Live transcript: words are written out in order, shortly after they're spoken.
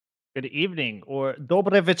Good evening, or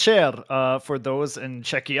dobre večer, for those in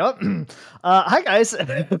Czechia. Hi, guys.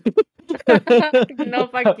 No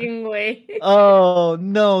fucking way. Oh,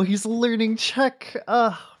 no, he's learning Czech.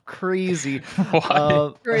 Crazy.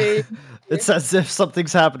 Why? Crazy. It's as if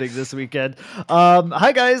something's happening this weekend.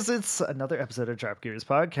 Hi, guys. It's another episode of Drop Gears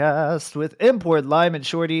Podcast with Import, Lime, and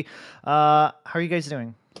Shorty. How are you guys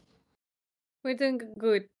doing? We're doing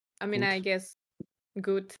good. I mean, Good. I guess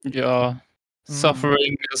good. Yeah.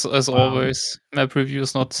 Suffering as Wow. always. My preview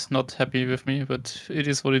is not happy with me, but it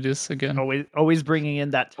is what it is again. Always bringing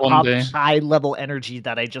in that One top day. high level energy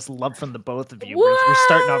that I just love from the both of you. We're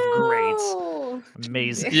starting off great. Whoa!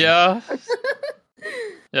 Amazing. Yeah.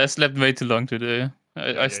 Yeah, I slept way too long today.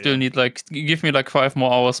 I still need give me 5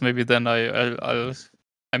 more hours, maybe then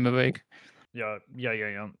I'm awake. Yeah.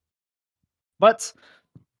 But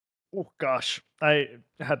oh gosh, I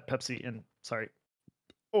had Pepsi and sorry.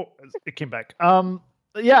 Oh, it came back.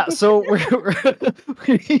 Yeah, so we're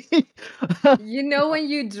You know when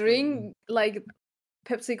you drink like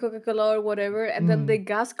Pepsi, Coca-Cola, or whatever, and then the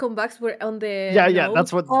gas come back on the yeah, nose?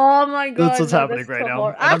 that's what Oh my god, that's what's happening right now.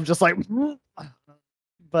 And I'm just like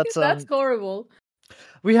but that's horrible.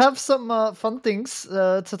 we have some fun things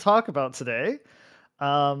to talk about today.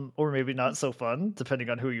 Or maybe not so fun, depending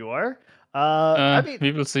on who you are. I mean,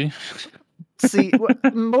 we will see.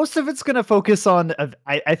 Most of it's going to focus on.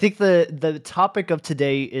 I think the topic of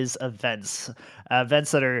today is events,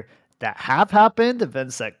 events that have happened,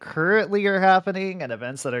 events that currently are happening, and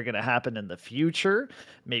events that are going to happen in the future,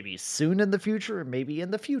 maybe soon in the future, or maybe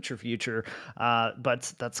in the future.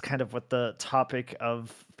 But that's kind of what the topic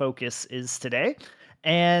of focus is today.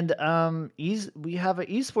 And we have an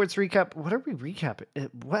esports recap. What are we recapping?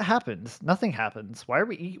 What happened? Nothing happens. Why are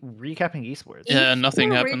we recapping esports? Yeah,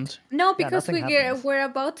 nothing happened. No, because nothing happened. we're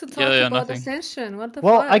about to talk about nothing. Ascension. What the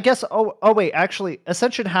Well, fuck? I guess. Oh, wait. Actually,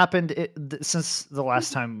 Ascension happened since the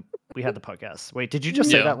last time we had the podcast. Wait, did you just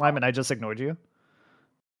say Yeah. that, Lime, and I just ignored you?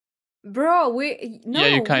 Bro, Yeah,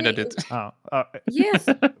 you kind of did. Oh, yes.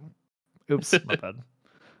 Oops, my bad.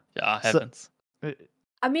 Yeah, happens.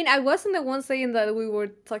 I mean, I wasn't the one saying that we were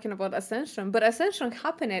talking about Ascension, but Ascension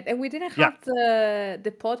happened, and we didn't have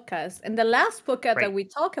the podcast. And the last podcast that we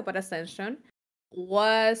talked about Ascension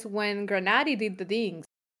was when Granati did the things.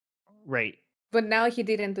 Right. But now he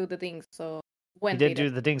didn't do the things, so when he did do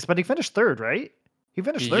the things, but he finished third, right? He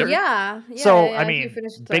finished third. Yeah. So I mean, he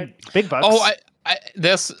finished third. big bucks. Oh,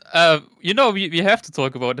 there's we have to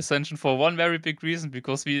talk about Ascension for one very big reason,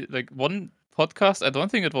 because we one podcast, I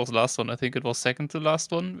don't think it was last one, I think it was second to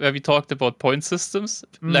last one, where we talked about point systems,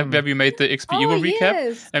 where we made the XP Evo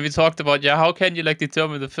recap, and we talked about how can you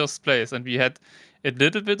determine the first place, and we had a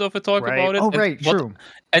little bit of a talk about it. Oh, right, true.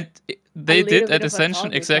 And they did at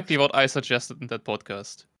Ascension exactly what I suggested in that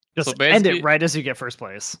podcast. Just so end it right as you get first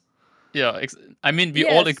place. Yeah, I mean, we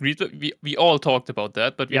all agreed. We all talked about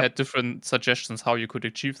that, but we had different suggestions how you could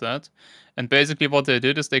achieve that. And basically, what they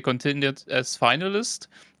did is they continued as finalist,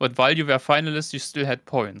 but while you were finalist, you still had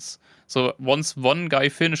points. So once one guy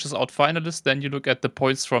finishes out finalist, then you look at the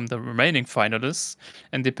points from the remaining finalists,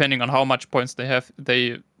 and depending on how much points they have,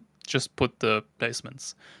 they just put the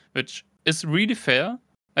placements, which is really fair.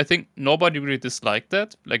 I think nobody really disliked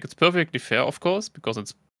that. It's perfectly fair, of course, because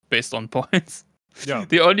it's based on points. Yeah.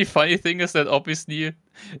 The only funny thing is that obviously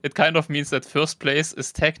it kind of means that first place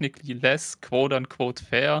is technically less quote unquote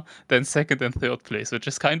fair than second and third place, which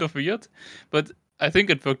is kind of weird. But I think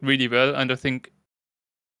it worked really well, and I think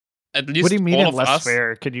at least what do you mean all of of less us,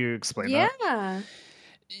 fair? Could you explain that? Yeah.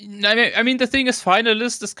 I mean, the thing is,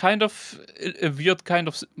 finalist is kind of a weird kind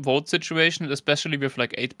of vote situation, especially with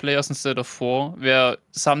 8 players instead of 4, where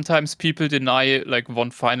sometimes people deny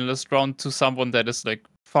one finalist round to someone that is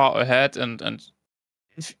far ahead, and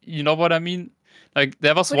you know what I mean?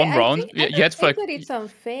 There was one round. I think that it's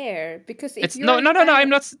unfair, because if no, I'm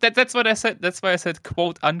not. That's what I said. That's why I said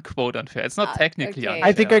quote unquote unfair. It's not technically unfair.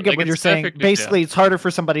 I think I get what you're saying. Basically, fair. It's harder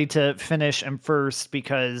for somebody to finish in first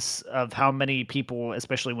because of how many people,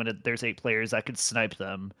 especially when there's 8 players, that could snipe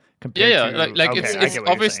them. Compared to, it's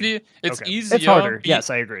obviously it's easier. It's harder. Yes,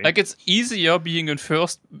 I agree. It's easier being in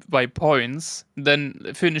first by points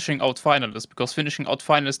than finishing out finalists, because finishing out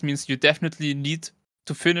finalists means you definitely need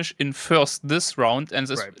to finish in first this round, and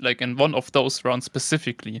in one of those rounds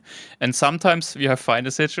specifically. And sometimes we have final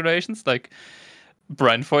situations, like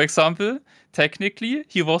Bran, for example. Technically,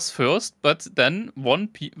 he was first, but then one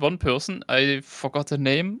person, I forgot the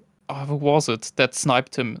name. Who was it that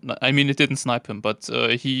sniped him? I mean, it didn't snipe him, but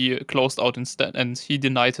he closed out instead, and he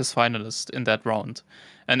denied his finalist in that round.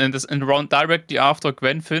 And in the round directly after,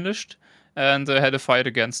 Gwen finished and had a fight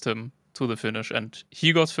against him to the finish, and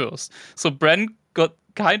he got first. So Bran got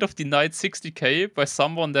kind of denied 60k by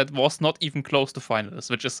someone that was not even close to finalists,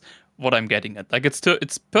 which is what I'm getting at. Like,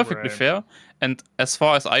 it's perfectly fair, and as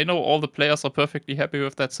far as I know, all the players are perfectly happy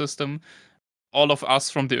with that system. All of us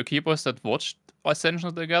from the Okibos that watched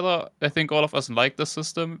Ascension together, I think all of us like the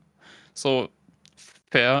system. So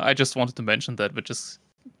fair. I just wanted to mention that, which is,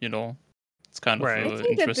 it's kind of I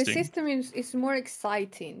think interesting. that the system is more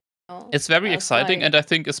exciting. It's very exciting, and I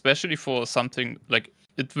think especially for something like,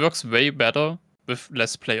 it works way better with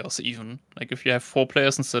less players even. Like, if you have 4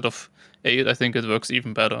 players instead of 8, I think it works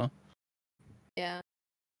even better. Yeah.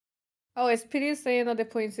 Oh, it's pretty saying that the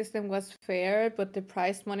point system was fair, but the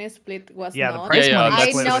prize money split was not. The prize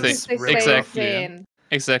money split was the same thing.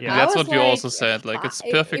 Exactly. That's what we also said. Like, it's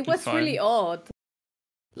perfectly fine. It was really odd.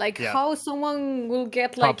 Like, how someone will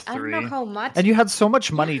get, like, I don't know how much. And you had so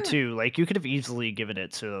much money, too. Like, you could have easily given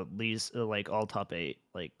it to at least, like, all top 8.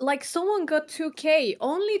 Like, someone got 2k,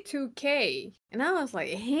 only 2k. And I was like,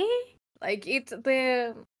 hey? Like,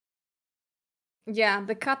 the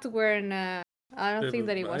cut were I don't think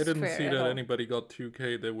that it was fair. I didn't see that anybody got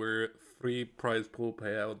 2k. There were 3 prize pool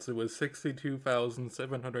payouts. It was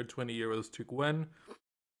 62,720 euros to Gwen,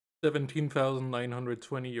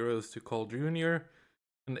 17,920 euros to Carl Jr.,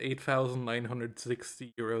 and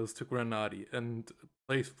 8,960 euros to Granadi. And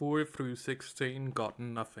place 4 through 16 got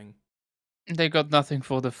nothing. They got nothing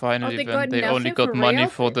for the final event. They only got money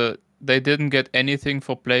for the... They didn't get anything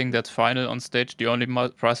for playing that final on stage. The only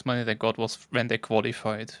prize money they got was when they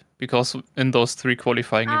qualified. Because in those 3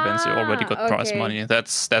 qualifying events, they already got prize money.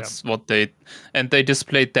 That's what they... And they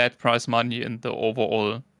displayed that prize money in the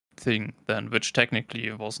overall thing then, which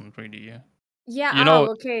technically wasn't really... Yeah,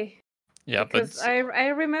 okay. Yeah, because I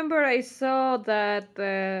remember I saw that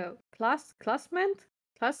placement,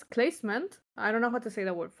 I don't know how to say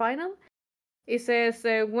the word, final. It says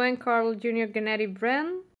when Carl Jr., Gennady,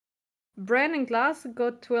 Bren and Glass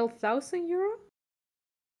got 12,000 euro.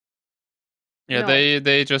 Yeah,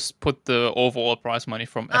 they just put the overall prize money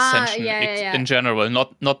from Ascension in general,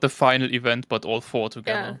 not the final event, but all 4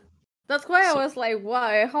 together. Yeah. That's why I was like,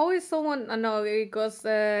 why? How is someone? No, it goes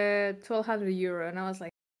 1,200 euro, and I was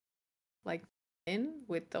like in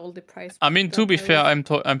with all the price. I mean, to be fair, I'm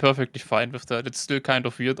perfectly fine with that. It's still kind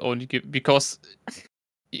of weird, only because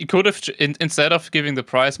you could have instead of giving the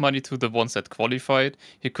prize money to the ones that qualified,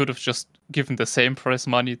 he could have just given the same prize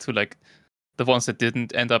money to like the ones that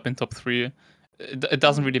didn't end up in top 3. It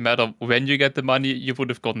doesn't really matter when you get the money; you would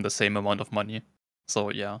have gotten the same amount of money. So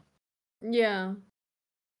yeah. Yeah,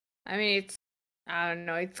 I mean, I don't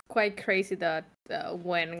know. It's quite crazy that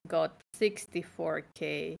Wen got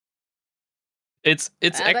 64k. It's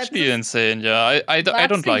actually insane. Yeah, I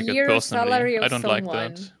don't like it personally. I don't like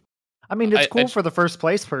that. I mean, it's cool for the first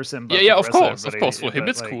place person. But yeah, of course. For him,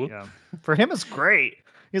 it's cool. Yeah. For him, it's great.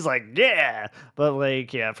 He's like, yeah. But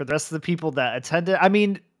like, yeah, for the rest of the people that attended, I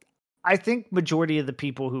mean, I think majority of the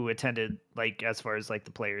people who attended, like, as far as like the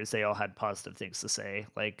players, they all had positive things to say.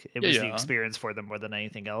 Like, it was the experience for them more than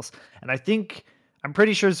anything else. And I'm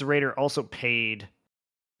pretty sure Zerator also paid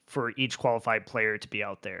for each qualified player to be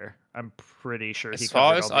out there. I'm pretty sure he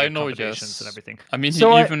covered all the accommodations and everything. I mean,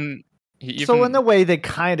 so so in a way, they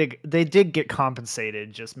did get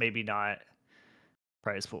compensated, just maybe not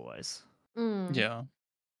prize pool wise. Yeah.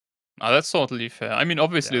 That's totally fair. I mean,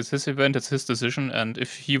 obviously, it's his event, it's his decision, and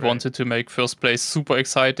if he wanted to make first place super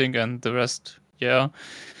exciting and the rest,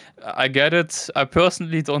 I get it. I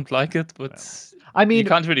personally don't like it, but I mean, you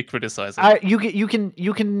can't really criticize it. You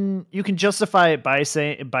can justify it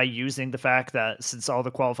by using the fact that since all the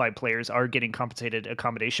qualified players are getting compensated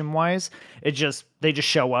accommodation wise, they just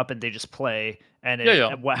show up and they just play, and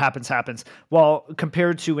what happens. Well,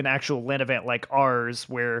 compared to an actual LAN event like ours,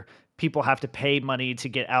 where people have to pay money to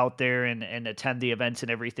get out there and attend the events and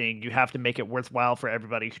everything, you have to make it worthwhile for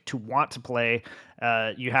everybody to want to play.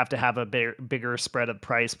 You have to have a bigger spread of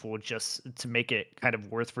prize pool just to make it kind of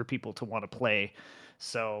worth for people to want to play.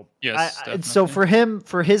 So so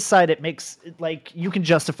for his side, it makes like you can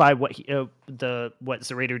justify what what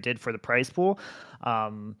Zerator did for the prize pool.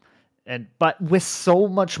 But with so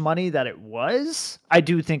much money that it was, I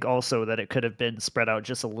do think also that it could have been spread out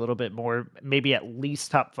just a little bit more, maybe at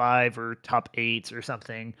least top 5 or top 8 or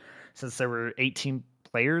something, since there were 18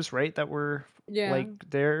 players, right, that were like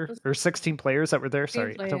there, or 16 players that were there.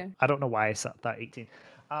 Sorry, I don't know why I thought 18.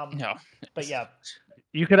 But yeah,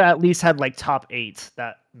 you could have at least had like top 8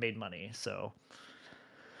 that made money. So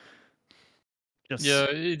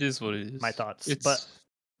it is what it is. My thoughts, but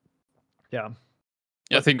yeah.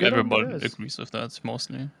 I think everyone agrees with that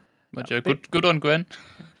mostly. But good on Gwen.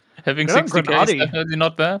 Having 60k is definitely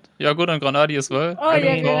not bad. Yeah, good on Granadi as well. Oh,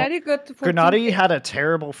 Granadi got 14K. Granadi had a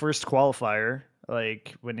terrible first qualifier.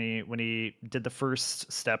 like when he did the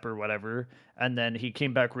first step or whatever, and then he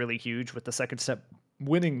came back really huge with the second step,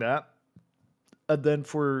 winning that. And then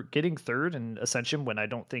for getting third in Ascension, when I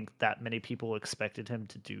don't think that many people expected him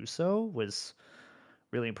to do so, was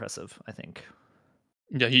really impressive, I think.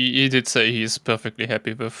 Yeah, he did say he's perfectly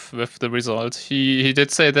happy with the result. He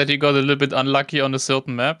did say that he got a little bit unlucky on a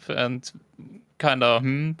certain map and kind of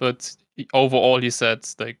but overall he said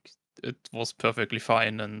like it was perfectly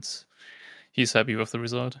fine and he's happy with the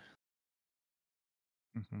result.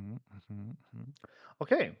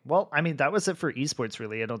 Okay, well, I mean, that was it for esports,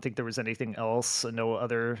 really. I don't think there was anything else. No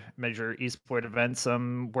other major esport events.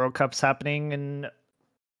 World Cup's happening in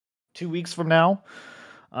 2 weeks from now.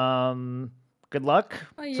 Good luck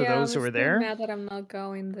to those who are there. I'm mad that I'm not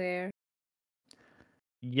going there.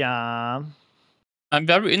 Yeah. I'm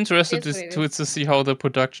very interested to see how the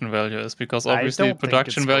production value is, because obviously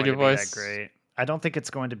production value-wise... great. I don't think it's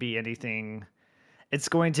going to be anything... It's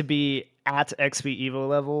going to be at XP Evo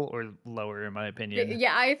level or lower, in my opinion.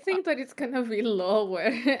 Yeah, I think that it's gonna be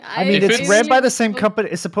lower. I mean, it's ran by the same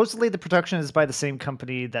company. Supposedly, the production is by the same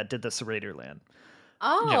company that did the Serrator Land.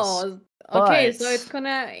 Oh, yes. Okay, so it's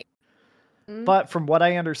gonna... But from what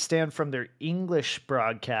I understand from their English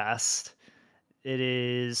broadcast, it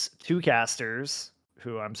is 2 casters,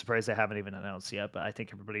 who I'm surprised they haven't even announced yet, but I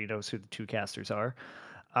think everybody knows who the 2 casters are.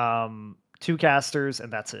 2 casters, and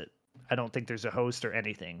that's it. I don't think there's a host or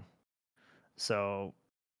anything. So,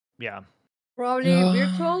 yeah. Probably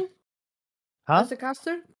virtual? Huh? As a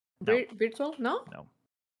caster? No. Virtual? No? No.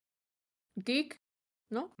 Geek?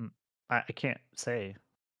 No? I can't say.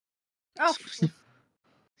 Oh.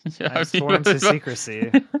 Yeah, I'm sworn to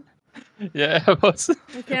secrecy. Yeah, but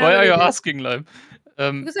why are you asking, Lime?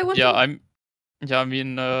 Because I want to... I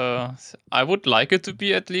mean, I would like it to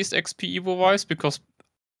be at least XP Evo wise, because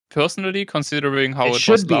personally, considering how it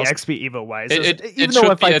should was be last... XP Evo wise, even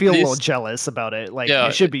though if I feel a little jealous about it, like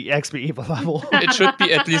it should be XP Evo level. It should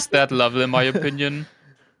be at least that level, in my opinion.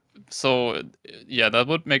 So yeah, that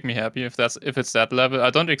would make me happy if it's that level. I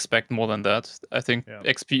don't expect more than that. I think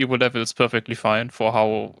XP Evo level is perfectly fine for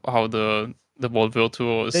how the World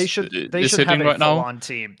Virtual is. They should have a full on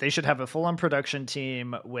team. They should have a full on production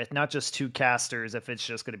team with not just 2 casters, if it's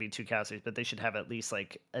just going to be 2 casters, but they should have at least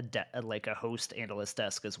like a host analyst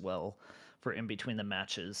desk as well for in between the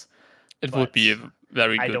matches. It would be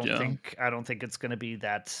very good. I don't think it's going to be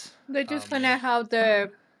that. They just gonna have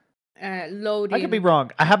the loading. I could be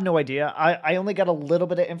wrong. I have no idea. I only got a little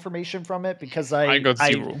bit of information from it because I got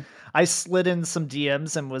 0. I slid in some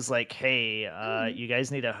DMs and was like, "Hey, you guys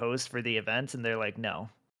need a host for the event?" And they're like, "No."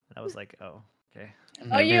 And I was like, "Oh, okay."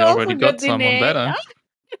 Maybe you already got someone better.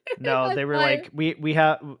 No, they were like, we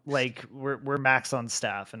have like we're max on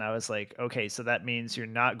staff, and I was like, okay, so that means you're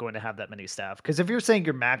not going to have that many staff, because if you're saying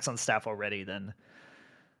you're max on staff already, then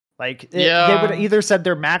like they would have either said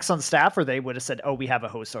they're max on staff, or they would have said, oh, we have a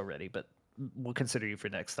host already, but we'll consider you for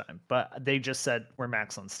next time. But they just said we're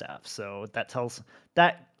max on staff, so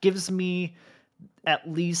that gives me at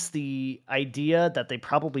least the idea that they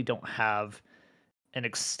probably don't have an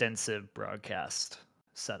extensive broadcast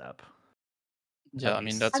setup. Yeah, I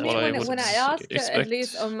mean, that's what I would when I asked, expect. at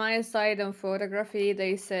least on my side on photography,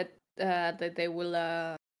 they said that they will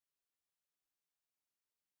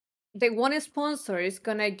the one sponsor is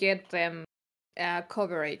gonna get them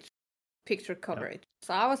coverage, picture coverage. Yep.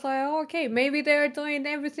 So I was like, oh, okay, maybe they're doing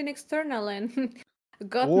everything external, and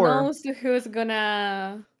God knows who's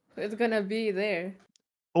gonna be there.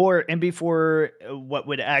 And before, what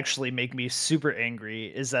would actually make me super angry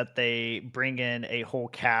is that they bring in a whole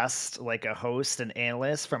cast, like a host and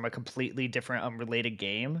analyst from a completely different, unrelated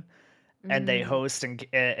game, and they host and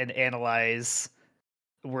analyze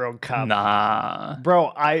World Cup. Nah,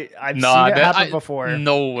 bro, I've seen it happen before.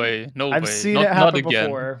 No way, no way. I've seen it happen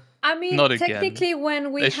before. I mean, technically,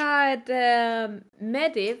 when we had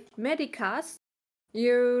Medicast.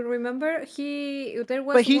 You remember there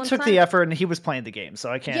was. But he took the effort and he was playing the game, so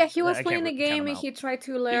I can't. Yeah, he was playing the game and he tried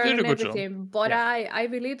to learn and everything. But I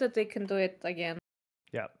believe that they can do it again.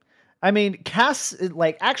 Yeah, I mean,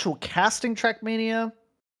 actual casting Trackmania.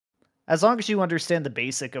 As long as you understand the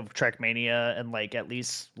basic of Trackmania and like at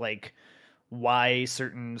least like why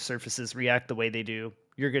certain surfaces react the way they do,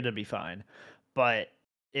 you're gonna be fine. But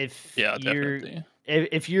if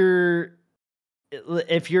you're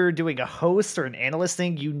doing a host or an analyst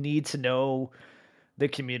thing, you need to know the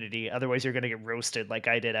community. Otherwise, you're going to get roasted like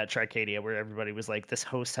I did at Tricadia, where everybody was like, this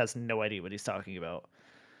host has no idea what he's talking about.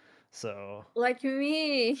 So, like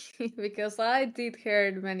me, because I did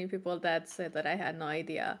hear many people that said that I had no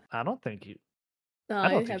idea. I don't think you. No, I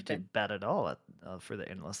don't think you did bad at all for the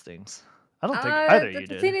analyst things. I don't think either you The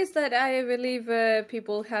did. thing is that I believe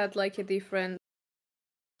people had like a different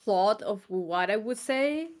thought of what I would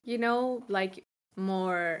say, like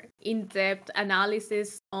more in-depth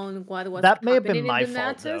analysis on what was That may have been happening in my the fault,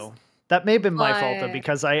 matches. though. That may have been my fault, though, But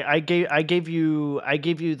because I gave you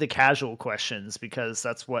the casual questions because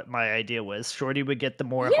that's what my idea was. Shorty would get the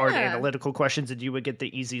more hard yeah, analytical questions, and you would get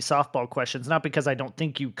the easy softball questions. Not because I don't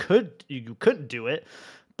think you couldn't do it,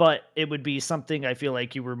 but it would be something I feel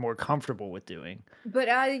like you were more comfortable with doing. but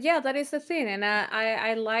yeah, that is the thing, and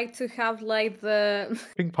I like to have like the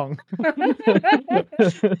Ping pong.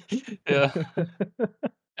 Yeah.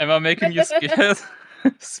 Am I making you scared,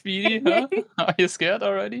 Speedy? Huh? Are you scared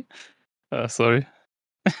already? Sorry.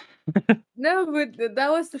 No, but that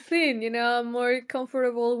was the thing, I'm more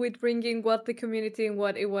comfortable with bringing what the community and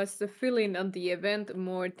what it was the feeling on the event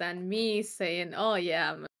more than me saying, oh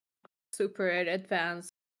yeah, I'm super advanced,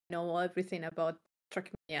 know everything about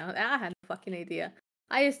Trackmania. I had no fucking idea.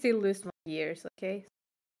 I still lose my years, okay?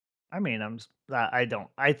 I mean,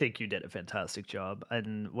 I think you did a fantastic job,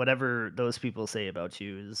 and whatever those people say about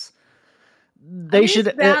you is they should.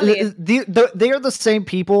 It's valid. They are the same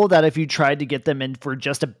people that if you tried to get them in for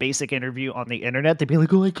just a basic interview on the internet, they'd be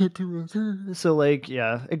like, "Oh, I can't do it." So, like,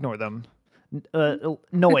 yeah, ignore them.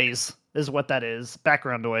 Noise is what that is.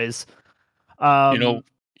 Background noise. You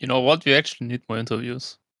know what? We actually need more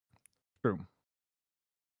interviews. True.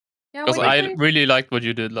 Yeah, because I really liked what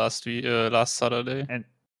you did last Saturday. And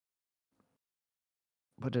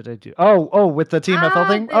what did I do? Oh, with the TMFL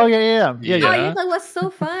thing. Oh yeah. Oh yeah, that was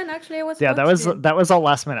so fun. Actually, I was. Yeah, that was all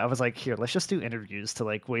last minute. I was like, here, let's just do interviews to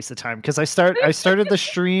like waste the time because I started the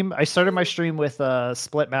stream. I started my stream with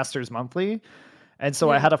Split Masters Monthly, and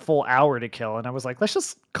so I had a full hour to kill, and I was like, let's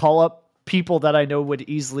just call up people that I know would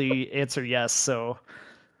easily answer yes. So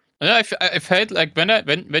yeah, I felt like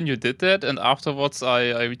when you did that, and afterwards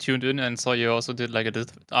I tuned in and saw you also did like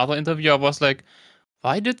other interview. I was like,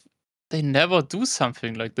 why did they never do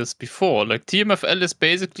something like this before? Like TMFL is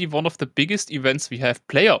basically one of the biggest events we have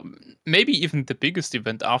maybe even the biggest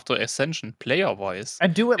event after Ascension player wise.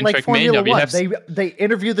 And do it like Formula One. They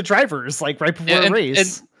interview the drivers like right before a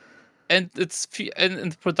race. And it's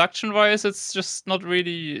and production wise, it's just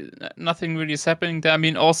nothing really is happening there. I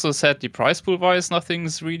mean, also sadly, prize pool wise,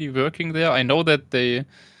 nothing's really working there. I know that they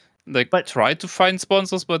try to find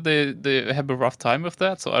sponsors, but they have a rough time with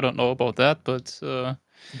that. So I don't know about that, but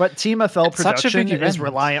TMFL production is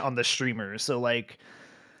reliant on the streamers. So like,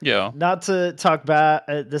 yeah, not to talk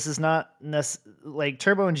bad. This is not like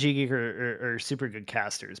Turbo and G-Geek are super good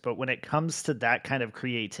casters, but when it comes to that kind of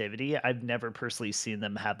creativity, I've never personally seen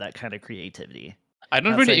them have that kind of creativity. I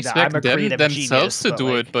don't really expect them themselves to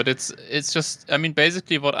do it, but it's just. I mean,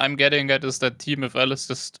 basically, what I'm getting at is that TMFL is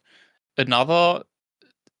just another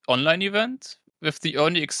online event, with the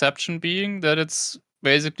only exception being that it's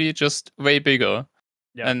basically just way bigger.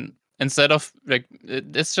 Yeah. And instead of like,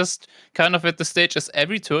 it's just kind of at the stage as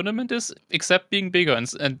every tournament is, except being bigger,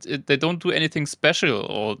 and they don't do anything special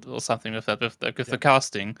or something with that with the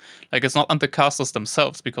casting. Like, it's not on the casters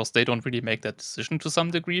themselves because they don't really make that decision to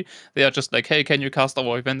some degree. They are just like, hey, can you cast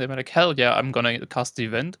our event? They're like, hell yeah, I'm gonna cast the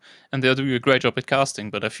event, and they're doing a great job at casting.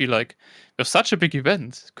 But I feel like with such a big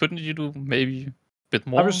event, couldn't you do maybe a bit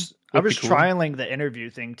more? I was trialing the interview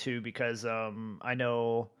thing too because I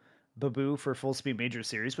know Babu for Full Speed Major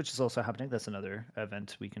Series, which is also happening. That's another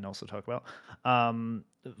event we can also talk about.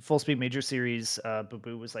 Full Speed Major Series,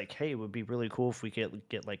 Babu was like, hey, it would be really cool if we get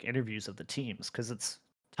like interviews of the teams because it's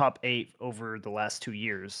top 8 over the last 2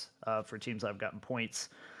 years for teams that have gotten points.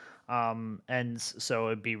 And so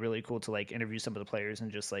it'd be really cool to like interview some of the players and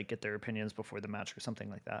just like get their opinions before the match or something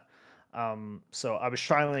like that. So I was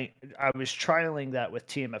trialing that with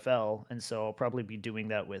TMFL, and so I'll probably be doing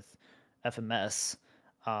that with FMS.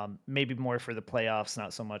 Maybe more for the playoffs,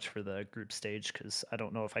 not so much for the group stage, because I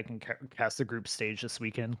don't know if I can cast the group stage this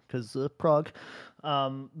weekend because of Prague.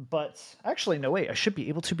 But actually, no, wait, I should be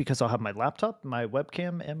able to because I'll have my laptop, my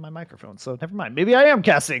webcam, and my microphone. So never mind. Maybe I am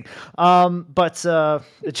casting. But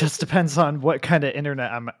it just depends on what kind of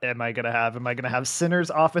internet am I going to have. Am I going to have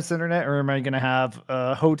Sinner's office internet, or am I going to have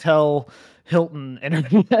Hotel Hilton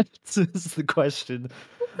internet? Is the question.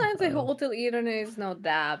 Sometimes the hotel internet is not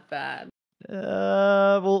that bad.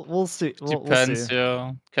 We'll see. Depends, see.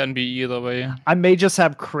 Yeah. Can be either way. I may just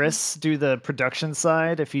have Chris do the production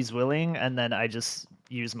side if he's willing, and then I just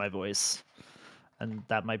use my voice. And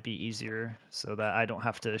that might be easier so that I don't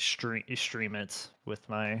have to stream it with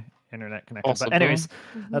my internet connection. Possible. But anyways,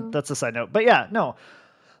 that's a side note. But yeah, no.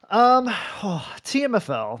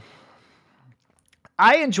 TMFL.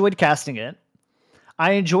 I enjoyed casting it.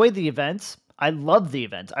 I enjoyed the event. I love the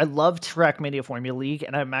event. I love Trackmania Formula League,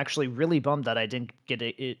 and I'm actually really bummed that I didn't get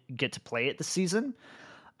to play it this season.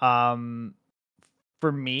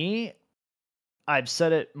 For me, I've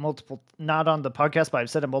said it not on the podcast, but I've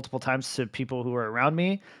said it multiple times to people who are around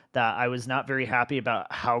me that I was not very happy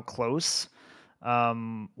about how close,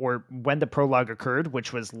 or when the prologue occurred,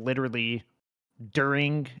 which was literally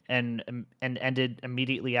during and ended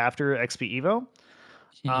immediately after XP Evo.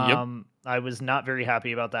 Yep. I was not very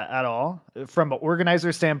happy about that at all, from an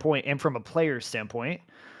organizer standpoint and from a player standpoint.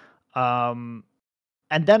 And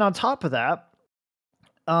then on top of that,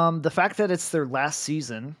 the fact that it's their last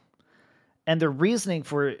season, and the reasoning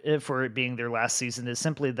for it being their last season is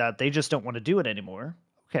simply that they just don't want to do it anymore.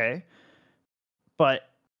 Okay. But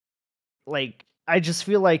like, I just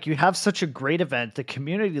feel like you have such a great event, the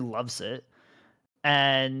community loves it.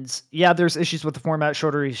 And yeah, there's issues with the format.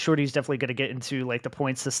 Shorty's definitely going to get into like the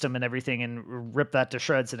point system and everything and rip that to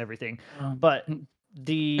shreds and everything. But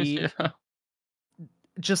the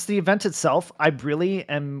just the event itself, I really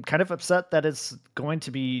am kind of upset that it's going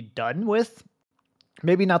to be done with.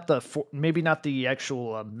 Maybe not the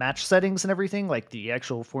actual match settings and everything, like the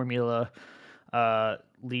actual Formula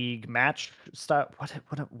League match style.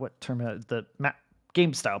 What term?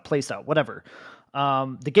 Game style, play style, whatever.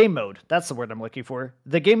 The game mode, that's the word I'm looking for.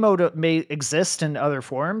 The game mode may exist in other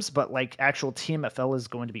forms, but like actual TMFL is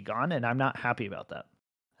going to be gone, and I'm not happy about that.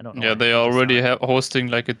 I don't know. Yeah, they are already hosting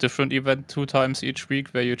like a different event 2 times each week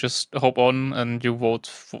where you just hop on and you vote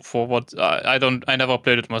for what. I never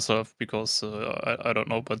played it myself because I don't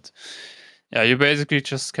know, but yeah, you basically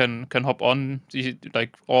just can hop on.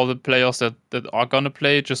 Like all the players that are gonna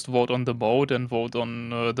play just vote on the mode and vote on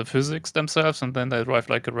the physics themselves, and then they drive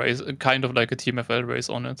like a race, kind of like a TMFL race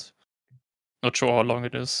on it. Not sure how long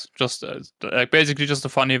it is. Just like basically just a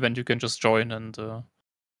fun event you can just join and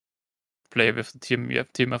play with the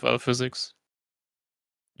TMFL physics.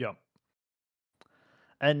 Yeah.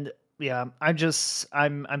 And yeah,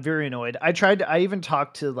 I'm very annoyed. I even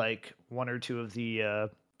talked to like one or two of the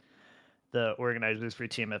organizers for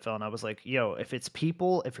TMFL, and I was like, yo, if it's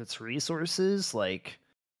people, if it's resources, like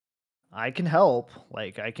I can help.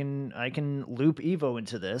 Like I can loop Evo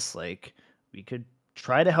into this. Like we could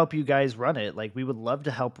try to help you guys run it. Like we would love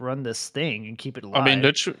to help run this thing and keep it alive. I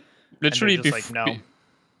mean, literally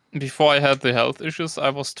before I had the health issues, I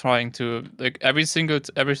was trying to, like, every single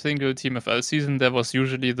TMFL season there was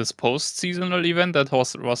usually this post-seasonal event that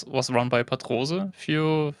was run by Patrose. If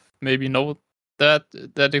you maybe know that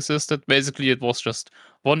existed. Basically it was just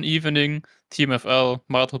one evening, TMFL,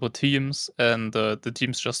 multiple teams, and the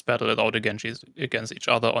teams just battled it out against each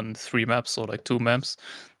other on 3 maps, or like 2 maps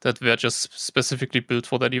that were just specifically built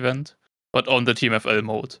for that event, but on the TMFL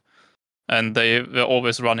mode. And they were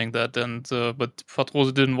always running that, and but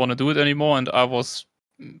Patrose didn't want to do it anymore, and I was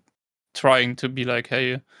trying to be like,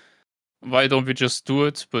 hey, why don't we just do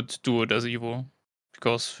it, but do it as Evo?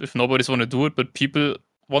 Because if nobody's want to do it, but people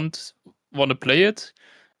want to play it,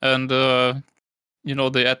 and the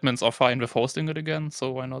admins are fine with hosting it again,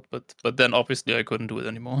 so why not? But then obviously I couldn't do it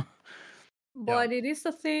anymore. But it is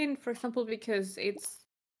a thing, for example, because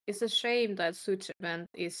it's a shame that such event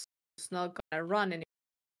is not gonna run anymore.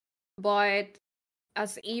 But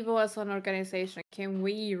as Evo, as an organization, can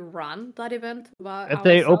we run that event? If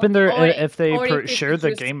they open if they share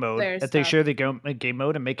the game mode, if they share the game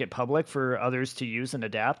mode and make it public for others to use and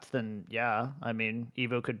adapt, then yeah, I mean,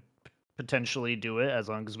 Evo could potentially do it as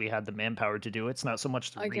long as we had the manpower to do it. It's not so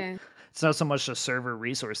much it's not so much the server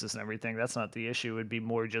resources and everything. That's not the issue. It would be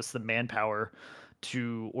more just the manpower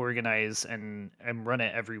to organize and run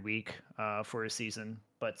it every week for a season.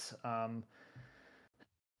 But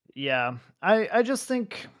yeah, I just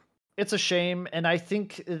think it's a shame, and I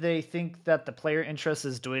think they think that the player interest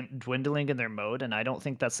is dwindling in their mode, and I don't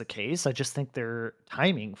think that's the case. I just think their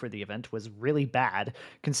timing for the event was really bad,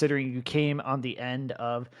 considering you came on the end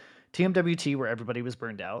of TMWT, where everybody was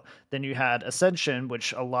burned out. Then you had Ascension,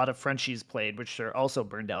 which a lot of Frenchies played, which they're also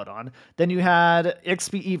burned out on. Then you had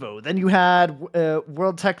XP Evo. Then you had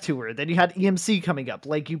World Tech Tour. Then you had EMC coming up.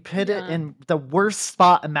 Like, you put it in the worst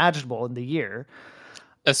spot imaginable in the year.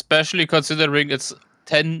 Especially considering it's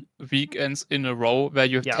 10 weekends in a row where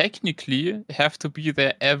you technically have to be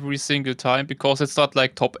there every single time, because it's not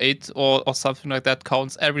like top 8 or something like that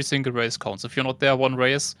counts. Every single race counts. If you're not there one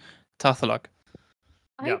race, tough luck.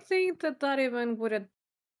 I think that event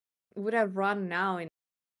would have run now.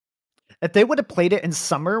 If they would have played it in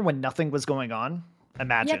summer when nothing was going on,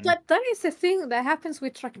 imagine. Yeah, that is the thing that happens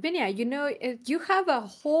with Trackmania. You know, you have a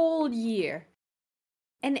whole year,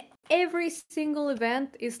 and every single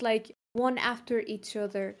event is like one after each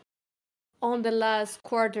other on the last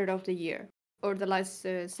quarter of the year, or the last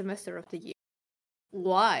semester of the year.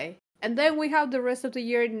 why? And then we have the rest of the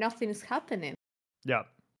year, nothing is happening. Yeah.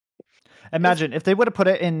 Imagine if they would have put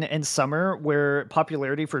it in summer where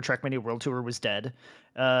popularity for Trackmania World Tour was dead.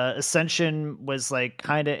 Ascension was like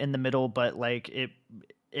kind of in the middle, but like it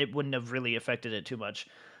wouldn't have really affected it too much.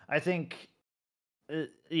 I think,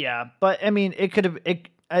 yeah. But I mean, it could have.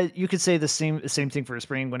 You could say the same thing for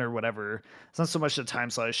spring, winter, whatever. It's not so much the time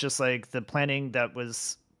slot. It's just like the planning that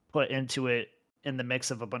was put into it in the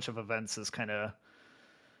mix of a bunch of events is kind of.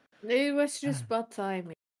 It was just bad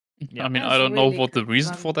timing. Yeah. I mean, I don't really know what the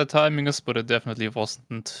reason for that timing is, but it definitely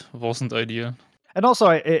wasn't ideal. And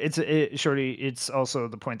also, Shorty, it's also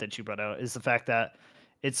the point that you brought out is the fact that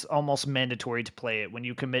it's almost mandatory to play it. When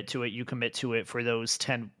you commit to it, you commit to it for those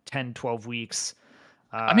 10, 12 weeks.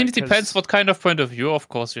 I mean, it depends what kind of point of view, of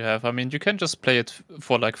course, you have. I mean, you can just play it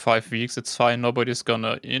for like 5 weeks. It's fine. Nobody's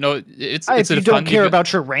gonna, it's if you don't care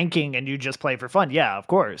about your ranking and you just play for fun, yeah, of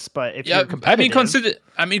course. But if you're competitive,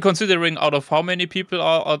 considering out of how many people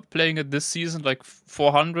are playing it this season, like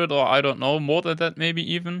 400 or I don't know, more than that, maybe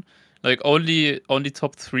even. Like only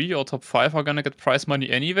top 3 or top 5 are gonna get prize money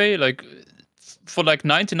anyway. Like for like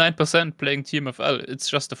 99% playing TMFL, it's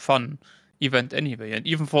just a fun event anyway. And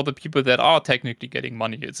even for the people that are technically getting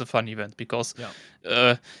money, it's a fun event because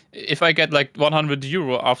if I get like 100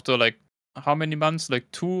 euro after like how many months? Like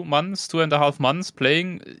 2 months, 2.5 months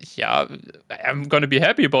playing. Yeah, I'm gonna be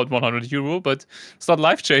happy about 100 euro, but it's not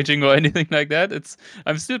life changing or anything like that.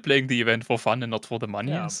 I'm still playing the event for fun and not for the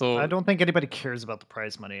money. Yeah, so I don't think anybody cares about the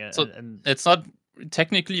prize money. So it's not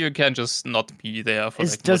technically you can just not be there for.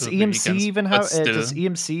 Does EMC even have? Does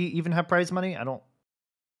EMC even have prize money? I don't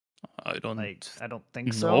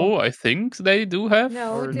think so. No, I think they do have.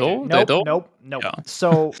 No, they don't. Nope. Yeah.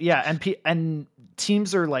 So yeah, and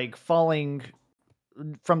teams are like falling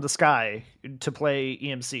from the sky to play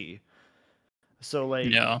EMC. So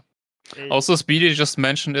like Also, Speedy just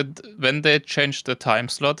mentioned it when they changed the time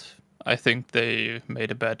slot. I think they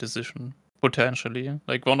made a bad decision potentially.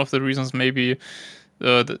 Like one of the reasons maybe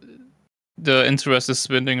the interest is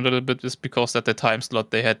swinging a little bit is because that the time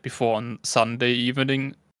slot they had before on Sunday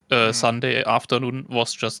evening, Sunday afternoon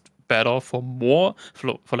was just better for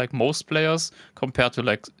like most players compared to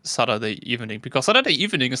like Saturday evening, because Saturday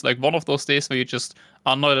evening is like one of those days where you just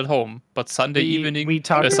are not at home, but Sunday evening we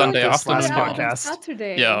talked about Sunday this afternoon last podcast.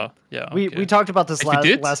 Saturday. Yeah. We talked about this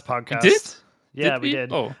last podcast. We did? Yeah, we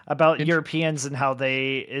did. Oh, about Europeans and how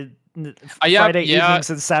they Friday evenings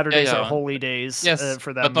and Saturdays are holy days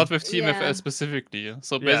for them. But not with TMFL specifically.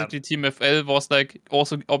 So basically TMFL was like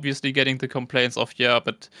also obviously getting the complaints of,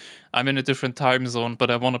 but I'm in a different time zone, but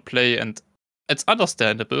I want to play, and it's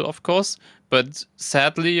understandable, of course, but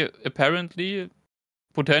sadly, apparently,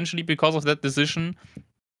 potentially because of that decision,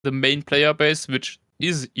 the main player base, which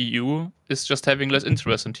is EU, is just having less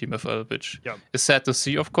interest in TMFL, which is sad to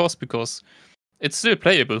see, of course, because it's still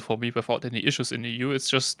playable for me without any issues in EU. It's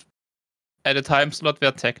just at a time slot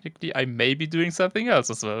where technically I may be doing something else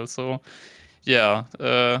as well. So,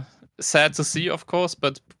 sad to see, of course,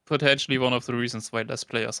 but potentially one of the reasons why less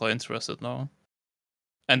players are interested now.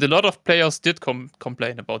 And a lot of players did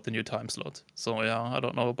complain about the new time slot. So, I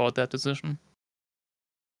don't know about that decision.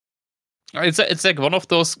 It's like one of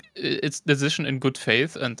those, it's decision in good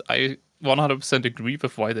faith, and I 100% agree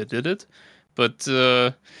with why they did it. But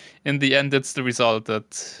in the end, it's the result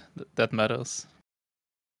that matters.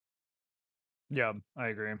 Yeah, I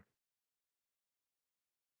agree.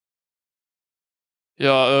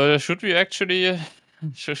 Yeah, should we actually?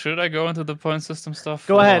 Should I go into the point system stuff?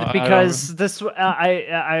 Go ahead, because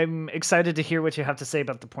I'm excited to hear what you have to say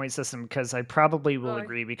about the point system, because I probably will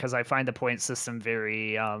agree, because I find the point system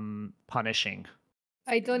very punishing.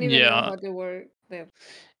 I don't even know how they work there.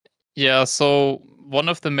 Yeah, so one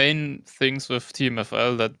of the main things with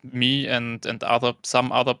TMFL that me and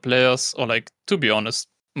some other players, or like, to be honest,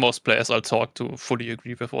 most players I'll talk to fully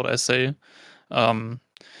agree with what I say,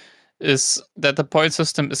 is that the point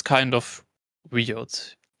system is kind of weird.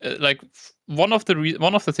 Like one of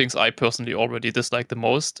the things I personally already dislike the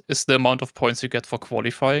most is the amount of points you get for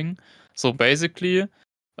qualifying. So basically,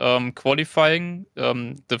 qualifying,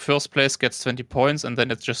 the first place gets 20 points, and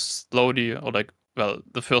then it just slowly, or like,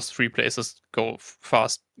 the first 3 places go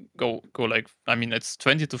fast, go like, I mean, it's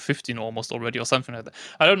 20 to 15 almost already, or something like that.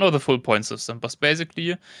 I don't know the full point system, but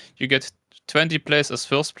basically you get 20 places as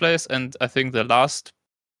first place, and I think the last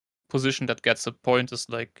position that gets a point is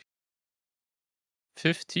like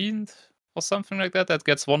 15th or something like that. That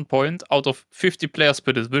gets 1 point out of 50 players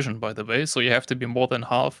per division, by the way. So you have to be more than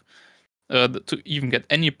half to even get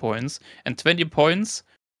any points. And 20 points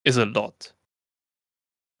is a lot.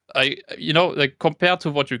 Like compared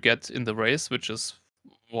to what you get in the race, which is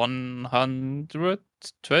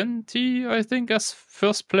 120, I think, as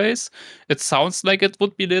first place. It sounds like it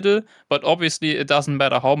would be little, but obviously it doesn't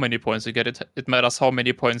matter how many points you get. It matters how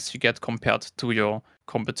many points you get compared to your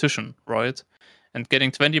competition, right? And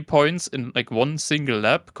getting 20 points in like one single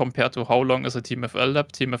lap compared to how long is a TMFL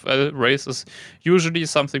lap. TMFL race is usually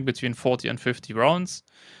something between 40 and 50 rounds.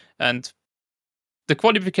 And the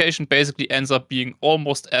qualification basically ends up being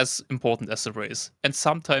almost as important as the race, and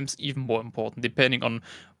sometimes even more important, depending on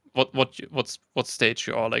what stage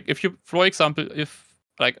you are. Like if you, for example, if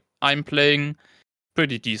like I'm playing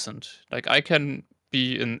pretty decent, like I can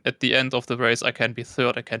be at the end of the race, I can be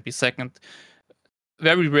third, I can be second.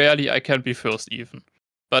 Very rarely I can be first even,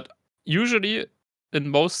 but usually in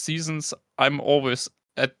most seasons I'm always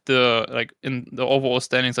at the like in the overall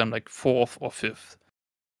standings I'm like fourth or fifth.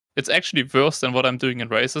 It's actually worse than what I'm doing in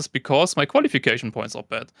races because my qualification points are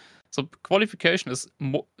bad. So qualification is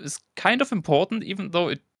kind of important, even though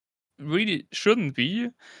it really shouldn't be.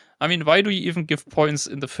 I mean, why do you even give points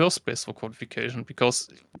in the first place for qualification? Because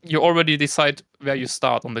you already decide where you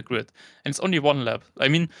start on the grid, and it's only one lap. I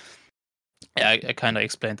mean, yeah, I kind of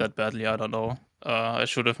explained that badly. I don't know. I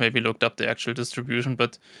should have maybe looked up the actual distribution,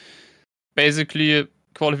 but basically,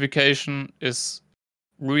 qualification is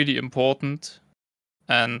really important.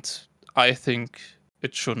 And I think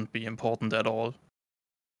it shouldn't be important at all.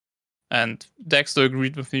 And Dexter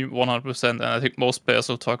agreed with me 100%, and I think most players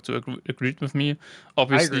will talk to agreed with me.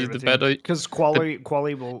 Obviously, the better because quality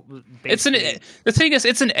will. Basically... the thing is,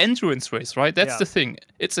 it's an endurance race, right? That's the thing.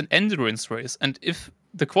 It's an endurance race, and if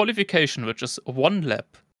the qualification, which is one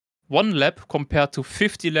lap compared to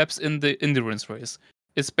 50 laps in the endurance race,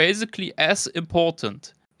 is basically as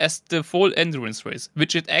important as the full endurance race,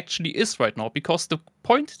 which it actually is right now, because the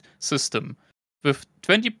point system with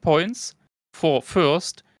 20 points for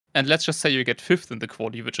first, and let's just say you get fifth in the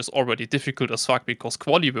quali, which is already difficult as fuck because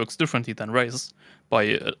quali works differently than race.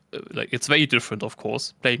 Like it's very different, of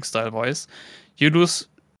course, playing style wise. You lose.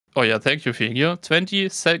 Oh yeah, thank you, Figure. 20,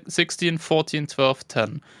 16, 14, 12,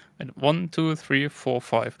 10. And 1, 2, 3, 4,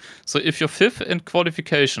 5. So if you're fifth in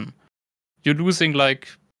qualification, you're losing like,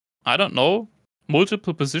 I don't know,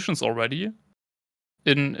 multiple positions already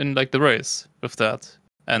in like the race with that.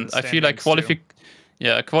 And I feel like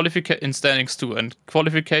qualification in standings too. And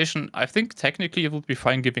qualification, I think technically it would be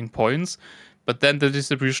fine giving points, but then the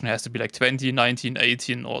distribution has to be like 20, 19,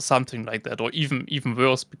 18 or something like that, or even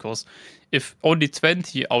worse, because if only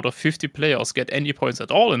 20 out of 50 players get any points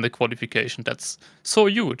at all in the qualification, that's so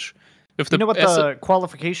huge. You know what the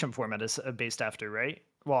qualification format is based after, right?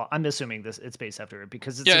 Well, I'm assuming it's based after it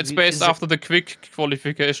because it's based after the quick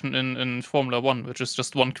qualification in Formula 1, which is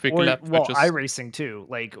just one quick lap. Well, iRacing too.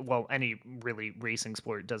 Like, well, any really racing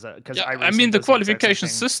sport does that because I mean, the qualification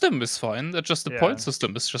system is fine. That's just the point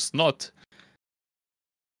system is just not.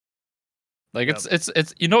 Like it's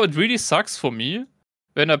it really sucks for me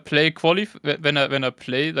when I play when I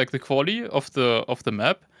play like the quali of the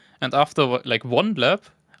map, and after like one lap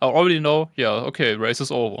I already know, okay, race is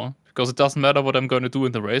over, because it doesn't matter what I'm going to do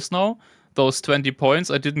in the race now. Those 20 points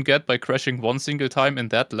I didn't get by crashing one single time in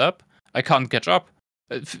that lap, I can't catch up.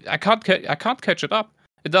 I can't catch it up.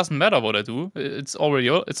 It doesn't matter what I do. It's already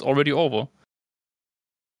over.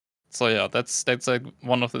 So yeah, that's like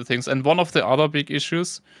one of the things. And one of the other big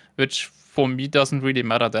issues, which for me doesn't really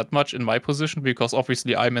matter that much in my position, because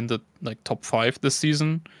obviously I'm in the like top 5 this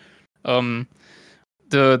season. The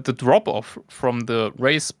drop off from the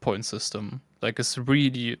race point system like is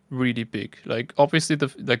really, really big. Like obviously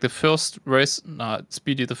the first race,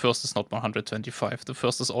 Speedy, the first is not 125. The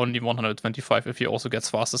first is only 125 if he also gets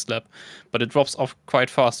fastest lap, but it drops off quite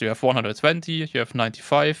fast. You have 120, you have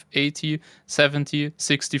 95, 80, 70,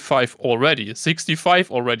 65 already.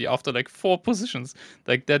 65 already after like 4 positions.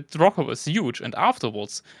 Like that drop off is huge, and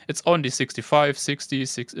afterwards it's only 65, 60,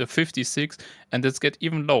 56, and it's get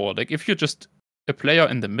even lower. Like if you're just a player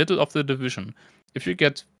in the middle of the division, if you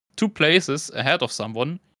get 2 places ahead of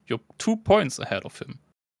someone, you're 2 points ahead of him.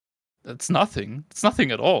 That's nothing. It's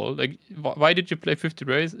nothing at all. Like, why did you play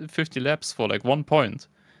 50 laps for like 1 point?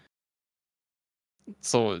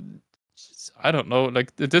 So, I don't know.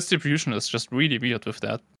 Like, the distribution is just really weird with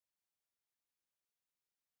that.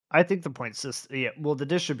 I think the point system, well, the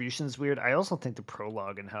distribution is weird. I also think the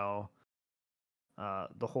prologue and how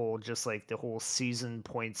the whole season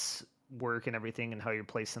points work and everything, and how you're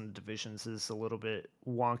placed in the divisions is a little bit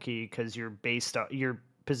wonky because you're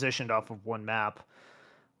positioned off of one map,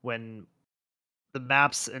 when the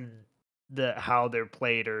maps and how they're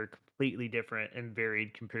played are completely different and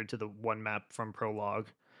varied compared to the one map from prologue.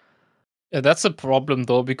 Yeah, that's a problem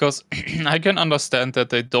though, because I can understand that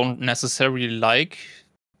they don't necessarily like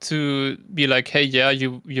to be like, hey, yeah,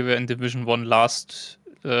 you were in Division 1 last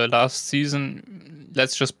season.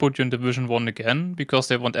 Let's just put you in Division 1 again, because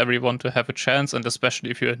they want everyone to have a chance, and especially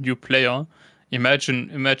if you're a new player.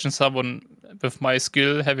 Imagine someone with my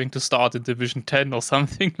skill having to start in Division 10 or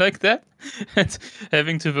something like that, and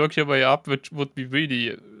having to work your way up, which would be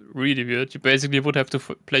really, really weird. You basically would have to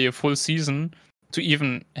play a full season to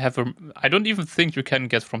even have a... I don't even think you can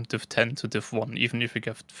get from Div 10 to Div 1, even if you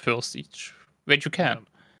get first each. Wait, you can.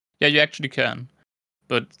 Yeah, you actually can.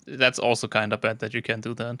 But that's also kind of bad that you can't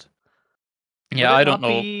do that. Yeah, I don't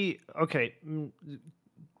know. Okay,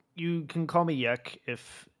 you can call me Yek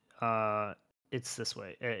if it's this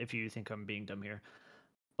way, if you think I'm being dumb here.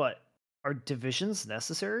 But are divisions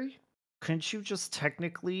necessary? Couldn't you just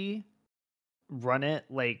technically run it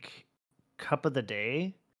like Cup of the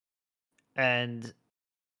Day, and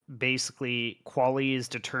basically quali is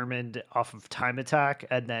determined off of time attack,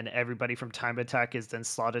 and then everybody from time attack is then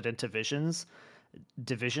slotted into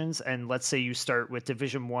divisions, and let's say you start with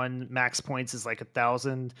Division 1, max points is like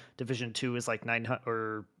 1,000, Division 2 is like 900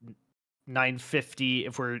 or 950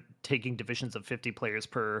 if we're taking divisions of 50 players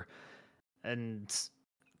per. And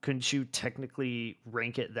couldn't you technically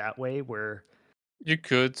rank it that way, where you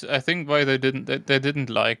could? I think why they didn't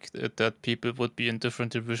like it, that people would be in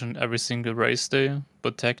different division every single race day,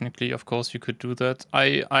 but technically, of course, you could do that.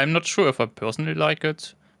 I'm not sure if I personally like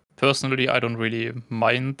it. Personally, I don't really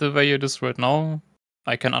mind the way it is right now.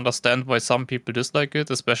 I can understand why some people dislike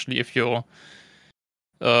it, especially if you're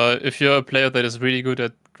a player that is really good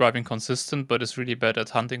at driving consistent but is really bad at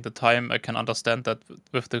hunting the time. I can understand that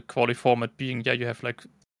with the quali format being, yeah, you have like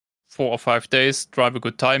 4 or 5 days, drive a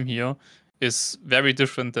good time here, is very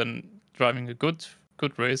different than driving a good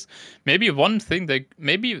race. Maybe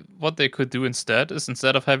what they could do instead is,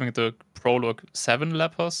 instead of having the prologue 7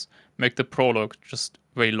 lappers, make the prologue just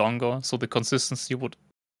way longer, so the consistency would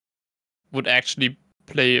actually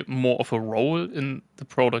play more of a role in the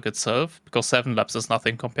prologue itself, because 7 laps is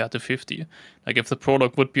nothing compared to 50. Like, if the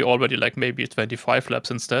prologue would be already like maybe 25 laps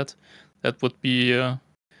instead, that would be a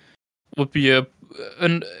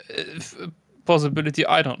possibility.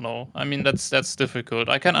 I don't know. I mean, that's difficult.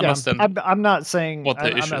 I can understand. I'm not saying what the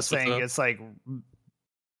I'm not issues with saying that. it's like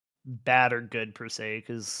bad or good per se,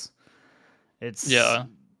 because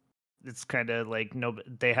it's kind of like, no,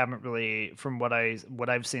 they haven't really, from what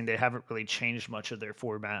I've seen, they haven't really changed much of their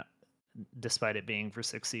format, despite it being for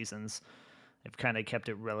 6 seasons. They've kind of kept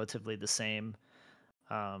it relatively the same.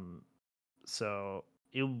 So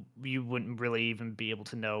you wouldn't really even be able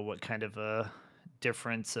to know what kind of a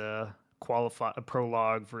difference a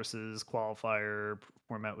prologue versus qualifier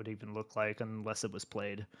format would even look like, unless it was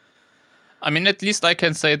played. I mean, at least I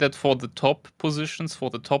can say that for the top positions, for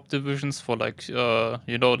the top divisions, for like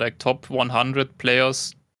like top 100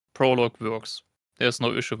 players, prologue works. There's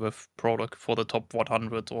no issue with prologue for the top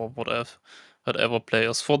 100 or whatever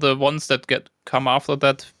players. For the ones that come after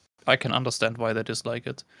that, I can understand why they dislike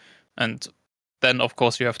it. And then, of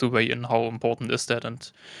course, you have to weigh in how important is that,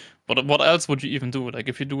 and what else would you even do? Like,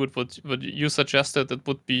 if you do it, what you suggested, it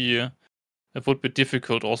would be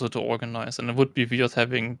difficult also to organize, and it would be weird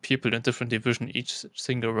having people in different division each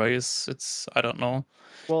single race. I don't know.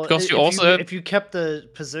 Well, because if you kept the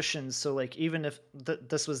positions, so like, even if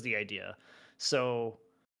this was the idea, so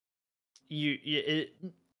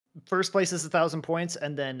first place is 1,000 points,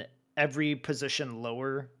 and then every position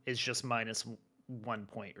lower is just minus 1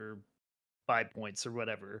 point or 5 points or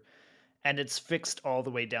whatever, and it's fixed all the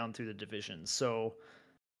way down through the division. So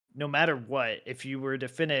no matter what, if you were to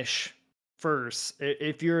finish first,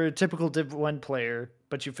 if you're a typical Div 1 player,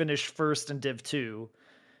 but you finish first in Div 2,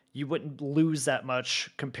 you wouldn't lose that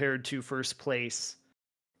much compared to first place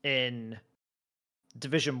in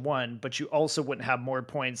Division 1, but you also wouldn't have more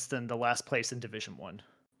points than the last place in Division 1.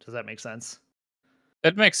 Does that make sense?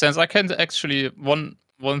 That makes sense. I can actually, one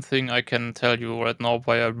thing I can tell you right now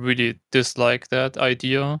why I really dislike that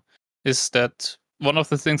idea is that one of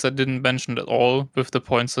the things I didn't mention at all with the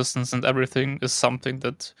point systems and everything is something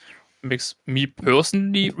that makes me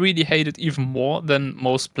personally really hate it even more than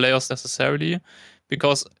most players necessarily,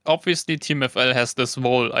 because obviously TMFL has this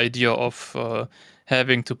whole idea of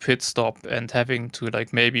having to pit stop and having to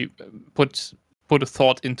like maybe put a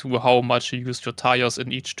thought into how much you use your tires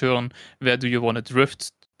in each turn. Where do you want to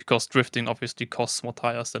drift? Because drifting obviously costs more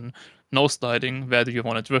tires than nosesliding. Where do you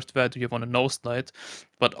want to drift? Where do you want to noseslide?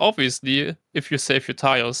 But obviously, if you save your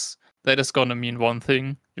tires, that is going to mean one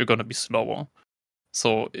thing: you're going to be slower.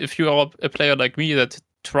 So if you are a player like me that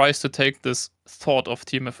tries to take this thought of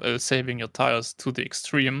TMFL saving your tires to the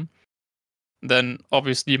extreme, then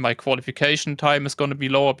obviously my qualification time is going to be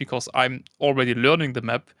lower, because I'm already learning the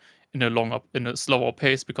map in a slower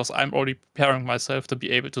pace because I'm already preparing myself to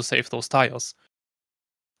be able to save those tires.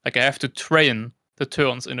 Like I have to train the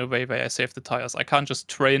turns in a way where I save the tires. I can't just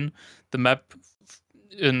train the map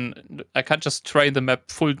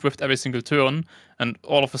full drift every single turn and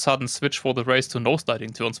all of a sudden switch for the race to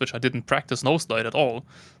nosediving turns, which I didn't practice nosedide at all.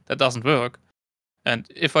 That doesn't work. And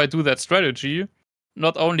if I do that strategy,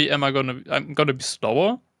 not only I'm gonna be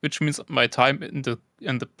slower, which means my time in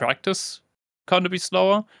the practice gonna be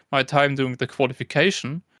slower, my time during the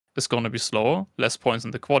qualification is gonna be slower, less points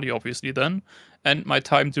in the quali obviously then, and my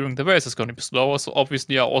time during the race is gonna be slower, so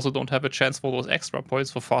obviously I also don't have a chance for those extra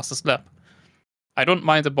points for fastest lap. I don't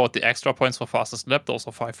mind about the extra points for fastest lap, those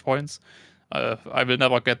are 5 points. I will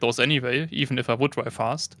never get those anyway, even if I would drive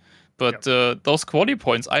fast. But those quali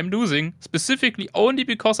points I'm losing specifically only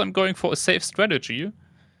because I'm going for a safe strategy.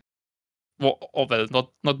 Well,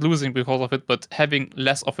 not losing because of it, but having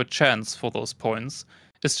less of a chance for those points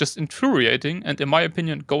is just infuriating, and in my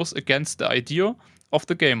opinion goes against the idea of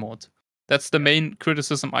the game mode. That's the main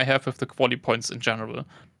criticism I have with the quali points in general.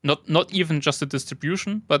 Not even just the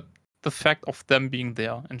distribution, but the fact of them being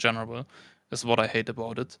there in general is what I hate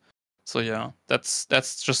about it. So yeah, that's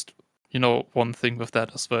just one thing with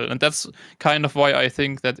that as well. And that's kind of why I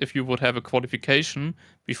think that if you would have a qualification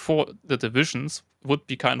before the divisions would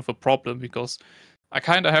be kind of a problem, because I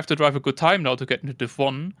kind of have to drive a good time now to get into Div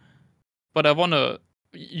 1, but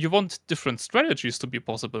you want different strategies to be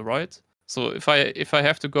possible, right? So if I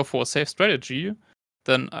have to go for a safe strategy,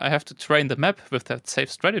 then I have to train the map with that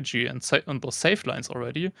safe strategy and on those safe lines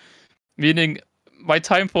already, meaning my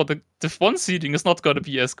time for the Div 1 seeding is not going to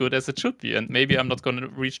be as good as it should be, and maybe I'm not going to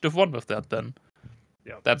reach Div 1 with that then.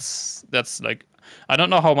 Yeah. That's like, I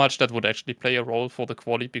don't know how much that would actually play a role for the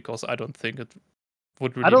quali, because I don't think it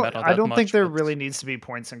would really matter that much. I don't think there really needs to be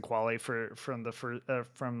points in quali from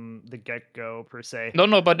the get-go per se.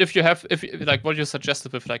 No, but if like what you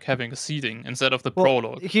suggested with like having a seeding instead of the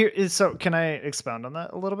prologue. So can I expound on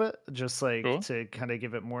that a little bit? Just like to kind of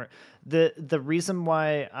give it more. The reason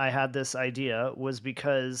why I had this idea was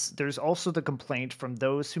because there's also the complaint from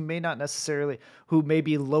those who may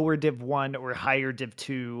be lower Div 1 or higher Div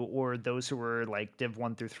 2, or those who were like Div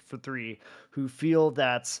 1 through 3, who feel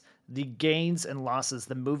that the gains and losses,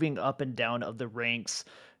 the moving up and down of the ranks,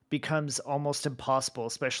 becomes almost impossible,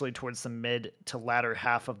 especially towards the mid to latter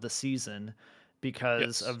half of the season,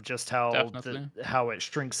 because of just how it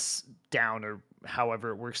shrinks down, or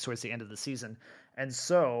however it works towards the end of the season. And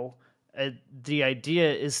so the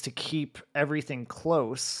idea is to keep everything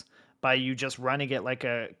close by you just running it like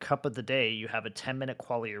a cup of the day. You have a 10-minute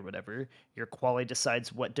quali or whatever. Your quali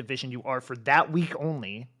decides what division you are for that week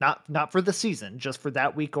only, not for the season, just for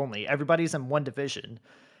that week only. Everybody's in one division,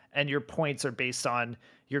 and your points are based on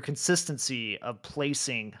your consistency of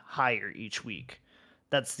placing higher each week.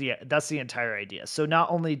 That's the entire idea. So not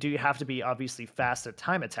only do you have to be obviously fast at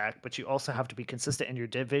time attack, but you also have to be consistent in your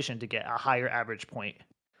division to get a higher average point.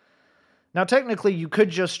 Now, technically, you could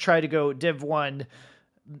just try to go Div 1.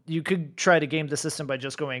 You could try to game the system by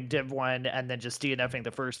just going Div 1 and then just DNFing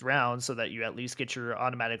the first round, so that you at least get your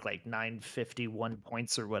automatic like 951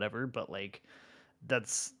 points or whatever. But like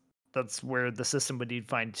that's where the system would need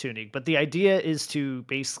fine tuning. But the idea is to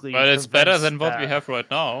basically. Well, it's better than what we have right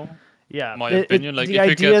now. Yeah, my opinion. The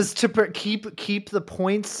idea is to keep the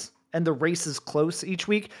points and the races close each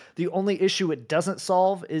week. The only issue it doesn't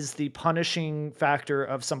solve is the punishing factor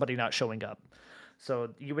of somebody not showing up. So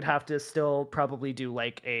you would have to still probably do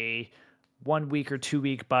like a 1 week or 2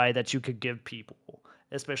 week buy that you could give people,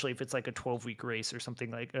 especially if it's like a 12-week race or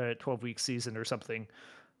something, like a 12-week season or something.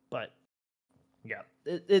 But yeah,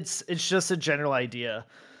 it's just a general idea.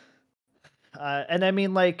 And I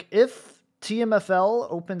mean, like, if TMFL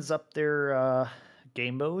opens up their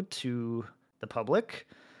game mode to the public,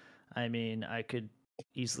 I mean, I could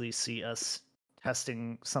easily see us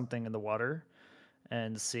testing something in the water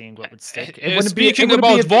and seeing what would stick. Speaking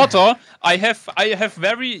about water,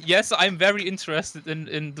 I'm very interested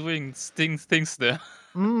in doing things there.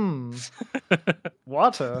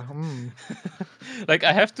 Water. Like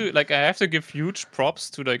I have to give huge props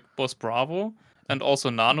to like Boss Bravo and also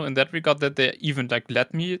Nano in that regard, that they even like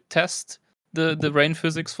let me test the rain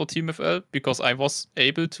physics for TMFL, because I was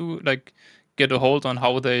able to like get a hold on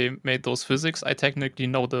how they made those physics. I technically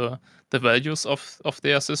know the values of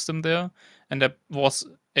their system there, and I was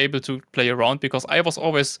able to play around, because I was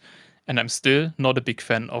always, and I'm still not a big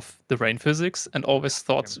fan of the rain physics, and always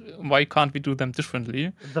thought, why can't we do them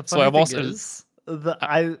differently? The funny thing is,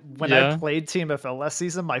 when I played TMFL last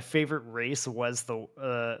season, my favorite race was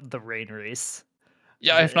the rain race.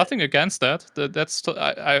 Yeah, I have nothing against that. That's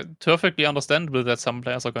I perfectly understandable that some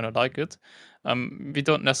players are gonna like it. We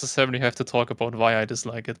don't necessarily have to talk about why I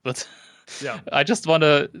dislike it, but yeah, I just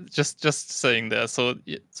wanna just saying there. So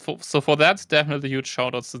for that, definitely huge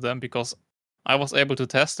shout outs to them because I was able to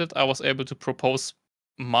test it. I was able to propose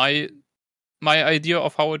my idea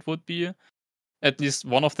of how it would be. At least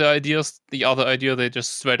one of the ideas. The other idea, they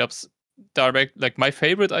just straight up like my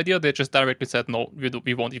favorite idea, they just directly said no,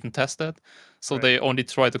 we won't even test that. So they only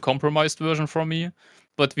tried the compromised version from me.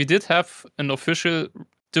 But we did have an official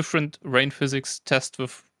different rain physics test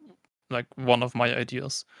with like one of my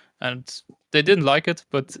ideas, and they didn't like it.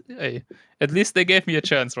 But hey, at least they gave me a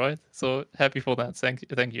chance, right? So happy for that. Thank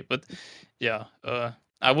you. But yeah,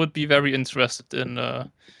 I would be very interested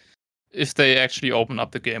in if they actually open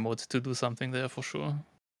up the game mode to do something there for sure.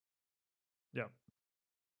 Yeah.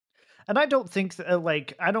 And I don't think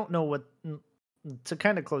I don't know what to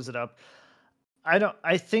kind of close it up.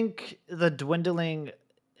 I think the dwindling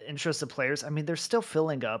interest of players, I mean, they're still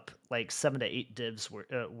filling up like 7 to 8 divs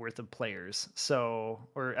worth of players. So,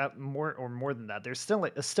 or more than that. They're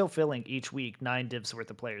still filling each week 9 divs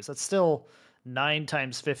worth of players. That's still 9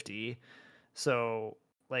 times 50. So,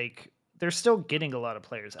 like, they're still getting a lot of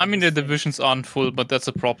players. I mean, the divisions aren't full, but that's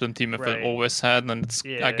a problem TMFL always had, and it's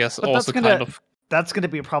I guess but also kind of that's gonna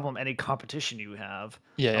be a problem any competition you have.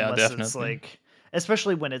 Yeah, unless definitely. It's like,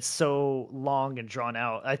 especially when it's so long and drawn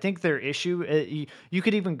out. I think their issue, you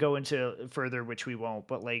could even go into further, which we won't,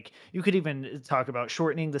 but like you could even talk about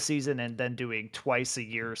shortening the season and then doing twice a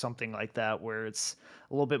year or something like that, where it's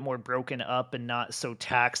a little bit more broken up and not so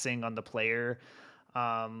taxing on the player.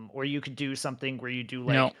 Or you could do something where you do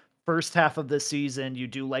like first half of the season, you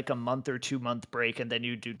do like a month or 2 month break, and then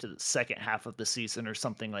you do to the second half of the season or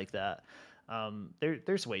something like that.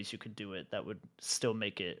 There's ways you could do it that would still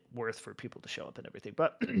make it worth for people to show up and everything.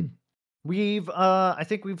 But I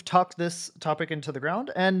think we've talked this topic into the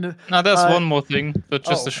ground. And now there's one more thing, but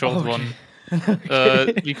just a short one.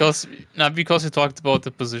 Because you talked about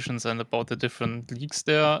the positions and about the different leagues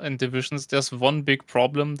there and divisions, there's one big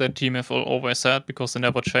problem that TMFL always had, because they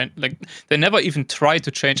never change, like they never even try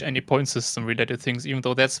to change any point system related things, even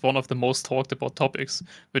though that's one of the most talked about topics,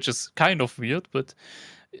 which is kind of weird. But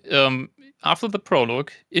after the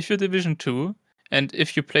prologue, if you're Division 2 and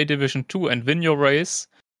if you play Division 2 and win your race,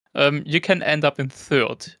 you can end up in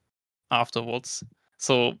third afterwards.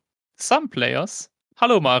 So some players,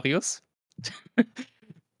 hello Marius,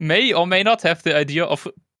 may or may not have the idea of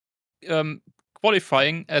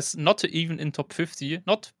qualifying as not even in top 50,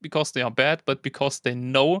 not because they are bad, but because they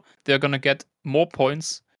know they're gonna get more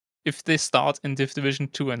points if they start in Division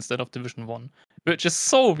 2 instead of Division 1. Which is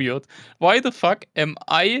so weird. Why the fuck am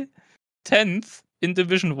I 10th in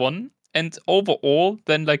Division 1 and overall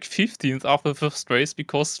then like 15th after the first race,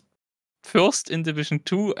 because first in Division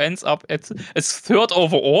 2 ends up as third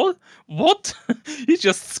overall? What? He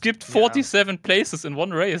just skipped 47 places in one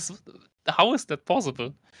race. How is that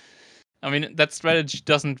possible? I mean, that strategy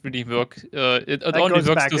doesn't really work. It only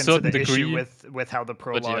works to a certain degree. With how the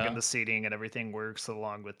prologue and the seeding and everything works,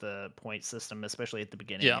 along with the point system, especially at the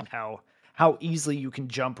beginning, and how easily you can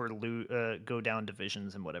jump or go down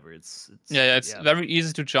divisions and whatever. It's very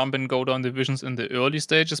easy to jump and go down divisions in the early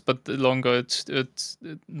stages, but the longer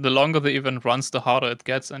the longer the event runs, the harder it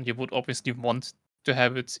gets, and you would obviously want to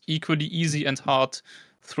have it equally easy and hard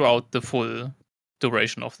throughout the full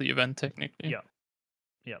duration of the event, technically. Yeah,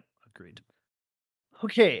 agreed.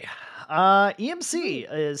 Okay, EMC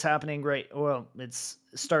is happening it's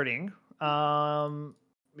starting.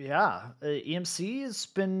 EMC has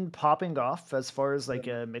been popping off as far as like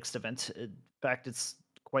a mixed event. In fact, it's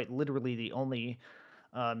quite literally the only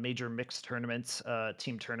major mixed tournament,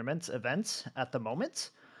 team tournament event at the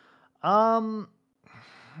moment. I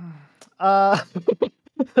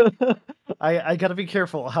gotta be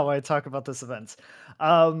careful how I talk about this event.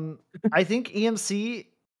 I think EMC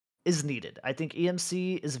is needed. I think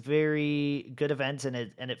EMC is a very good event, and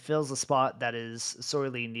it fills a spot that is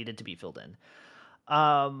sorely needed to be filled in.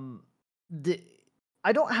 I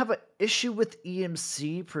don't have an issue with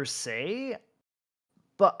EMC per se,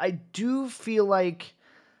 but I do feel like,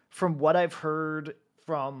 from what I've heard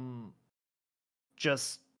from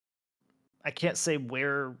just, I can't say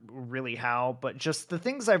where really how, but just the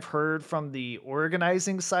things I've heard from the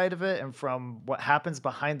organizing side of it and from what happens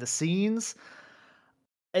behind the scenes,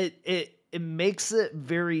 it makes it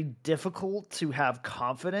very difficult to have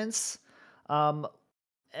confidence.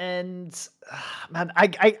 And man,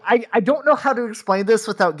 I don't know how to explain this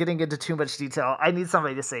without getting into too much detail. I need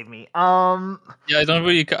somebody to save me. I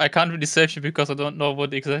can't really save you because I don't know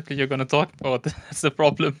what exactly you're gonna talk about. That's the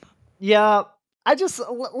problem. Yeah,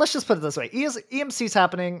 let's just put it this way. EMC's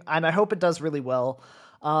happening, and I hope it does really well.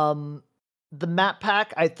 The map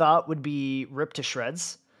pack I thought would be ripped to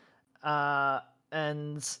shreds.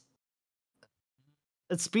 And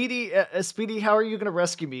Speedy, how are you going to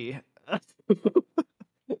rescue me?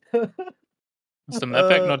 Is the map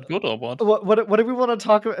pack not good or what? What do we want to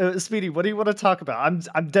talk about? Speedy, what do you want to talk about?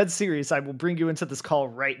 I'm dead serious. I will bring you into this call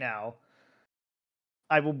right now.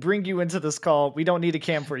 I will bring you into this call. We don't need a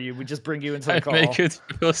cam for you. We just bring you into the call. I make it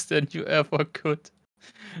worse than you ever could.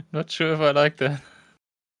 Not sure if I like that.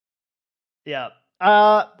 Yeah.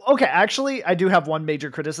 Okay, actually, I do have one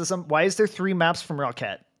major criticism. Why is there 3 maps from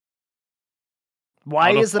Rocket?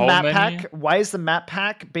 Why is the map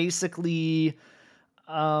pack basically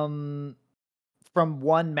from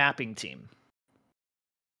one mapping team?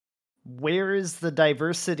 Where is the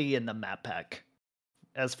diversity in the map pack?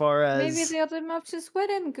 As far as maybe the other maps just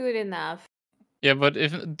weren't good enough. Yeah, but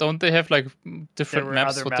don't they have like different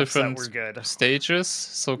maps for different stages?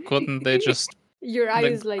 So couldn't they just your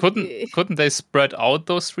eyes like couldn't they spread out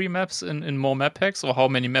those 3 maps in more map packs? Or how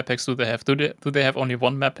many map packs do they have? Do they have only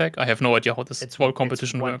one map pack? I have no idea how this whole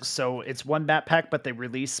competition works. So it's one map pack, but they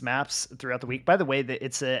release maps throughout the week. By the way,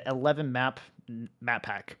 it's a 11 map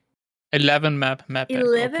pack. 11 map pack.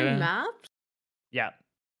 11 maps? Yeah.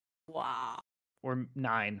 Wow. Or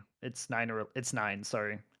 9. It's 9.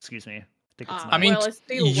 Sorry, excuse me. I think it's 9. I mean,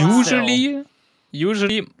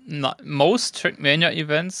 usually most Trackmania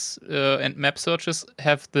events and map searches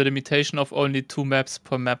have the limitation of only 2 maps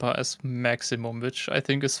per mapper as maximum, which I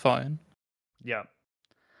think is fine. Yeah.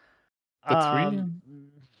 But 3?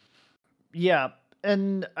 Yeah,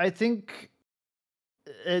 and I think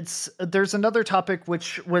there's another topic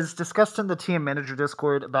which was discussed in the TM Manager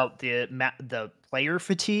Discord about the player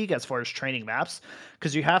fatigue as far as training maps,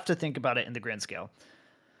 because you have to think about it in the grand scale.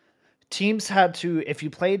 Teams had to, if you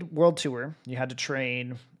played World Tour, you had to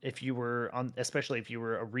train. Especially if you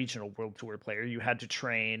were a regional World Tour player, you had to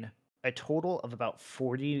train a total of about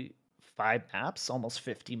 45 maps, almost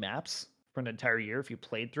 50 maps for an entire year. If you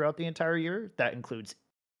played throughout the entire year, that includes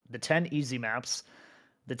the 10 easy maps,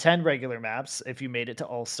 the 10 regular maps if you made it to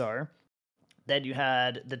All-Star. Then you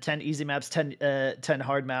had the 10 easy maps, 10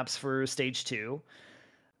 hard maps for stage 2.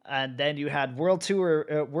 And then you had World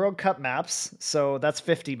Tour, World Cup maps, so that's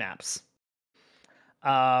 50 maps.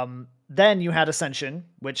 Then you had Ascension,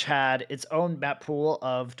 which had its own map pool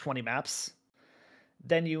of 20 maps.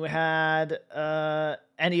 Then you had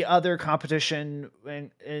any other competition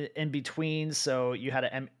in between. So you had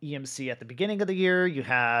an EMC at the beginning of the year. You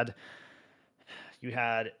had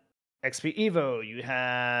XP Evo. You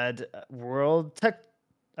had World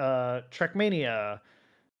Trackmania.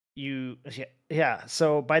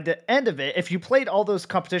 So by the end of it, if you played all those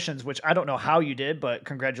competitions, which I don't know how you did, but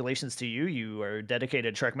congratulations to you. You are a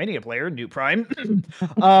dedicated Trackmania player, New Prime.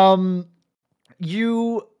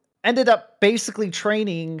 You ended up basically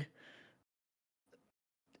training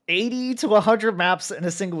 80 to 100 maps in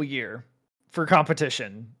a single year for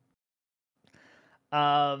competition.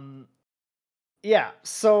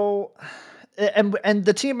 So and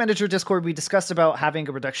the Team Manager Discord, we discussed about having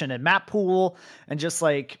a reduction in map pool and just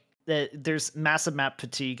like there's massive map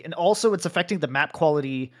fatigue, and also it's affecting the map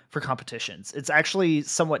quality for competitions. It's actually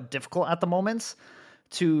somewhat difficult at the moment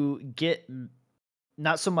to get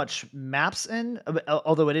not so much maps in,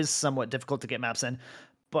 although it is somewhat difficult to get maps in,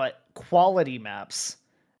 but quality maps.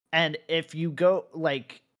 And if you go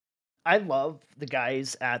like, I love the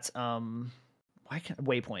guys at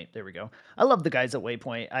Waypoint. There we go. I love the guys at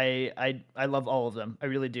Waypoint. I love all of them. I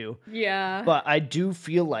really do. Yeah. But I do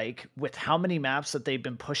feel like with how many maps that they've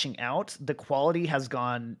been pushing out, the quality has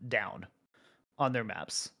gone down on their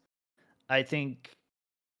maps. I think,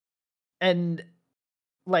 and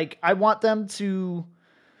like I want them to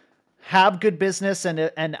have good business,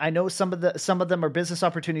 and I know some of them are business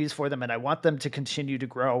opportunities for them, and I want them to continue to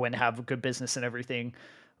grow and have good business and everything.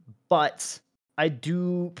 But I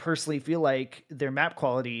do personally feel like their map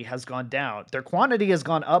quality has gone down. Their quantity has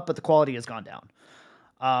gone up, but the quality has gone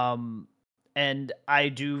down. And I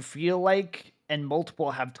do feel like, and multiple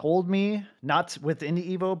have told me, not within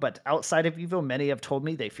Evo, but outside of Evo, many have told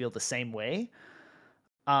me they feel the same way.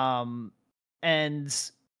 And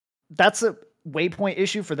that's a Waypoint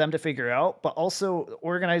issue for them to figure out, but also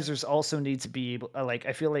organizers also need to be able, like,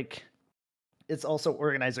 I feel like it's also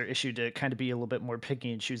organizer issue to kind of be a little bit more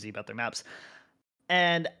picky and choosy about their maps.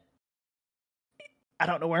 And I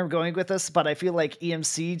don't know where I'm going with this, but I feel like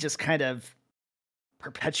EMC just kind of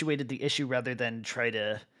perpetuated the issue rather than try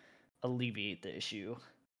to alleviate the issue.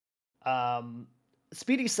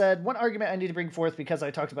 Speedy said, one argument I need to bring forth because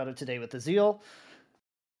I talked about it today with Azil.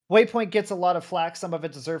 Waypoint gets a lot of flack. Some of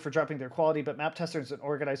it deserved for dropping their quality, but map testers and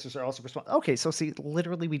organizers are also responsible. Okay, so see,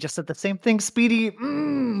 literally, we just said the same thing, Speedy.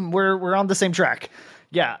 We're on the same track.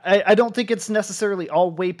 Yeah, I don't think it's necessarily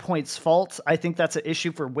all Waypoint's fault. I think that's an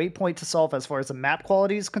issue for Waypoint to solve as far as the map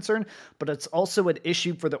quality is concerned, but it's also an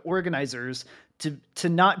issue for the organizers to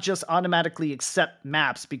not just automatically accept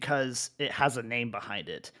maps because it has a name behind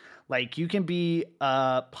it. Like, you can be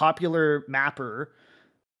a popular mapper,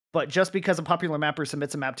 but just because a popular mapper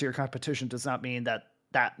submits a map to your competition does not mean that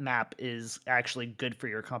that map is actually good for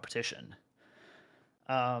your competition.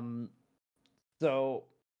 So,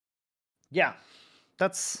 yeah,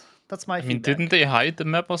 that's my feedback. I mean, didn't they hide the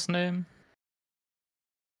mapper's name?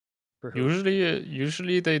 For who?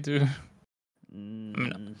 Usually they do. I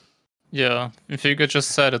mean, yeah, if you could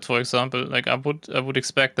just said it, for example, like I would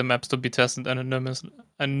expect the maps to be tested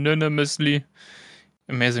anonymously.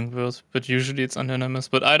 Amazing word, but usually it's anonymous.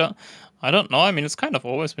 But I don't know. I mean, it's kind of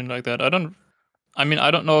always been like that. I don't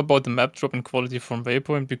know about the map drop in quality from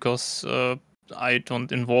Waypoint because I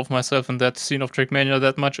don't involve myself in that scene of Trackmania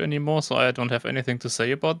that much anymore, so I don't have anything to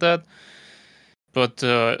say about that. But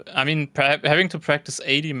I mean, having to practice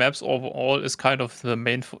 80 maps overall is kind of the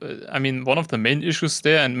main. I mean, one of the main issues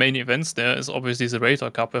there and main events there is obviously the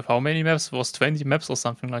Raider Cup with how many maps? It was 20 maps or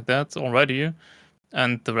something like that already,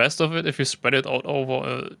 and the rest of it, if you spread it out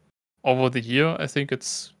over the year, I think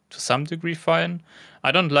it's to some degree fine.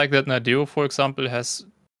 I don't like that Nadeo, for example, has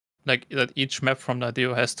like that each map from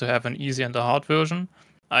Nadeo has to have an easy and a hard version.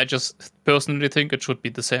 I just personally think it should be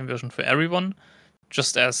the same version for everyone,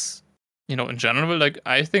 just as in general. Like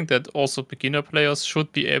I think that also beginner players should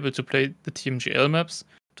be able to play the TMGL maps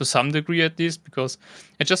to some degree at least, because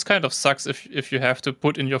it just kind of sucks if you have to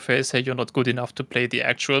put in your face, hey, you're not good enough to play the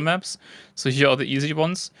actual maps. So here are the easy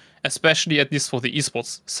ones, especially at least for the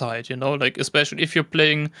esports side, like especially if you're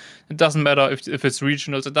playing, it doesn't matter if it's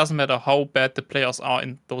regionals, it doesn't matter how bad the players are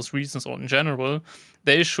in those regions or in general.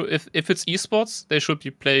 They should, if it's esports, they should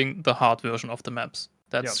be playing the hard version of the maps.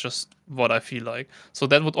 That's just what I feel like. So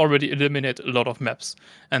that would already eliminate a lot of maps.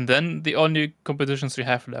 And then the only competitions you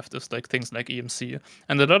have left is like things like EMC.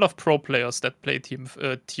 And a lot of pro players that play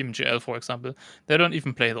TMGL, for example, they don't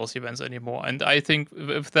even play those events anymore. And I think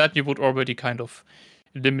with that, you would already kind of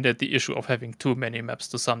eliminate the issue of having too many maps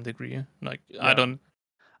to some degree. Like, I don't...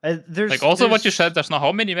 what you said, there's now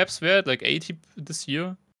how many maps were it? Like 80 this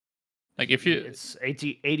year? Like if you, it's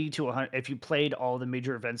 80 to 100. If you played all the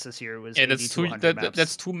major events this year, it was 80 to 100 maps.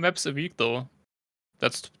 That's 2 maps a week, though.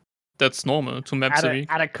 That's normal. 2 maps a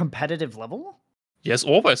week at a competitive level. Yes,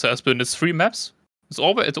 always has been. It's 3 maps.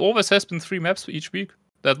 It always has been 3 maps for each week.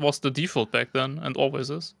 That was the default back then, and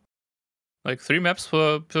always is. Like 3 maps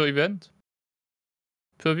per event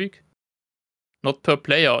per week. Not per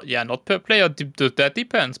player. Yeah, not per player. That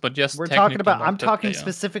depends. But yes, we're talking about. I'm talking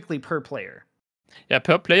specifically per player. Yeah,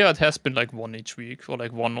 per player it has been like 1 each week, or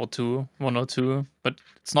like 1 or 2, but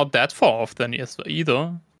it's not that far off then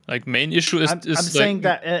either. Like main issue is. I'm saying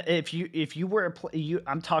that if you were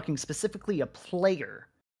I'm talking specifically a player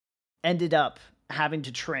ended up having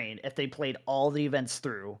to train if they played all the events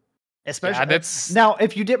through, especially now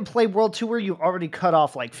if you didn't play World Tour, you already cut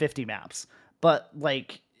off like 50 maps, but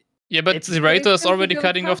like. Yeah, but the Raider is already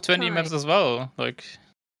cutting off 20 maps as well,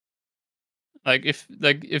 Like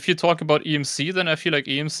if you talk about EMC, then I feel like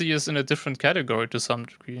EMC is in a different category to some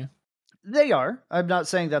degree. They are. I'm not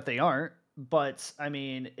saying that they aren't, but I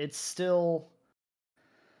mean, it's still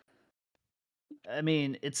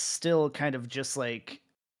kind of just like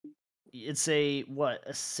it's a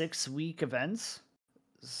 6-week event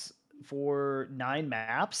for 9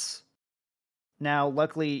 maps. Now,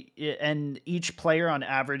 luckily, and each player on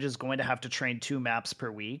average is going to have to train 2 maps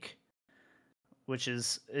per week, which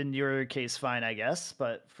is in your case fine, I guess,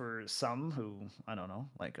 but for some who, I don't know,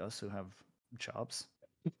 like us who have jobs.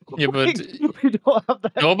 Yeah, but we don't have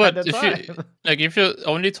that kind of time. If you're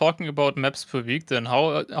only talking about maps per week, then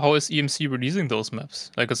how is EMC releasing those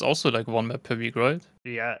maps? Like it's also like 1 map per week, right?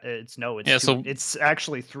 Yeah, it's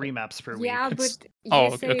actually 3 maps per week. Yeah, but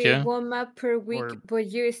you say 1 map per week, but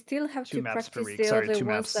you still have to practice the other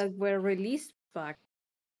ones that were released back.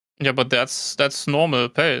 Yeah, but that's normal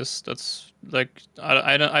pace. That's like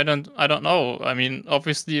I don't know. I mean,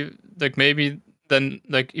 obviously, like maybe then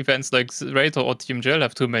like events like Raider or TMGL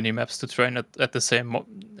have too many maps to train at the same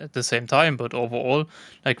time. But overall,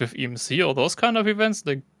 like with EMC or those kind of events,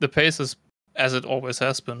 like the pace is as it always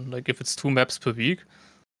has been. Like if it's 2 maps per week,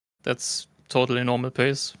 that's totally normal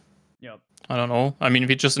pace. Yep. I don't know. I mean,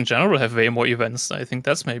 we just in general have way more events. I think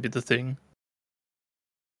that's maybe the thing.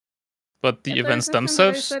 But the events that I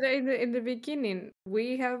themselves, said in the beginning,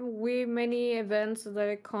 we have many events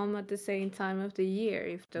that come at the same time of the year.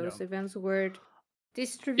 If those events were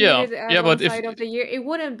distributed at one but side of the year, it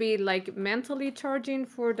wouldn't be like mentally charging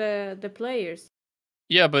for the players.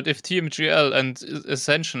 Yeah, but if TMGL and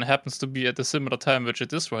Ascension happens to be at a similar time, which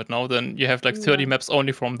it is right now, then you have like 30 maps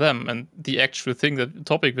only from them, and the actual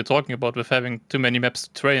topic we're talking about with having too many maps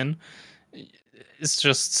to train is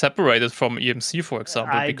just separated from EMC, for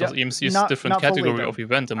example, because EMC is a different category of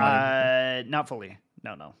event in my opinion. Not fully.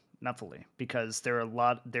 No, not fully, because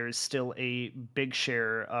there's still a big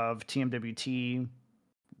share of TMWT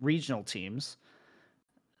regional teams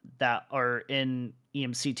that are in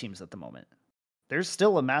EMC teams at the moment. There's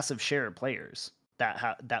still a massive share of players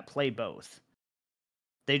that play both.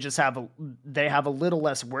 They just have a little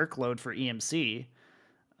less workload for EMC.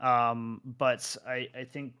 But I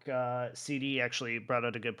think CD actually brought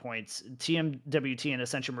out a good point. TMWT and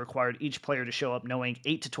Ascension required each player to show up knowing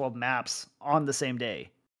 8 to 12 maps on the same day.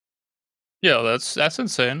 Yeah, that's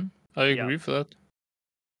insane. I agree with that.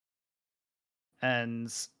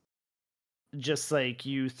 And just like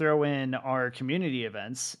you throw in our community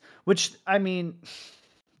events, which I mean,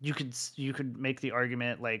 you could make the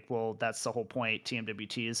argument like, well, that's the whole point.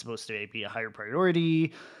 TMWT is supposed to be a higher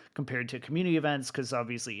priority compared to community events, because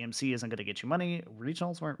obviously EMC isn't going to get you money.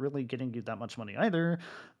 Regionals weren't really getting you that much money either.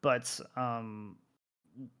 But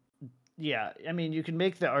yeah, I mean, you can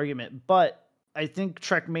make the argument, but I think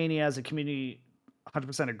Trekmania as a community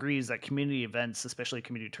 100% agrees that community events, especially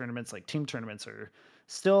community tournaments like team tournaments, are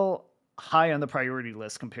still high on the priority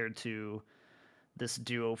list compared to this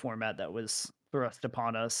duo format that was thrust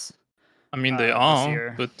upon us. I mean, they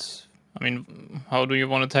are, but I mean, how do you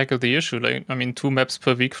want to tackle the issue? Like, I mean, 2 maps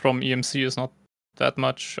per week from EMC is not that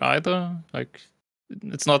much either. Like,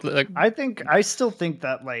 it's not like I still think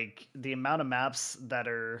that like the amount of maps that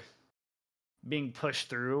are being pushed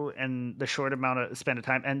through and the short amount of span of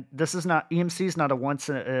time, and this is not EMC is not a once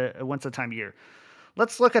a time year.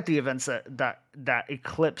 Let's look at the events that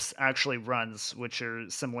Eclipse actually runs, which are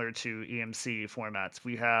similar to EMC formats.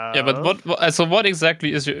 We have but what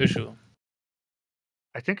exactly is your issue?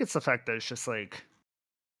 I think it's the fact that it's just like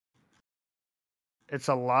it's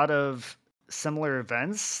a lot of similar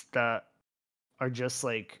events that are just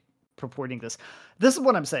like purporting this. This is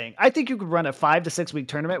what I'm saying. I think you could run a 5 to 6 week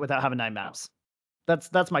tournament without having 9 maps.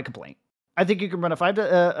 That's my complaint. I think you can run a 5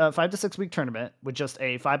 to 6 week tournament with just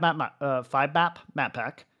a 5 map map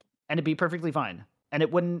pack, and it'd be perfectly fine. And it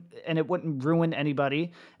wouldn't ruin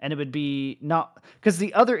anybody, and it would be not, because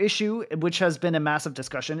the other issue, which has been a massive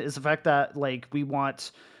discussion, is the fact that like you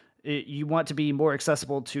want to be more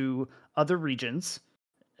accessible to other regions,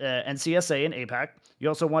 NCSA and APAC. You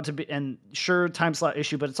also want to be, and sure, time slot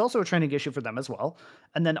issue, but it's also a training issue for them as well.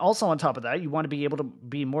 And then also on top of that, you want to be able to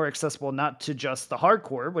be more accessible, not to just the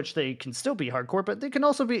hardcore, which they can still be hardcore, but they can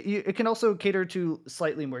also be, it can also cater to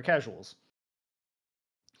slightly more casuals.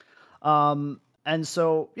 And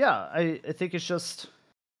so, yeah, I think it's just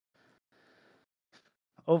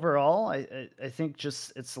overall, I think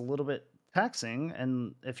just it's a little bit taxing,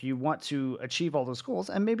 and if you want to achieve all those goals,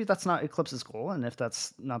 and maybe that's not Eclipse's goal, and if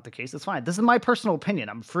that's not the case, it's fine. This is my personal opinion.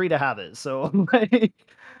 I'm free to have it. So I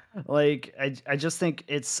just think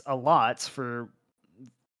it's a lot for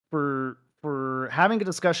having a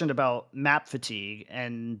discussion about map fatigue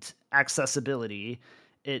and accessibility.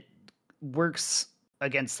 It works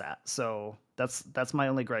against that. So that's my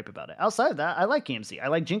only gripe about it. Outside of that, I like EMC. I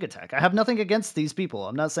like Jenga Tech. I have nothing against these people.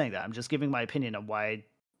 I'm not saying that. I'm just giving my opinion on why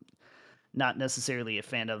not necessarily a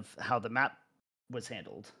fan of how the map was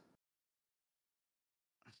handled.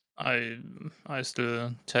 I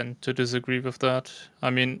still tend to disagree with that.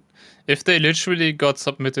 I mean, if they literally got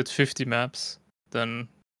submitted 50 maps, then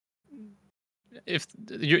if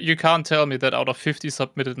you can't tell me that out of 50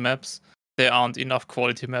 submitted maps, there aren't enough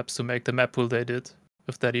quality maps to make the map pool they did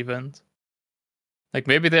with that event. Like,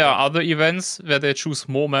 maybe there are other events where they choose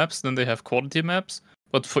more maps than they have quality maps,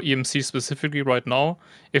 but for EMC specifically right now,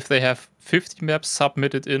 if they have 50 maps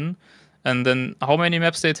submitted in, and then how many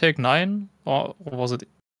maps they take? 9? Or was it?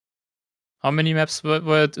 How many maps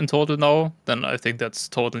were it in total now? Then I think that's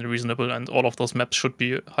totally reasonable, and all of those maps should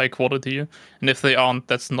be high quality. And if they aren't,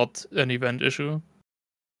 that's not an event issue.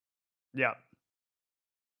 Yeah.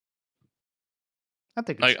 I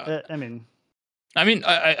think it's,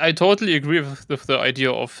 I totally agree with the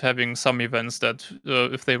idea of having some events that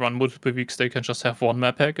if they run multiple weeks, they can just have one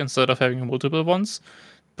map pack instead of having multiple ones.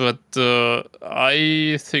 But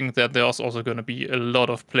I think that there's also going to be a lot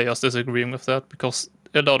of players disagreeing with that, because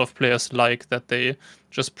a lot of players like that they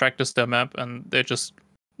just practice their map and they just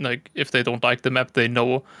like if they don't like the map, they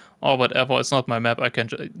know, or whatever, it's not my map.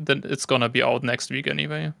 Then it's gonna be out next week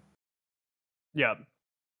anyway. Yeah.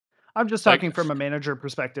 I'm just talking from a manager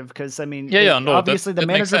perspective because, I mean, obviously the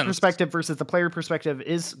manager perspective versus the player perspective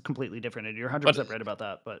is completely different, and you're 100% right about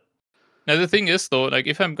that. But now the thing is, though, like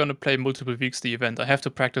if I'm gonna play multiple weeks the event, I have to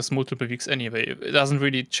practice multiple weeks anyway. It doesn't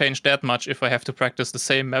really change that much if I have to practice the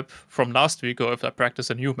same map from last week or if I practice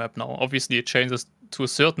a new map now. Obviously, it changes to a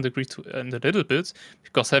certain degree and a little bit,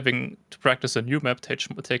 because having to practice a new map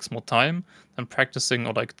takes more time than practicing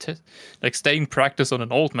or like staying practice on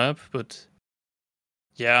an old map. But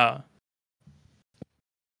yeah,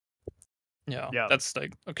 that's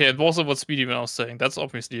like, okay, and also what Speedy was saying, that's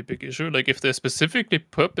obviously a big issue. Like if they specifically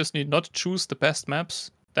purposely not choose the best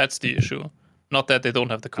maps, that's the issue. Not that they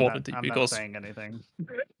don't have the quality. I'm because not saying anything.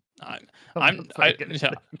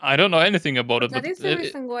 I don't know anything about it. That is the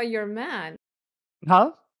reason why you're mad.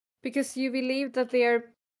 Huh? Because you believe that they are,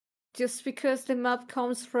 just because the map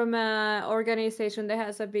comes from an organization that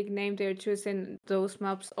has a big name, they're choosing those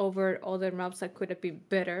maps over other maps that could have been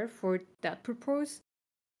better for that purpose.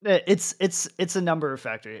 It's a number of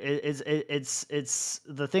factors. It's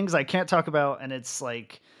the things I can't talk about, and it's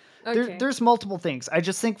like there's multiple things. I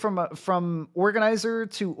just think from organizer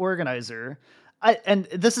to organizer, and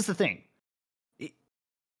this is the thing.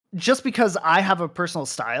 Just because I have a personal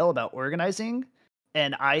style about organizing,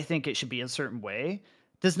 and I think it should be a certain way,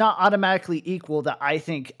 does not automatically equal that I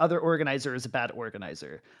think other organizer is a bad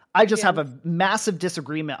organizer. I just have a massive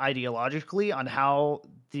disagreement ideologically on how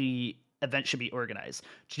the event should be organized.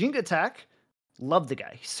 Jinga Attack, love the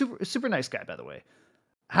guy. Super nice guy, by the way.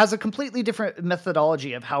 Has a completely different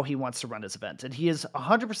methodology of how he wants to run his event. And he is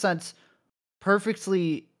 100%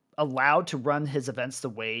 perfectly allowed to run his events the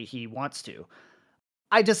way he wants to.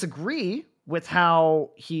 I disagree with how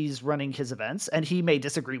he's running his events, and he may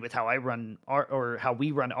disagree with how I run how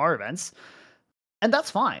we run our events, and that's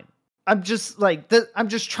fine. I'm just like I'm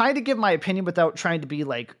just trying to give my opinion without trying to be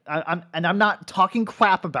like I'm not talking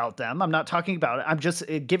crap about them. I'm not talking about it. I'm just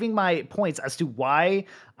giving my points as to why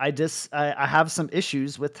I have some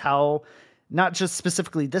issues with how, not just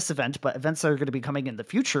specifically this event, but events that are going to be coming in the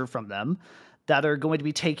future from them that are going to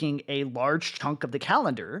be taking a large chunk of the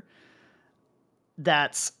calendar.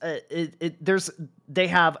 That's they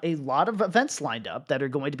have a lot of events lined up that are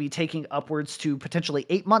going to be taking upwards to potentially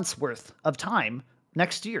 8 months worth of time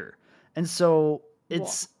next year. And so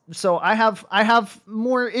I have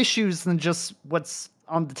more issues than just what's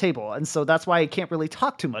on the table. And so that's why I can't really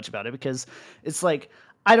talk too much about it, because it's like,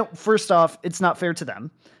 first off, it's not fair to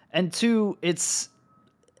them. And two, it's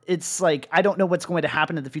like, I don't know what's going to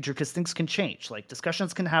happen in the future, because things can change. Like,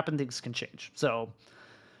 discussions can happen, things can change. So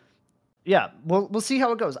yeah, we'll see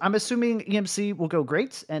how it goes. I'm assuming EMC will go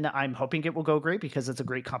great, and I'm hoping it will go great because it's a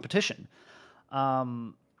great competition.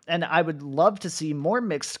 And I would love to see more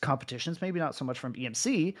mixed competitions, maybe not so much from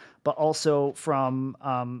EMC, but also from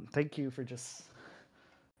thank you for just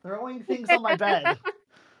throwing things on my bed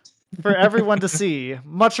for everyone to see.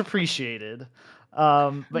 Much appreciated.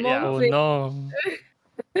 But yeah. Oh no.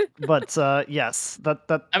 But yes,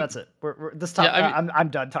 that's it. We're this time. Yeah, I'm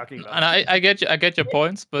done talking about. And I get your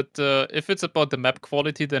points, but if it's about the map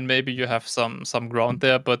quality, then maybe you have some ground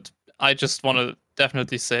there. But I just want to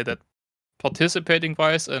definitely say that participating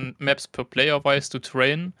wise and maps per player wise to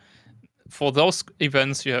train for those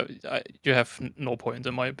events, you have no point,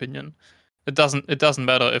 in my opinion. It doesn't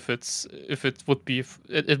matter if it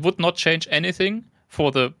would not change anything for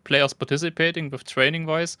the players participating with training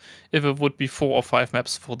wise if it would be 4 or 5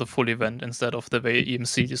 maps for the full event instead of the way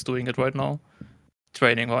EMC is doing it right now.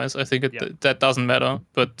 Training wise, I think that doesn't matter.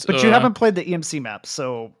 But you haven't played the EMC map,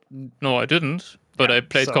 so no, I didn't. But I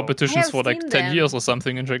played competitions for like 10 years or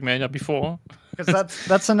something in Trackmania before. Because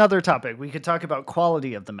that's another topic. We could talk about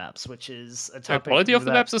quality of the maps, which is a topic. Quality of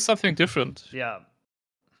the maps is something different. Yeah.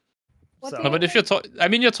 No, but if you're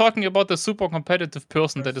you're talking about the super competitive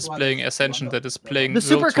person that is playing Ascension, that is playing the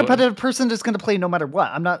super competitive person is going to play no matter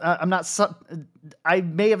what. I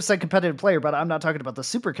may have said competitive player, but I'm not talking about the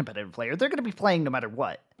super competitive player. They're going to be playing no matter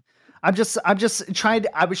what. I was trying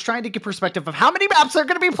to get perspective of how many maps they're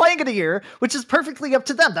going to be playing in a year, which is perfectly up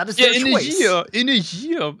to them. That is their choice. In a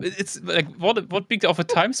year, it's like what big of a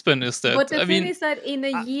time span is that? But the thing is that in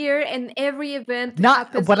a year, and every event not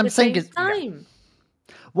happens what at I'm the saying same is time.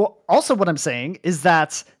 Well, also what I'm saying is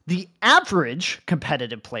that the average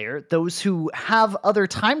competitive player, those who have other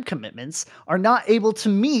time commitments, are not able to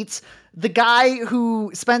meet the guy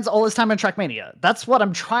who spends all his time on Trackmania. That's what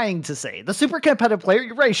I'm trying to say. The super competitive player,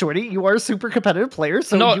 you're right, Shorty, you are a super competitive player,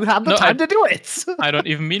 so you have the time to do it. I don't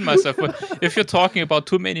even mean myself. But if you're talking about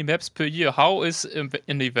too many maps per year, how is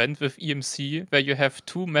an event with EMC where you have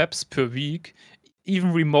 2 maps per week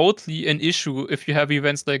even remotely an issue if you have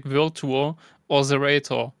events like World Tour or the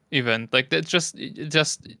Rator event? Like that just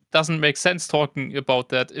doesn't make sense talking about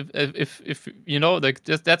that. If you know, like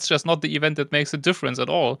that's just not the event that makes a difference at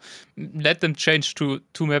all. Let them change to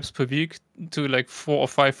 2 maps per week to like 4 or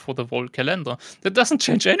 5 for the whole calendar. That doesn't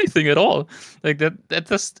change anything at all. Like that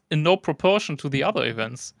just in no proportion to the other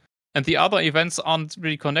events. And the other events aren't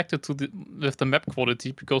really connected to with the map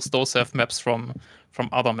quality because those have maps from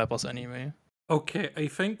other mappers anyway. Okay, I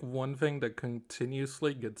think one thing that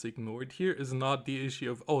continuously gets ignored here is not the issue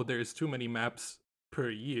of, oh, there's too many maps per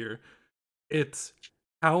year. It's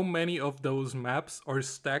how many of those maps are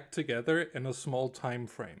stacked together in a small time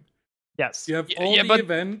frame. Yes. You have all the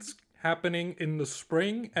events happening in the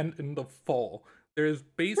spring and in the fall. There's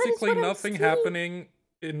basically nothing happening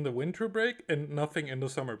in the winter break and nothing in the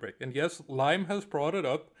summer break. And yes, Lime has brought it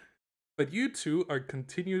up, but you two are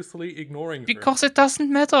continuously ignoring her. Because it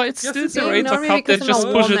doesn't matter. It's still the Rator Cup. They just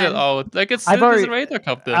push it out. Like it's still the Rator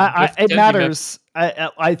Cup then. It matters.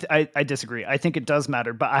 I disagree. I think it does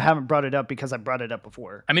matter, but I haven't brought it up because I brought it up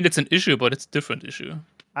before. I mean, it's an issue, but it's a different issue.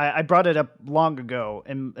 I brought it up long ago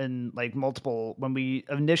in like multiple, when we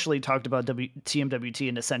initially talked about TMWT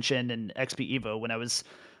and Ascension and XP Evo, when I was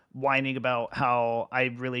whining about how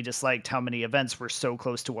I really disliked how many events were so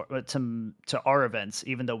close to our events,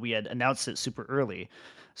 even though we had announced it super early.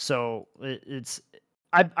 So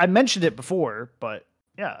I mentioned it before, but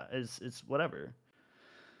yeah, it's whatever.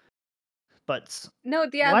 But no,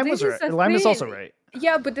 yeah, Lime was right. Lime is also right.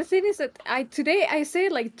 Yeah, but the thing is that today I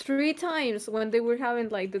said like 3 times when they were having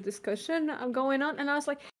like the discussion going on, and I was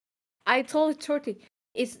like, I told Shorty,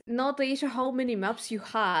 it's not the issue how many maps you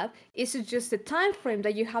have, it's just the time frame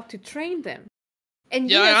that you have to train them. And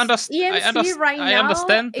yeah, yes, EMC right now, I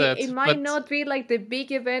understand that, it might not be like the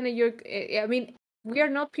big event, and I mean, we are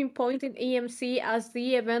not pinpointing EMC as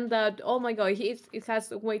the event that, oh my god, it has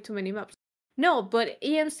way too many maps. No, but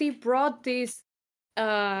EMC brought this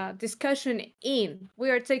discussion in. We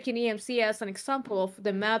are taking EMC as an example of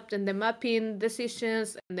the map and the mapping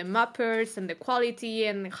decisions and the mappers and the quality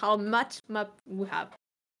and how much map we have.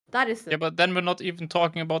 That is it. Yeah, but then we're not even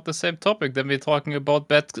talking about the same topic. Then we're talking about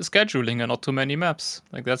bad scheduling and not too many maps.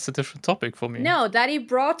 Like that's a different topic for me. No, Daddy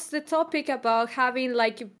brought the topic about having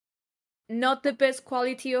like not the best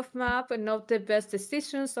quality of map and not the best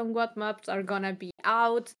decisions on what maps are gonna be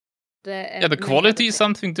out. The quality is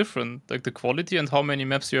something different. Like the quality and how many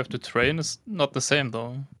maps you have to train is not the same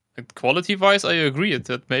though. Like quality-wise, I agree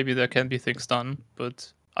that maybe there can be things done,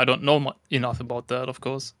 but I don't know enough about that, of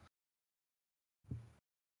course.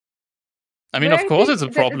 I mean, of course it's a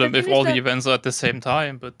problem if all the events are at the same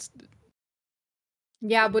time, but...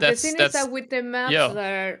 Yeah, but the thing is that with the maps that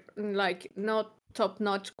are like not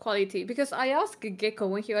top-notch quality, because I asked Gecko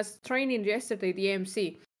when he was training yesterday, the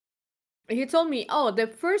MC, he told me, oh, the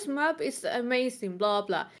first map is amazing, blah,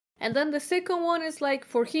 blah. And then the second one is like,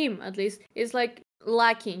 for him at least, is like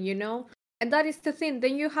lacking, you know? And that is the thing.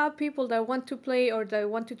 Then you have people that want to play or that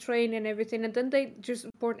want to train and everything, and then they just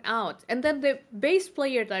burn out. And then the base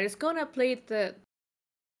player that is gonna play the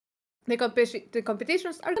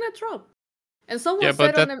competitions are gonna drop. And someone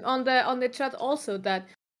said on the chat also that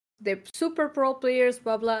the super pro players,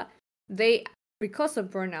 blah blah, they, because of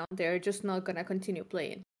burnout, they're just not gonna continue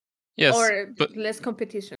playing. Yes, or less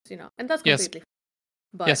competitions, you know, and that's completely.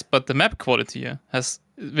 But yes, but the map quality has,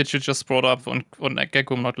 which you just brought up on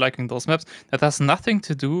Gecko not liking those maps, that has nothing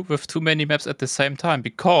to do with too many maps at the same time,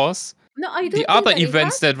 because the other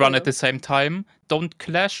events that run at the same time don't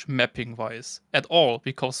clash mapping wise at all,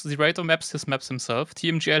 because the Rator maps his maps himself,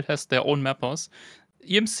 TMGL has their own mappers.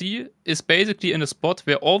 EMC is basically in a spot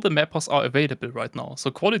where all the mappers are available right now, so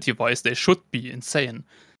quality wise they should be insane.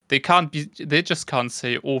 They just can't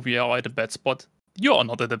say, oh, we are at a bad spot. You are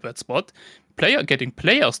not at a bad spot. Getting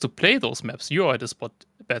players to play those maps, you are at a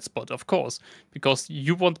bad spot, of course. Because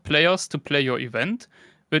you want players to play your event,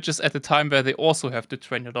 which is at a time where they also have to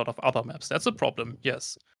train a lot of other maps. That's a problem,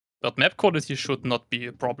 yes. But map quality should not be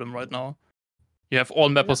a problem right now. You have all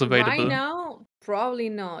mappers available. Right now, probably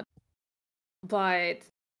not. But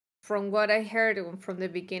from what I heard from the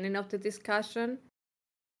beginning of the discussion,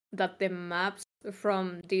 that the maps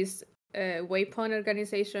from this Waypoint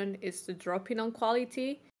organization is dropping on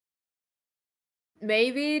quality.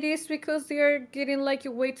 maybe it is because they're getting like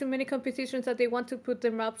way too many competitions that they want to put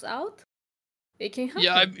their maps out. It can happen.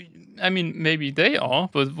 Yeah, I mean, maybe they are,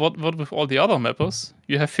 but what with all the other mappers?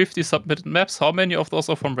 You have 50 submitted maps. How many of those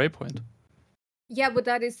are from Waypoint? Yeah, but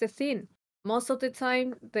that is the thing. Most of the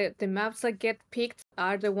time, the maps that get picked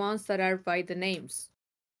are the ones that are by the names,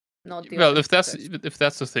 not the Well, other if that's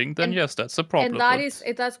stickers. the thing, then And- yes, that's a problem. And that is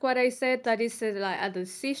that's what I said. That is like a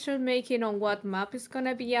decision making on what map is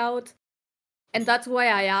gonna be out, and that's why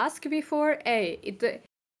I asked before. Hey,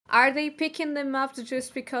 are they picking the maps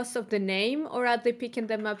just because of the name, or are they picking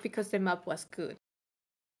them up because the map was good?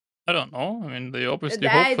 I don't know. I mean, they obviously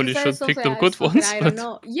hopefully should pick the good fucking, ones. I don't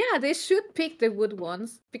know. Yeah, they should pick the good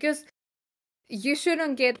ones because you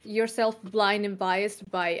shouldn't get yourself blind and biased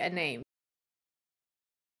by a name.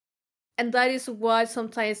 And that is why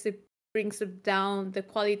sometimes it brings down the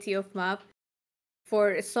quality of map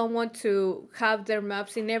for someone to have their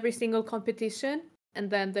maps in every single competition, and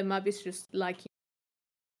then the map is just like,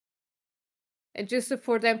 and just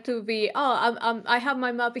for them to be, I have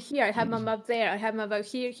my map here, I have my map there, I have my map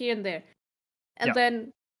here, here, and there, and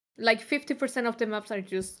then like 50% of the maps are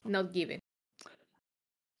just not given.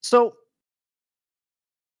 So,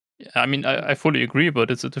 I mean, I fully agree,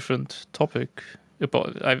 but it's a different topic.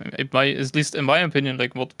 About at least in my opinion,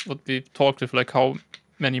 like what we talked with, like how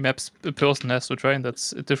many maps a person has to train.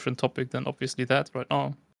 That's a different topic than obviously that right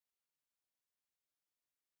now.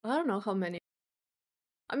 I don't know how many.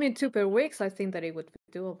 I mean, 2 per week. I think that it would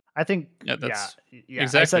be doable. I think, exactly. I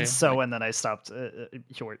said so, and then I stopped.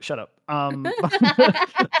 Shut up.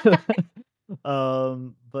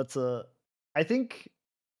 But I think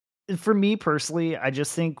for me personally, I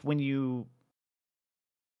just think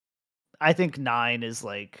I think 9 is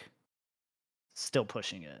like still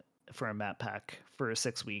pushing it for a map pack for a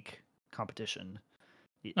 6-week competition.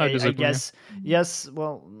 I disagree. I guess, yes.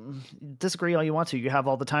 Well, disagree all you want to. You have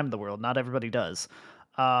all the time in the world. Not everybody does.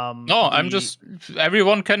 I'm just,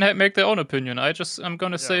 everyone can make their own opinion. I'm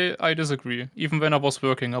gonna say I disagree. Even when I was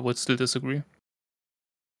working, I would still disagree.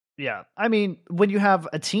 Yeah, I mean, when you have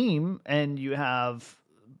a team and you have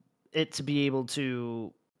it to be able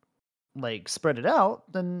to like spread it out,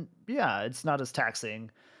 then yeah, it's not as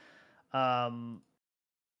taxing. But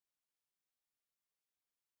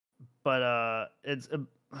it's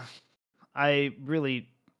I really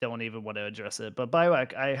don't even want to address it. But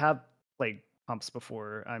Biowak, I have played pumps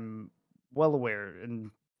before. I'm well aware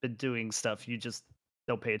and been doing stuff. You just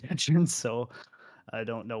don't pay attention, so I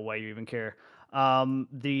don't know why you even care.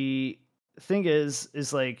 The thing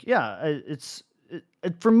is like, yeah,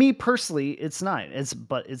 for me personally, it's 9.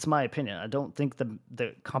 But it's my opinion. I don't think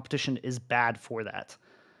the competition is bad for that.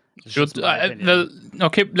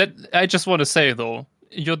 Okay. I just want to say though,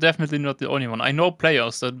 you're definitely not the only one. I know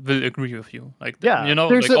players that will agree with you. Like, yeah, you know,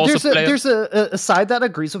 there's there's a side that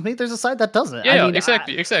agrees with me. There's a side that doesn't. Yeah, I mean,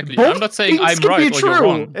 exactly. I'm not saying I'm right or you're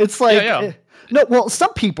wrong. It's like, no, well,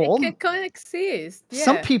 some people it can coexist. Yeah.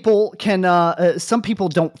 Some people can. Some people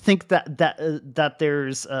don't think that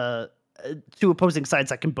there's two opposing sides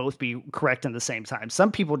that can both be correct in the same time.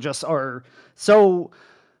 Some people just are so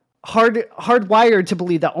hardwired to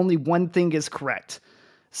believe that only one thing is correct.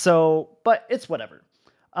 So, but it's whatever.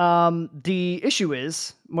 The issue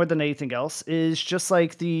is, more than anything else, is just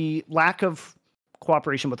like the lack of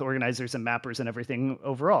cooperation with organizers and mappers and everything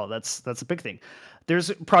overall. That's a big thing.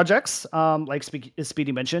 There's projects, like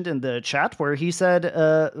Speedy mentioned in the chat, where he said,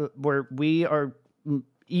 where we are,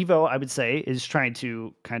 Evo, I would say, is trying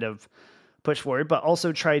to kind of push forward, but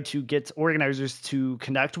also try to get organizers to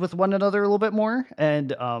connect with one another a little bit more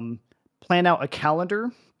and plan out a calendar.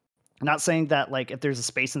 Not saying that like if there's a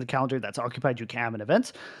space in the calendar that's occupied, you can have an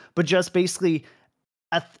event, but just basically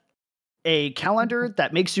a calendar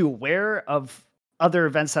that makes you aware of other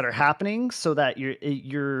events that are happening, so that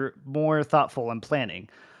you're more thoughtful in planning.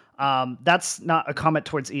 That's not a comment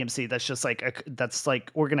towards EMC. That's just like that's like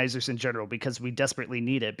organizers in general, because we desperately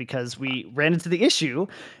need it, because we ran into the issue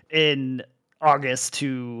in August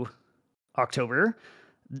to October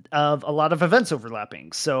of a lot of events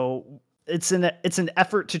overlapping. So it's an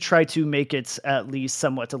effort to try to make it at least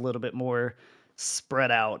somewhat a little bit more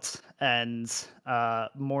spread out and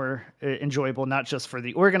more enjoyable, not just for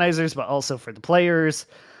the organizers, but also for the players,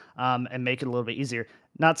 and make it a little bit easier.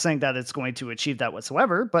 Not saying that it's going to achieve that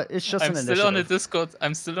whatsoever, but it's just an initiative.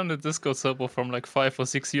 I'm still on the Discord server from like 5 or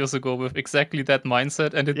 6 years ago with exactly that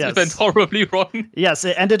mindset, and it went horribly wrong. Yes,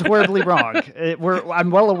 it ended horribly wrong.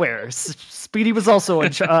 I'm well aware. Speedy was also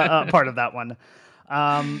a part of that one.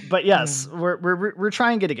 But yes, we're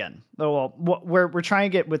trying it again. Well, we're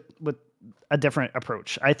trying it with a different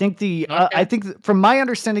approach. I think I think from my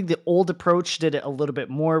understanding, the old approach did it a little bit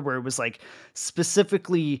more, where it was like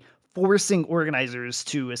specifically forcing organizers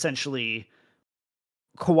to essentially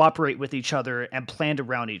cooperate with each other and plan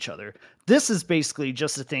around each other. This is basically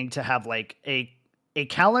just a thing to have like a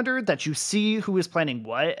calendar that you see who is planning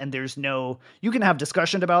what, and there's no, you can have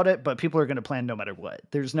discussion about it, but people are going to plan no matter what.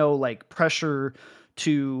 There's no like pressure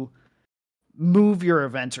to move your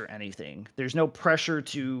event or anything. There's no pressure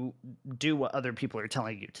to do what other people are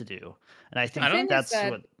telling you to do. And I think that's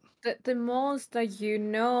what the most that you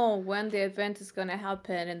know when the event is going to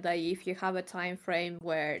happen, and that if you have a time frame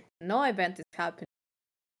where no event is happening,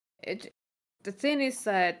 the thing is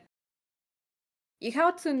that you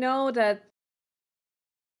have to know that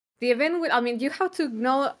the event will, I mean, you have to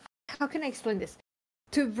know, how can I explain this?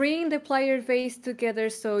 To bring the player base together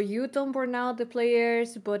so you don't burn out the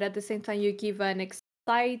players, but at the same time you give an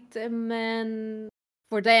excitement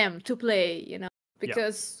for them to play, you know?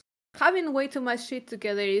 Because having way too much shit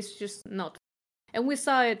together is just not. And we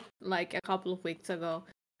saw it like a couple of weeks ago.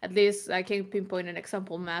 At least I can pinpoint an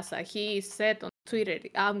example. Massa, he said on Twitter,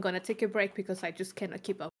 I'm going to take a break because I just cannot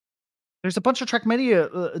keep up. There's a bunch of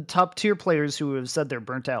Trackmania top tier players who have said they're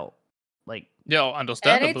burnt out. Like, yeah,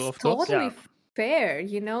 understandable, and it's of course. Totally fair,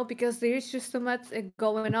 you know, because there's just so much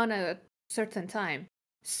going on at a certain time.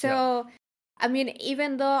 So, I mean,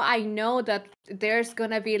 even though I know that there's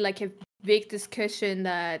going to be like a big discussion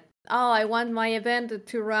that, oh, I want my event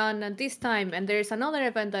to run at this time, and there's another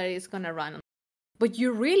event that is going to run, but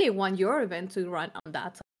you really want your event to run on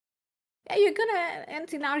that time. Yeah, you're going to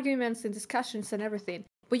end in arguments and discussions and everything,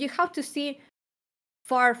 but you have to see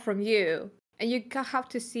far from you, and you have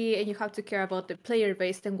to see and you have to care about the player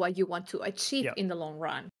base and what you want to achieve in the long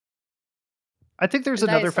run. I think there's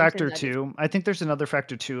another factor too. I think there's another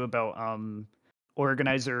factor too about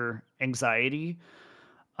organizer anxiety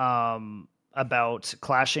about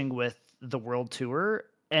clashing with the World Tour,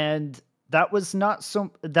 and that was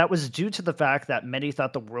due to the fact that many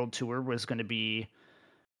thought the World Tour was going to be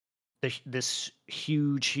this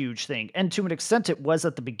huge thing, and to an extent it was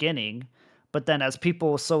at the beginning, but then as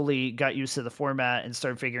people slowly got used to the format and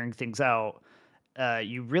started figuring things out,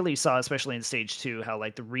 you really saw, especially in stage 2, how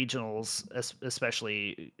like the regionals,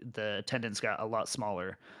 especially, the attendance got a lot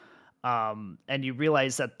smaller. And you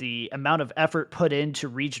realize that the amount of effort put into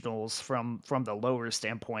regionals from the lower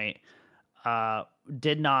standpoint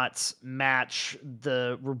did not match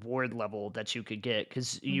the reward level that you could get,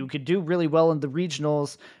 because you could do really well in the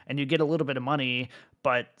regionals and you get a little bit of money,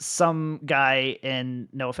 but some guy in,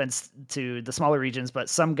 no offense to the smaller regions, but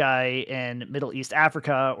some guy in Middle East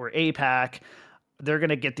Africa or APAC, they're going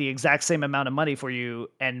to get the exact same amount of money for you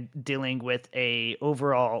and dealing with a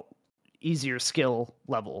overall easier skill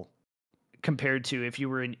level compared to if you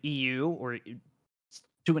were in EU or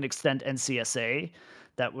to an extent NCSA.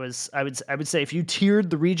 That was, I would say, if you tiered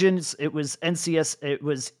the regions, it was it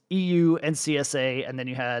was EU, NCSA, and then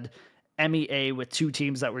you had MEA with 2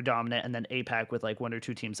 teams that were dominant, and then APAC with like 1 or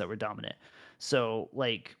 2 teams that were dominant. So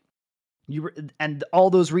like you were, and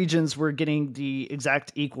all those regions were getting the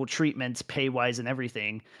exact equal treatment pay wise and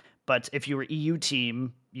everything. But if you were EU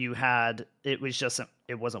team, you had, it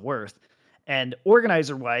wasn't worth. And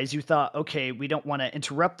organizer wise, you thought, okay, we don't want to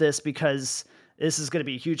interrupt this because this is going to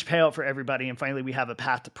be a huge payout for everybody, and finally we have a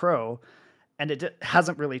path to pro. And it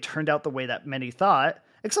hasn't really turned out the way that many thought,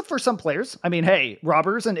 except for some players. I mean, hey,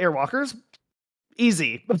 robbers and airwalkers,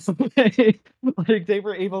 easy. Like they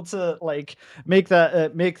were able to like make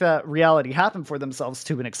that reality happen for themselves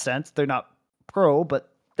to an extent. They're not pro, but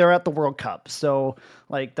they're at the World Cup, so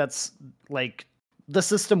like that's like the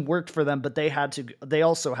system worked for them, but they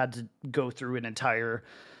also had to go through an entire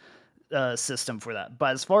system for that.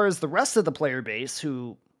 But as far as the rest of the player base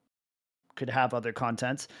who could have other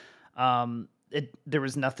content, there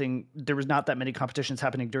was not that many competitions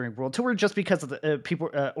happening during World Tour, just because of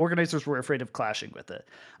the organizers were afraid of clashing with it.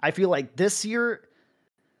 I feel like this year,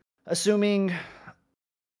 assuming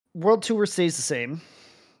World Tour stays the same,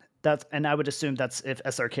 and I would assume that's if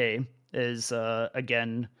SRK is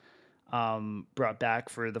again brought back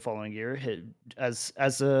for the following year.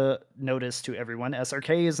 As a notice to everyone,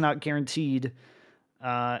 SRK is not guaranteed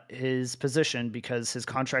his position because his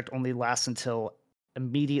contract only lasts until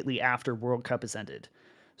immediately after World Cup is ended.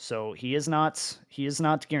 So he is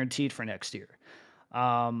not guaranteed for next year.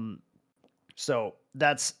 So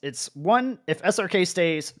it's 1, if SRK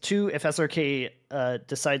stays, 2, if SRK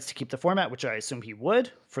decides to keep the format, which I assume he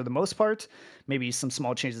would for the most part, maybe some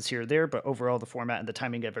small changes here or there, but overall the format and the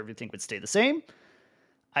timing of everything would stay the same.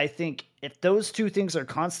 I think if those 2 things are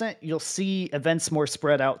constant, you'll see events more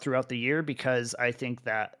spread out throughout the year, because I think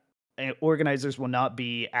that organizers will not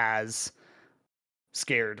be as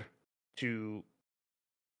scared to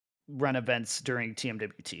run events during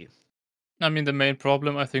TMWT. I mean, the main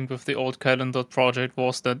problem, I think, with the old calendar project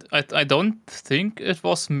was that I don't think it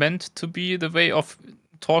was meant to be the way of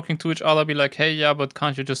talking to each other, be like, hey, yeah, but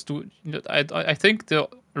can't you just do... I think the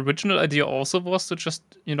original idea also was to just,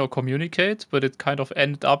 communicate, but it kind of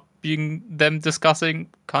ended up being them discussing,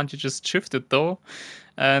 can't you just shift it, though?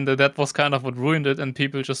 And that was kind of what ruined it, and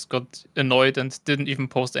people just got annoyed and didn't even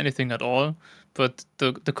post anything at all. But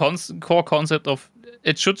the core concept of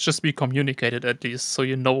it should just be communicated, at least, so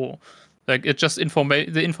you know. Like, it just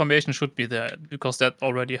the information should be there, because that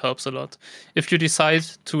already helps a lot. If you decide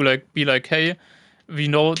to be like, hey, we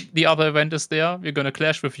know the other event is there, we're gonna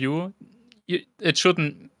clash with you, it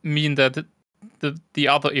shouldn't mean that the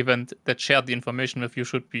other event that shared the information with you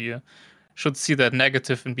should see that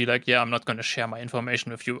negative and be like, yeah, I'm not gonna share my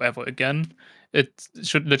information with you ever again. It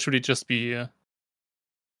should literally just be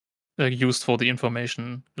used for the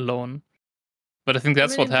information alone. But I think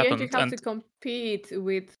that's what happened. You have to compete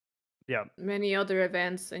with many other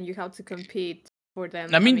events, and you have to compete for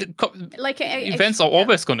them. I mean events are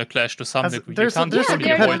always going to clash to some degree. There's a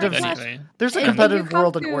competitive anyway. There's a competitive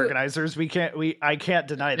world in organizers. I can't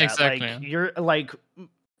deny that. Exactly. Like, you're like,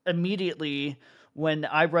 immediately when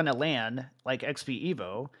I run a LAN like XP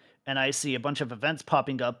Evo and I see a bunch of events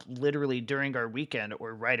popping up literally during our weekend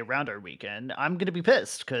or right around our weekend, I'm gonna be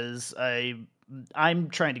pissed because I'm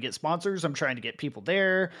trying to get sponsors, I'm trying to get people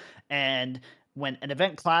there, and when an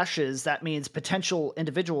event clashes, that means potential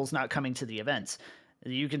individuals not coming to the events.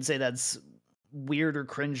 You can say that's weird or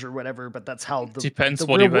cringe or whatever, but that's how depends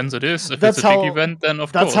what event it is. If it's a big event, then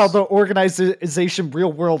of course. That's how the organization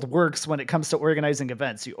real world works when it comes to organizing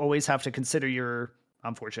events. You always have to consider your,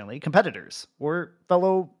 unfortunately, competitors or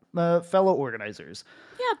fellow organizers.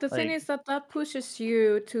 Yeah, the thing is that pushes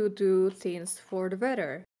you to do things for the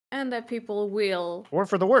better, and that people will or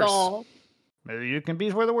for the worse. Maybe you can be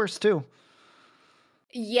for the worse too.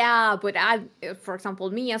 Yeah, but for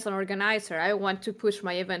example, me as an organizer, I want to push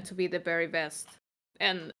my event to be the very best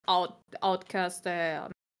and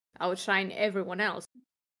outshine everyone else.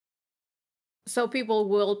 So people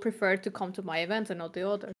will prefer to come to my event and not the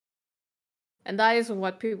other. And that is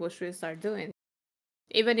what people should start doing.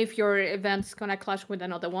 Even if your event's gonna clash with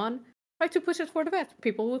another one, try to push it for the best.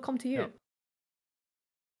 People will come to you. Yep.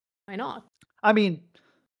 Why not? I mean,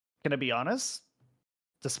 can I be honest?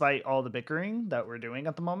 Despite all the bickering that we're doing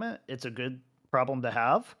at the moment, it's a good problem to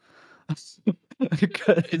have.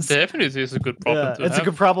 It definitely is a good problem to have. It's a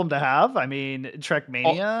good problem to have. I mean,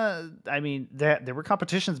 Trekmania, I mean, there were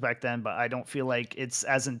competitions back then, but I don't feel like it's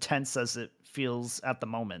as intense as it feels at the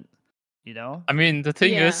moment. You know? I mean, the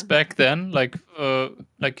thing is, back then, like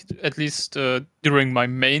at least during my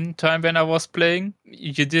main time when I was playing,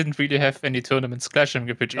 you didn't really have any tournaments clashing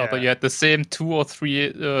with each other. You had the same 2 or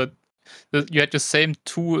 3 you had the same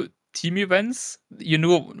 2 team events. You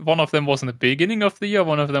knew one of them was in the beginning of the year,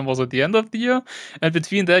 one of them was at the end of the year, and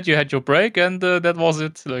between that you had your break, and that was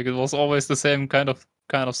it. Like, it was always the same kind of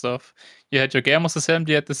stuff. You had your gamers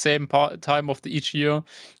assembly at the same time of each year.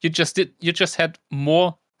 You just had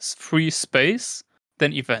more free space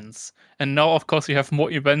than events, and now of course you have more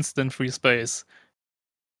events than free space.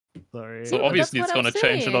 Sorry. So obviously it's going to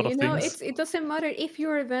change a lot of things. It doesn't matter if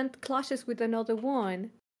your event clashes with another one.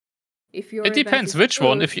 It depends which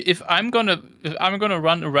one. If I'm gonna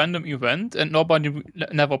run a random event and nobody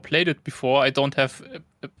never played it before, I don't have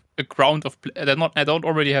a ground of I don't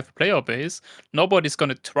already have a player base. Nobody's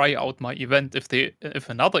gonna try out my event if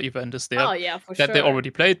another event is there that they already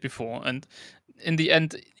played before. And in the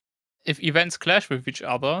end, if events clash with each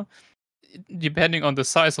other, depending on the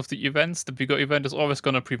size of the events, the bigger event is always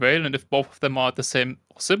gonna prevail. And if both of them are at the same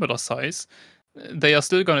or similar size, they are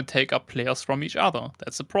still going to take up players from each other.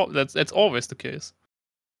 That's a problem. That's always the case.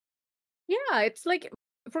 Yeah, it's like,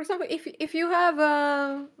 for example, if you have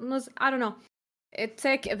a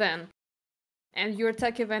tech event, and your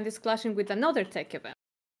tech event is clashing with another tech event.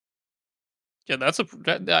 Yeah,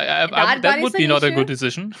 that would be not a good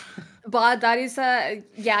decision. But that is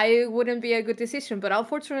it wouldn't be a good decision. But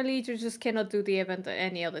unfortunately, you just cannot do the event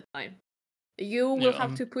any other time. You will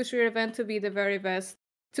have to push your event to be the very best,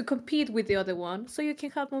 to compete with the other one, so you can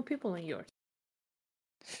have more people in yours.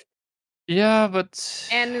 Yeah, but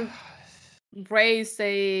and raise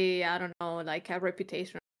a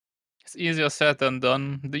reputation. It's easier said than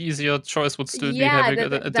done. The easier choice would still be having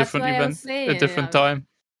a different event, a different time.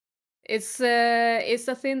 It's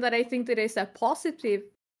a thing that I think that is a positive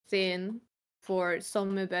thing for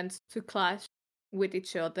some events to clash with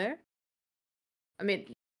each other. I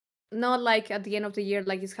mean, not like at the end of the year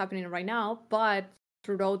like it's happening right now, but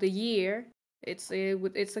throughout the year, it's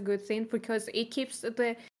a good thing because it keeps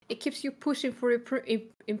you pushing for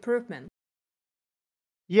improvement.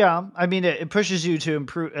 Yeah, I mean, it pushes you to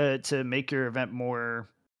improve, to make your event more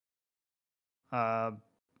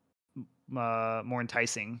more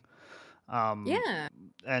enticing. Yeah.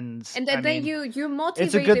 And then you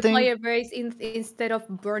motivate a good the thing. player base instead of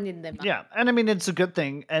burning them out. Yeah, and I mean, it's a good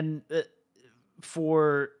thing, and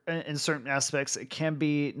for in certain aspects, it can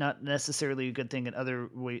be not necessarily a good thing in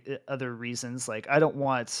other reasons. Like, I don't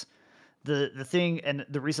want the thing, and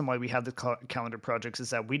the reason why we have the calendar projects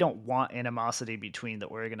is that we don't want animosity between the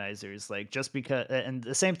organizers. Like, just because, and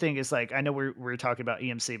the same thing is like, I know we're talking about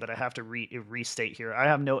EMC, but I have to restate here. I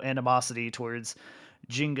have no animosity towards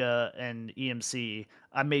Jenga and EMC.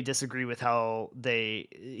 I may disagree with how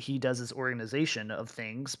he does his organization of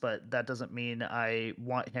things, but that doesn't mean I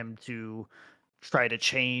want him to try to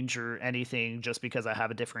change or anything just because I have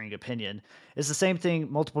a differing opinion. It's the same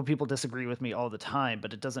thing. Multiple people disagree with me all the time,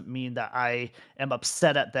 but it doesn't mean that I am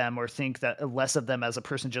upset at them or think that less of them as a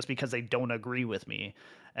person just because they don't agree with me.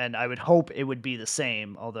 And I would hope it would be the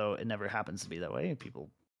same, although it never happens to be that way. People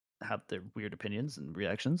have their weird opinions and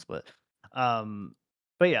reactions, but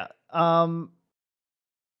yeah, I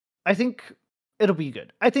think it'll be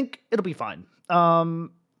good. I think it'll be fine.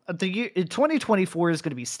 The year 2024 is going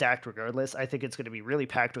to be stacked regardless. I think it's going to be really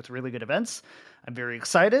packed with really good events. I'm very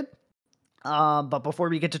excited. But before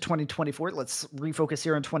we get to 2024, let's refocus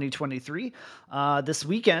here on 2023. This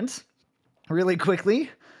weekend, really quickly,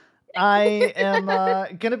 I am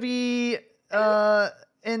going to be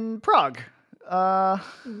in Prague. Wow.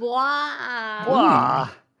 Wow.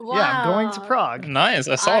 Yeah, I'm going to Prague. Nice,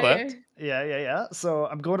 I saw that. Yeah. So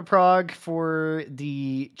I'm going to Prague for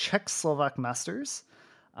the Czech-Slovak Masters.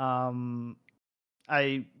 I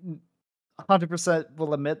 100%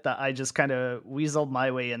 will admit that I just kind of weaseled my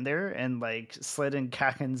way in there and like slid in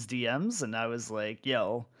Kakin's DMs, and I was like,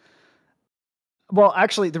 yo. Well,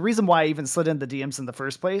 actually, the reason why I even slid in the DMs in the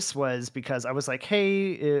first place was because I was like,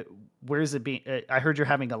 hey, where's it being? I heard you're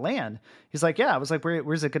having a LAN. He's like, yeah. I was like,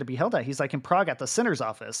 where's it going to be held at? He's like, in Prague at the Sinners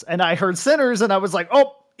office. And I heard Sinners, and I was like,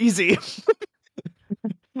 oh, easy.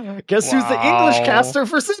 Guess who's the English caster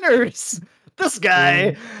for Sinners? This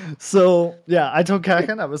guy. So yeah, I told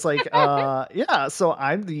Kakin, I was like, yeah, so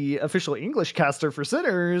I'm the official English caster for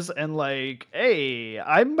Sinners, and like, hey,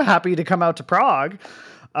 I'm happy to come out to Prague.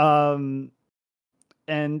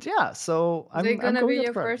 And yeah, so I'm gonna be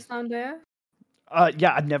your first time there?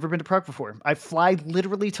 Yeah, I've never been to Prague before. I fly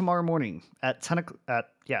literally tomorrow morning at 10 o'clock.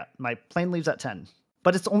 Yeah, my plane leaves at 10,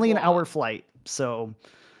 but it's only an hour flight, so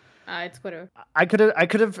it's whatever. I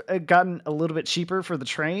could have gotten a little bit cheaper for the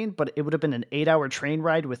train, but it would have been an 8-hour train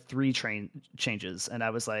ride with 3 train changes, and I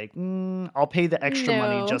was like, I'll pay the extra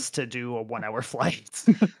money just to do a 1-hour flight.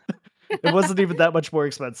 It wasn't even that much more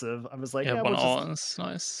expensive. I was like, yeah, 1 hour is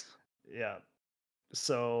nice. Yeah.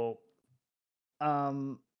 So,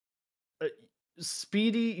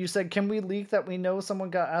 Speedy, you said, can we leak that we know someone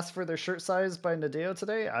got asked for their shirt size by Nadeo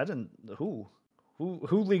today? I didn't. Who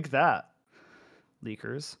leaked that?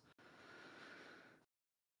 Leakers.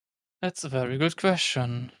 That's a very good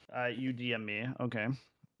question. You DM me. Okay.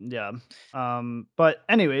 Yeah. But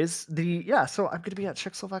anyways, so I'm gonna be at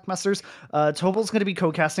Czech-Slovak Masters. Tobal's gonna be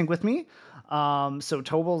co-casting with me. So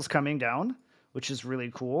Tobal's coming down, which is really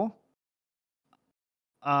cool.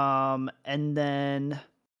 And then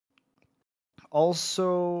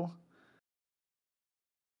also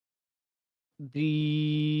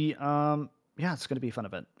the it's gonna be a fun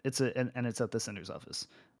event. It's at the Sinners office.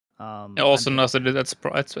 Also nice that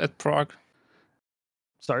it's at Prague.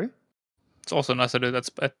 Sorry? It's also nice that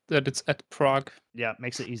it's at Prague. Yeah, it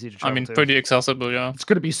makes it easy to travel. I mean, pretty accessible, yeah. It's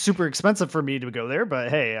going to be super expensive for me to go there,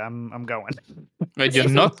 but hey, I'm going. Wait, you're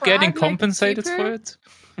not getting compensated for it?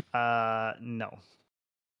 No.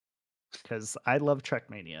 Because I love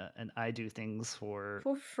Trekmania, and I do things for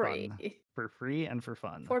free. Fun. For free and for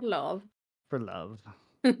fun. For love. For love.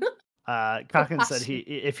 Kakin said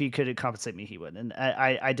if he could compensate me, he would, and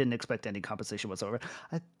I didn't expect any compensation whatsoever.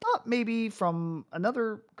 I thought maybe from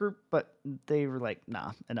another group, but they were like,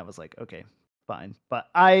 nah, and I was like, okay, fine. But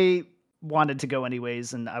I wanted to go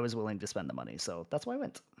anyways, and I was willing to spend the money, so that's why I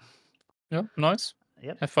went. Yeah, nice.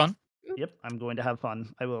 Yep. Have fun. Yep, I'm going to have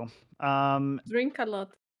fun. I will. Drink a lot.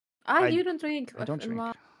 You don't drink. I don't drink.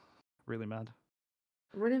 Really mad.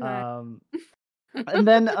 Really mad. And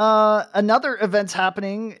then another event's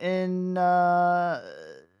happening in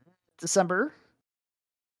December.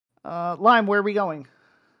 Lime, where are we going?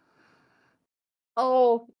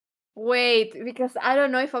 Oh, wait, because I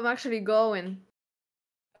don't know if I'm actually going.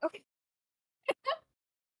 Okay.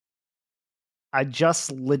 I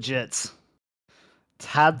just legit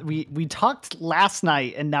we talked last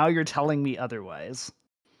night, and now you're telling me otherwise.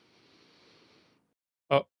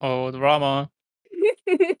 Uh-oh, drama.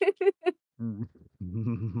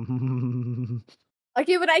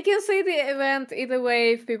 Okay, but I can say the event either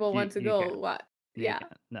way if people want to go. Can. What? Yeah.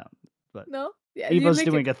 No, but No? Yeah, Evo's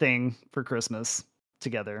doing a thing for Christmas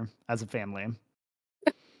together as a family.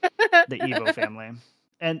 The Evo family.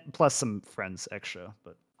 And plus some friends extra,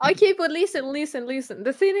 but okay, but listen.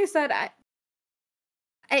 The thing is that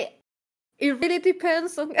it really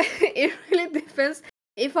depends on it really depends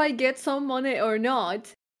if I get some money or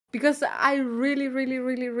not. Because I really, really,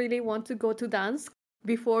 really, really want to go to Dansk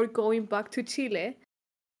before going back to Chile.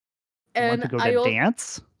 You want to go to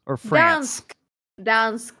dance or France?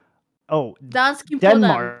 Dansk. Oh, Dansk in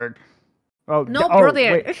Denmark. Poland. Oh no,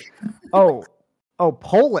 brother. Wait.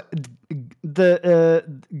 Poland. The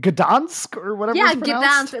Gdansk or whatever. Yeah, it's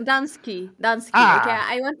pronounced. Gdansky. Okay,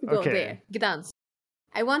 I want to go there. Gdansk.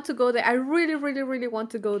 I want to go there. I really, really, really want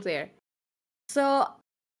to go there. So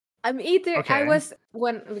I'm either because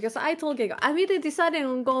I told Gego, I'm either deciding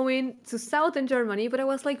on going to southern Germany, but I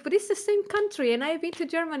was like, but it's the same country, and I've been to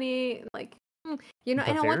Germany, like, and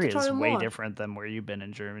I want to travel more. Way different than where you've been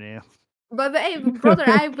in Germany. But hey, brother,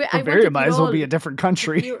 I went to Tirol. Might as well be a different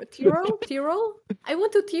country. Tirol. I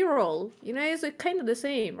went to Tirol. It's kind of the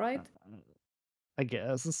same, right? I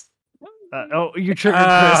guess. You triggered Chris.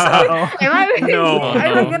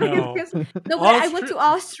 No, but I went to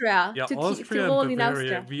Austria. Yeah, to Austria and and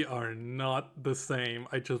Bavaria, Austria. we are not the same.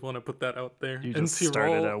 I just want to put that out there. You just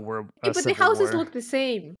started a war. But the houses look the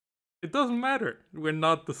same. It doesn't matter. We're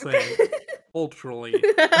not the same culturally.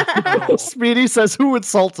 Speedy says, "Who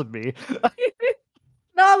insulted me?"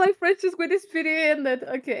 No, my French is with Speedy ended.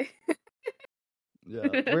 Okay.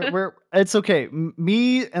 Yeah, we're it's okay.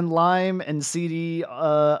 Me and Lime and CD,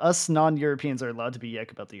 us non-Europeans are allowed to be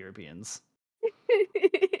yuck about the Europeans.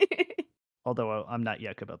 Although I'm not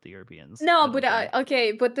yuck about the Europeans. No, but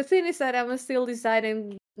okay. But the thing is that I'm still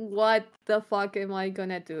deciding what the fuck am I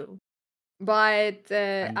gonna do. But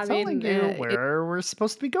I'm telling you, where we're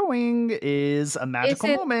supposed to be going is a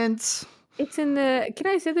magical moment. It's in the. Can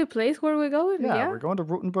I say the place where we're going? Yeah, we're going to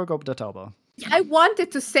Rotenburg ob der Tauber. I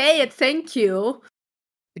wanted to say it. Thank you.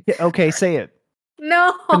 Okay, say it.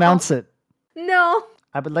 No. Pronounce it. No.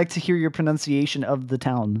 I would like to hear your pronunciation of the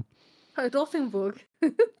town. Rothenburg.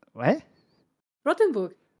 What?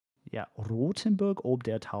 Rothenburg. Yeah, Rotenburg ob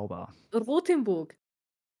der Tauber. Rothenburg.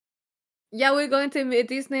 Yeah, we're going to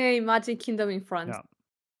Disney Magic Kingdom in France.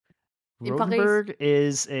 Yeah. Rotenburg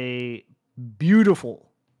is a beautiful,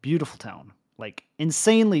 beautiful town. Like,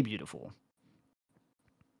 insanely beautiful.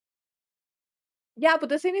 Yeah, but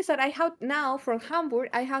the thing is that I have now from Hamburg,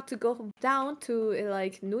 I have to go down to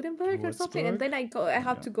like Nuremberg or something, and then I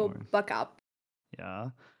have to go back up. Yeah,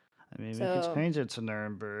 I mean we could change it to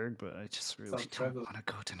Nuremberg, but I just really don't want to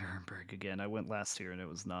go to Nuremberg again. I went last year and it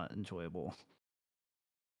was not enjoyable.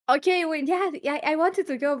 Okay, well, yeah, I wanted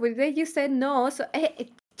to go, but then you said no. So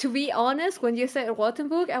to be honest, when you said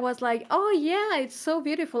Rothenburg, I was like, oh yeah, it's so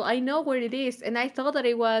beautiful. I know where it is, and I thought that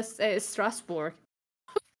it was Strasbourg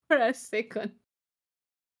for a second.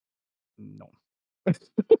 No.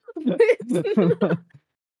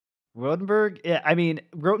 Rotenburg, yeah, I mean,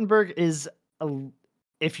 Rotenburg is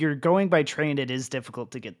if you're going by train, it is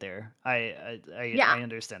difficult to get there. I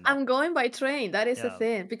understand that. I'm going by train. That is the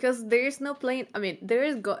thing, because there is no plane. I mean, there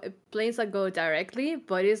is planes that go directly,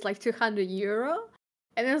 but it's like €200,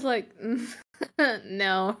 and it's like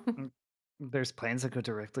no. There's planes that go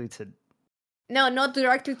directly to. No, not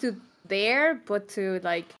directly to there, but to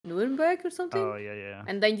like Nuremberg or something. Oh yeah.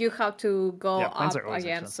 And then you have to go up again.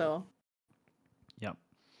 Expensive. So. Yep.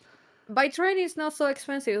 By train, it's not so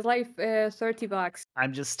expensive. It's like $30.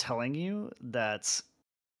 I'm just telling you that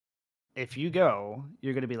if you go,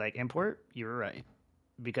 you're going to be like, Import, you were right.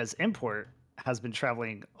 Because Import has been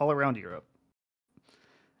traveling all around Europe.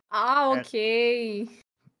 Ah, okay.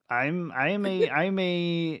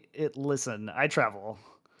 Listen, I travel.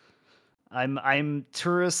 I'm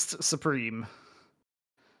tourist supreme.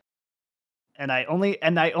 And I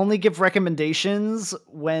only give recommendations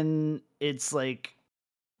when it's like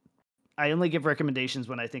I only give recommendations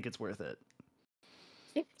when I think it's worth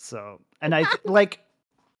it. So, and I like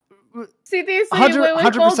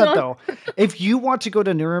 100% though. If you want to go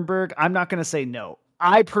to Nuremberg, I'm not going to say no.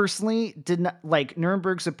 I personally did not like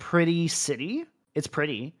Nuremberg's a pretty city. It's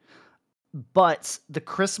pretty, but the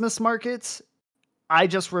Christmas markets, I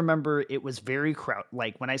just remember it was very crowded.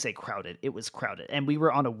 Like when I say crowded, it was crowded, and we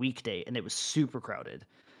were on a weekday, and it was super crowded.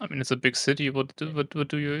 I mean, it's a big city. What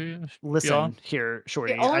do you listen here,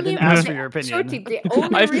 Shorty? The only, I didn't ask for your opinion. Shorty, the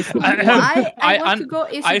only reason why I want to go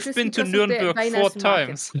is I've just been to because of the Nuremberg 4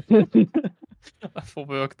 dynasty times for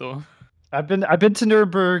work, though. I've been to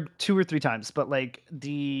Nuremberg 2 or 3 times, but like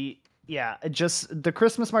just the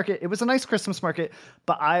Christmas market. It was a nice Christmas market,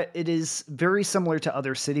 but it is very similar to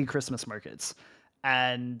other city Christmas markets,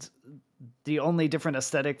 and the only different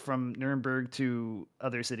aesthetic from Nuremberg to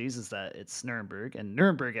other cities is that it's Nuremberg, and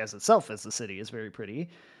Nuremberg as itself as a city is very pretty,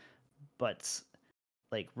 but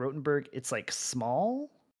like Rothenburg, it's like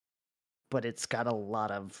small, but it's got a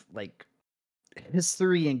lot of like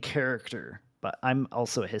history and character. But I'm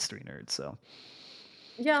also a history nerd, so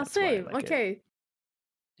yeah, same. like okay.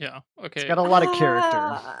 Yeah. Okay. It's got a lot of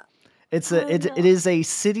character. It is a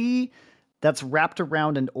city that's wrapped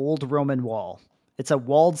around an old Roman wall. It's a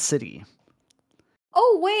walled city.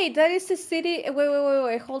 Oh wait, that is the city.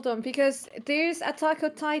 Wait, hold on, because there's Attack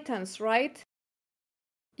of Titans, right?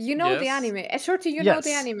 You know the anime. Shorty, you know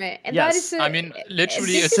the anime, and that is. I mean,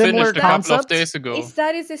 literally, it similar finished a couple of days ago. Is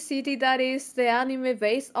that a city that is the anime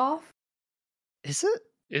based off? Is it?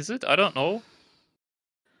 Is it? I don't know.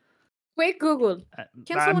 Wait, Google.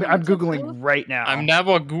 I'm googling right now. I'm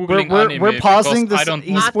never googling anime. We're pausing this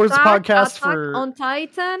esports podcast Attack for on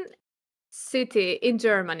Titan city in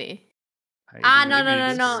Germany.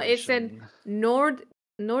 No. It's in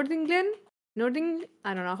Nordingen.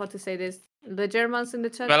 I don't know how to say this. The Germans in the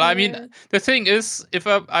chat. Well, I mean, the thing is, if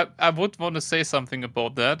I would want to say something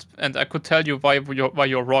about that, and I could tell you why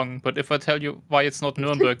you're wrong, but if I tell you why it's not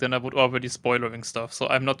Nuremberg, then I would already spoiling stuff. So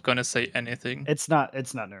I'm not gonna say anything. It's not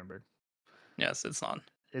Nuremberg. Yes, it's not.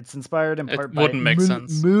 It's inspired in part by wouldn't make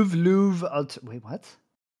sense. Move Louvre. Wait, what?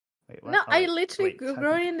 No, I literally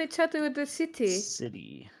wrote in the chat with the city.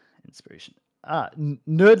 City inspiration.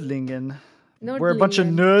 Nördlingen. Where a bunch of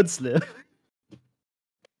nerds live.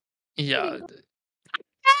 Yeah.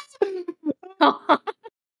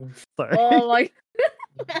 Sorry. Oh my.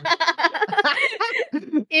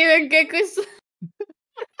 Even Gekko's.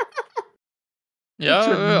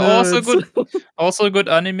 Yeah, also good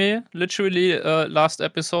anime. Literally, last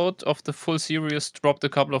episode of the full series dropped a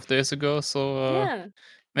couple of days ago, so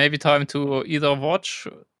maybe time to either watch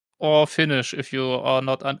or finish if you are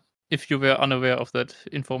not if you were unaware of that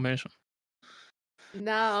information.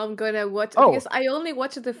 Now I'm gonna watch because I only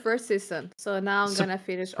watched the first season, so now I'm gonna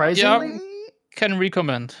finish. Surprisingly, can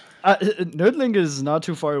recommend. Nördling is not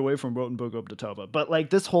too far away from Rotenburg ob der Tauber, but like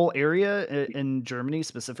this whole area in Germany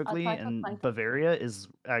specifically, in Bavaria, is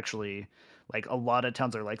actually like a lot of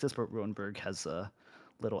towns are like this, but Rotenburg has a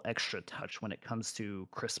little extra touch when it comes to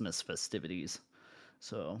Christmas festivities.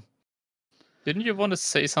 So, didn't you want to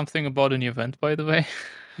say something about an event, by the way?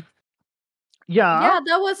 Yeah,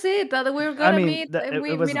 that was it. That we were gonna meet.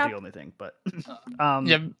 It wasn't the only thing, but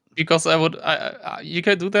yeah, because I would. You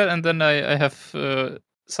can do that, and then I have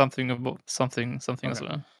something about something as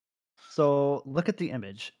well. So look at the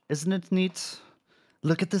image. Isn't it neat?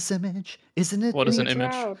 Look at this image. Isn't it? What is an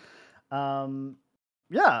image?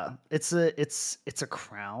 Yeah, it's a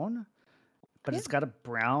crown, but it's got a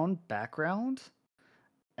brown background,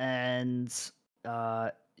 and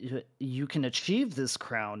you can achieve this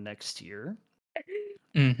crown next year.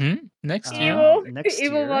 Next year.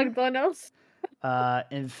 Evil McDonald's.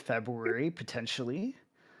 In February potentially.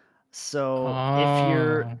 So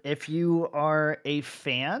if you are a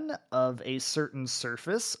fan of a certain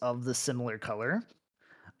surface of the similar color,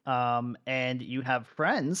 and you have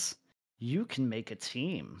friends, you can make a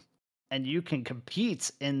team and you can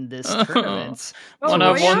compete in this tournament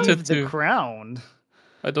to achieve the crown.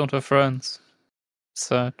 I don't have friends.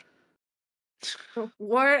 Sad. It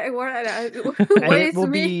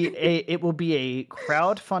will be a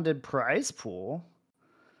crowd-funded prize pool,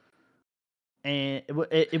 and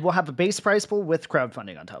it will have a base prize pool with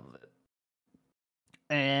crowdfunding on top of it.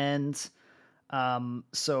 And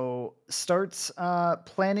so start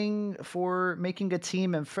planning for making a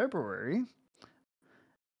team in February,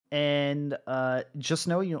 and just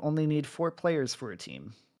know you only need 4 players for a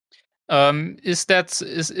team. Is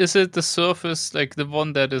it the surface, like the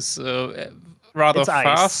one that is rather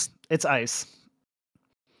fast? It's ice.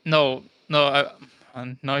 No,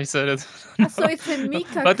 now you said it. So it's a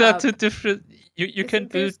Mika but they're two different. You can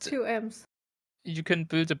build 2 M's. You can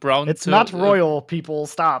build a brown. It's not royal, people.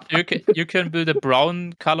 Stop. You can build a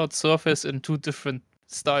brown colored surface in 2 different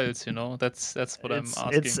styles. You know, that's what I'm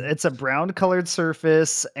asking. It's a brown colored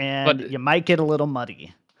surface, and you might get a little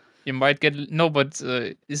muddy. You might get but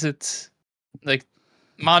is it like,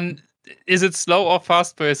 man? Is it slow or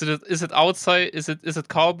fast paced? Is it outside? Is it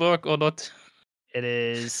Karlberg or not? It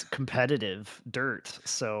is competitive dirt,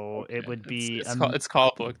 so it would be. It's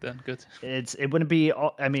cardboard then. Good. It wouldn't be.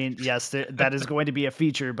 I mean, yes, that is going to be a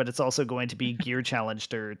feature, but it's also going to be gear challenge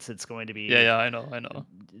dirt. It's going to be. Yeah, I know.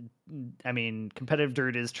 I mean, competitive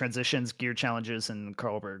dirt is transitions, gear challenges, and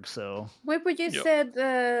Carlberg. So. Wait, but you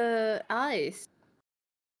said ice.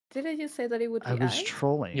 Didn't you say that it would be ice? I was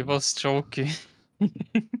trolling. He was joking.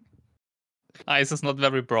 Ice is not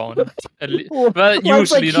very brown. Well,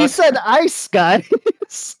 usually like not. He said ice, guys.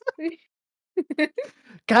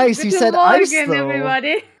 Guys, he said ice, though.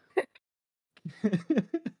 Everybody.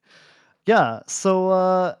 Yeah,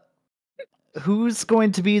 so who's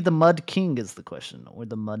going to be the Mud King is the question, or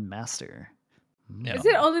the Mud Master? Yeah. Is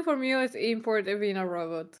it only for me or is import being a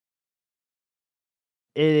robot?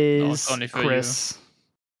 It is only for Chris.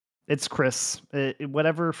 It's Chris.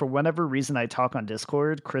 For whatever reason I talk on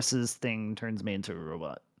Discord, Chris's thing turns me into a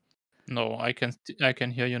robot. No, I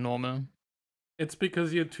can hear you normal. It's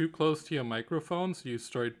because you're too close to your microphone, so you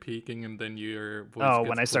start peaking and then your voice gets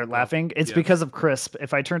when I start flipped laughing? off. It's because of Crisp.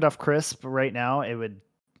 If I turned off Crisp right now, it would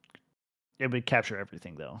capture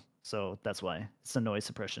everything though. So that's why. It's the noise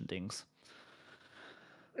suppression things.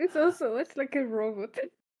 It's also like a robot.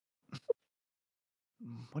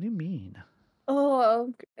 What do you mean?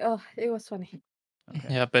 Oh, it was funny. Okay.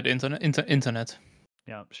 Yeah, but internet.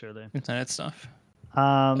 Yeah, surely. Internet stuff.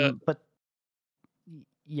 But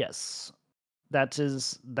yes, that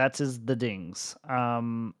is the dings.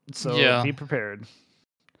 So be prepared.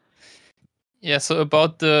 Yeah, so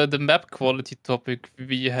about the map quality topic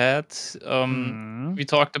we had, we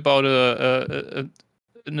talked about a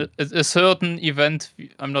certain event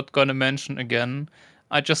I'm not gonna mention again.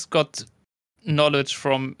 I just got knowledge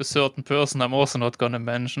from a certain person I'm also not gonna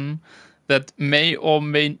mention that may or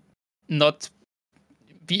may not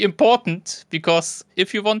be important, because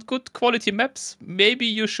if you want good quality maps, maybe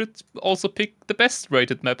you should also pick the best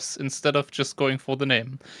rated maps instead of just going for the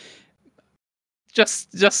name.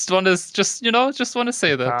 Just want to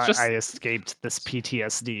say that. I escaped this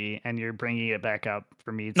PTSD, and you're bringing it back up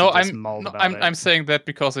for me to mull about it. I'm saying that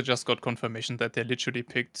because I just got confirmation that they literally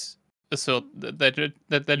picked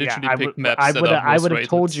picked maps. I would have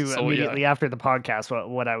told you immediately after the podcast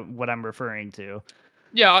what I'm referring to.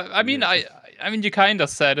 Yeah, I mean, you kind of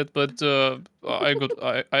said it, but I got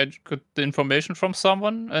the information from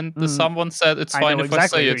someone, and someone said it's fine if I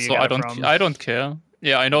say it, so I don't care.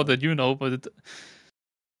 Yeah, I know that you know, but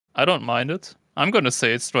I don't mind it. I'm gonna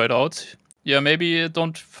say it straight out. Yeah, maybe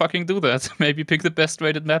don't fucking do that. Maybe pick the best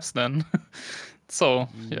rated maps then. So,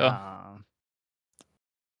 yeah.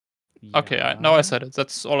 Okay, now I said it.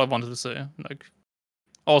 That's all I wanted to say. Like,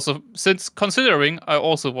 also, considering I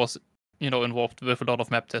also was, involved with a lot of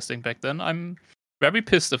map testing back then, I'm very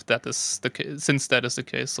pissed if that is the case. Since that is the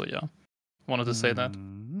case, so yeah, wanted to say that.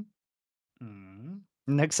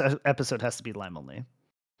 Next episode has to be Lime only.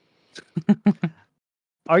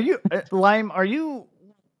 Are you Lime? Are you?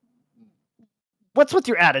 What's with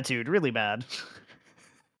your attitude? Really bad.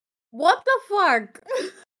 What the fuck?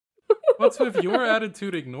 What's with your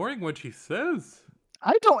attitude ignoring what she says?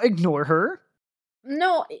 I don't ignore her.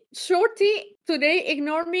 No, Shorty today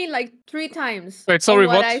ignored me like 3 times. Wait, sorry,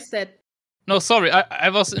 what I said? No, sorry, I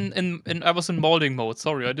was in molding mode.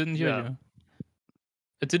 Sorry, I didn't hear you.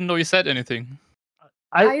 I didn't know you said anything.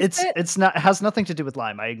 It has nothing to do with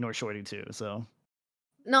Lime. I ignore Shorty too. So.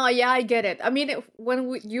 No, yeah, I get it. I mean,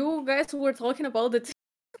 when you guys were talking about the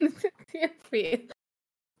TMFL,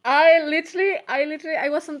 I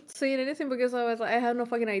wasn't saying anything because I have no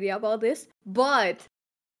fucking idea about this. But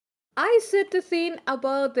I said the thing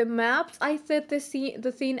about the maps. I said the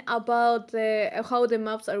thing about how the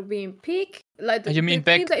maps are being picked. Like you mean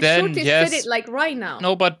back then? Yes. Said it like right now.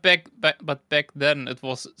 No, but back then it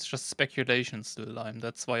was just speculation still, Lime.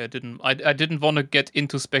 That's why I didn't want to get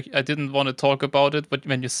into I didn't want to talk about it. But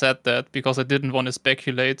when you said that, because I didn't want to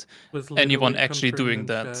speculate anyone actually doing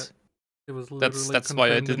that. It was that's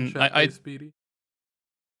why I didn't.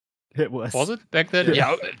 It was. Was it back then?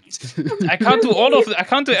 Yeah. I can't do all of it. I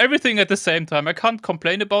can't do everything at the same time. I can't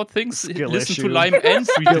complain about things, listen to Lime and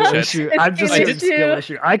read the chat. I'm just saying skill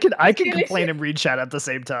issue. I can complain and read chat at the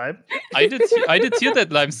same time. I did hear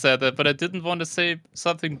that Lime said that, but I didn't want to say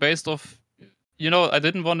something based off. I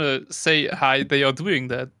didn't want to say hi. They are doing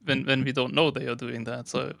that when we don't know they are doing that.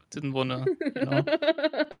 So I didn't want to.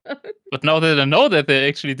 But now that I know that they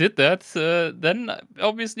actually did that, then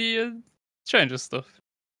obviously it changes stuff.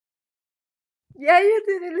 Yeah, you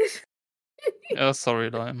didn't listen. Yeah, sorry,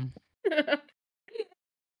 Lime.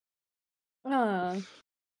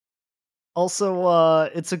 Also,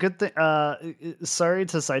 it's a good thing. Sorry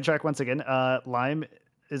to sidetrack once again. Lime,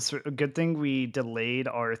 it's a good thing we delayed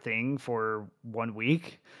our thing for 1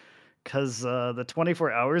 week, because the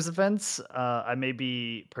 24 hours events, I may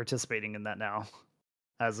be participating in that now,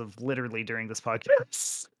 as of literally during this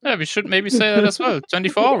podcast. Yeah, we should maybe say that as well.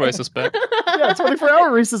 24-hour race is back. Yeah,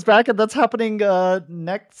 24-hour race is back, and that's happening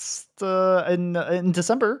next in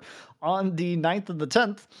December on the 9th and the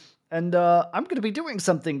 10th. And I'm going to be doing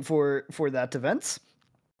something for that event.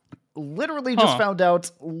 Literally just found out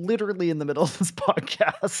literally in the middle of this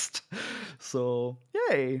podcast. So,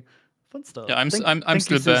 yay. Fun stuff. Yeah, I'm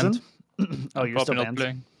still banned. Oh, you're still not banned?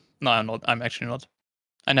 playing. No, I'm not. I'm actually not.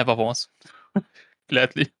 I never was.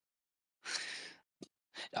 Gladly.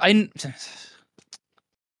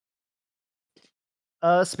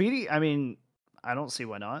 Speedy, I mean, I don't see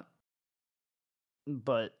why not.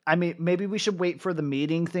 But I mean, maybe we should wait for the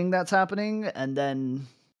meeting thing that's happening and then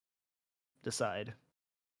decide.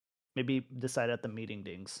 Maybe decide at the meeting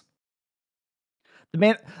dings.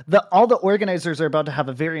 All the organizers are about to have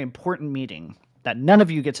a very important meeting that none of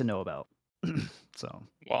you get to know about. So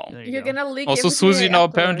wow, you're gonna leak. Also, Susie now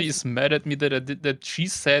apparently is mad at me that she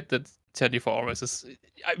said that 24 hours is.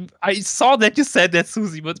 I saw that you said that,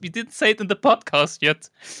 Susie, but we didn't say it in the podcast yet.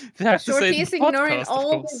 We have to say it in the podcast, of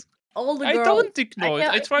course. All the girls. I don't ignore it.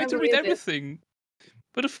 I try to read everything.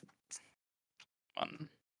 But if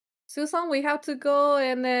Susan, we have to go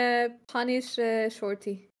and punish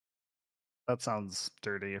Shorty. That sounds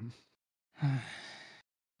dirty.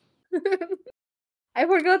 I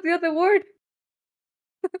forgot the other word.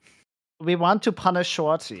 We want to punish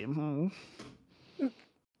Shorty.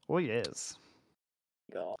 Oh yes.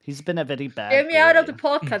 God. He's been a very bad Get me out of the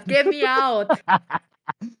podcast. Get me out.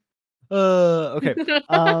 Okay.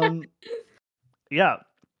 Yeah.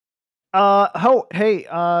 Hey,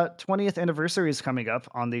 20th anniversary is coming up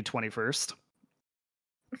on the 21st.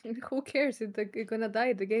 Who cares if they're gonna die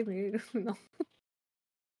at the game? No.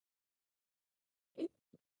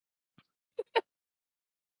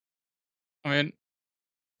 I mean,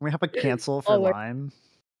 we have a cancel for Lime.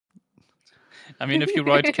 I mean, if you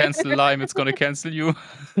write cancel Lime, it's gonna cancel you.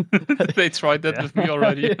 They tried that with me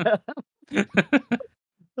already.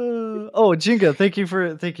 Oh, Jinga, thank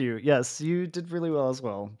you. Yes, you did really well as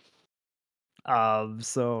well.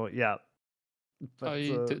 So yeah. But, I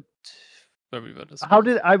did very well as well.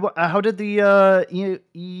 How did the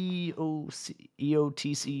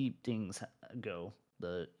EOTC things go?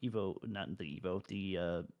 The Evo, not the Evo,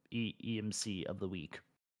 the EMC of the week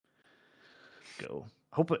go.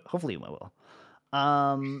 Hopefully it went well.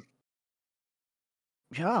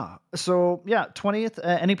 Yeah. So yeah, 20th.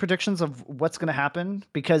 Any predictions of what's going to happen?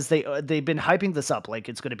 Because they've been hyping this up like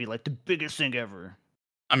it's going to be like the biggest thing ever.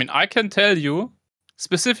 I mean, I can tell you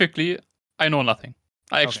specifically, I know nothing.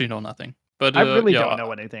 I actually know nothing. But I really don't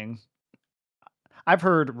know anything. I've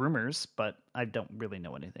heard rumors, but I don't really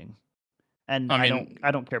know anything. And I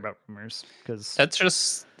don't care about rumors because that's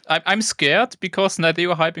just. I'm scared because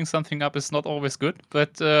Nadeo hyping something up is not always good,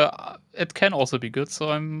 but it can also be good. So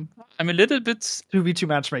I'm a little bit 2v2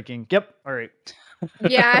 matchmaking. Yep. All right.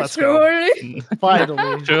 Yeah, surely.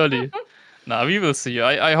 Finally. Surely. Now we will see.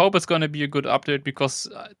 I hope it's gonna be a good update because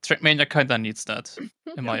Trackmania kinda needs that,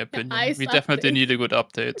 in my opinion. We definitely need a good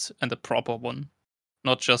update and a proper one,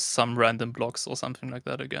 not just some random blocks or something like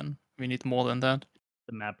that again. We need more than that.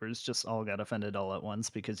 The mappers just all got offended all at once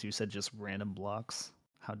because you said just random blocks.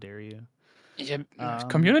 How dare you? Yeah,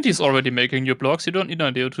 community is already making new blocks. You don't need an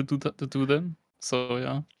idea to do them. So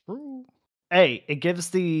yeah. Hey, it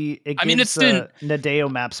gives it's still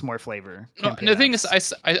Nadeo maps more flavor. No, the thing is,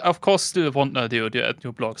 I of course still want Nadeo to add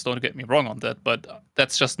new blocks. Don't get me wrong on that, but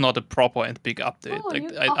that's just not a proper and big update.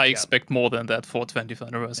 I expect more than that for 20th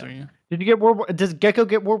anniversary. Yeah. Did you get Does Gecko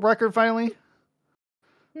get world record finally?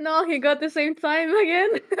 No, he got the same time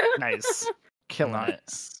again. Nice, killing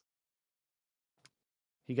it.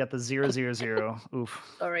 He got the 000.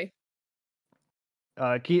 Oof. Sorry.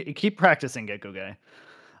 Keep practicing, Gecko guy.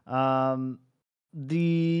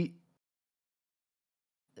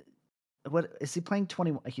 What is he playing?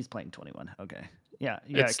 21. He's playing 21. Okay. Yeah.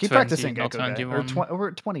 It's keep 20, practicing, Gecko guy.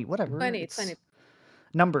 Or 20, whatever. 20.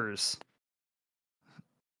 Numbers.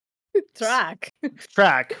 Track.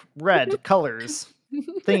 Red. Colors.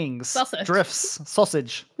 Things. Sausage. Drifts.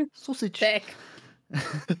 Sausage. Check.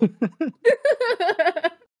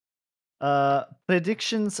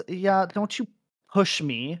 Predictions. Yeah, don't you push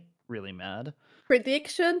me. Really mad.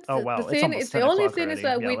 Predictions. Oh wow! The only thing is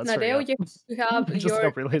that with Nadeo you have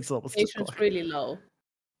your expectations really low.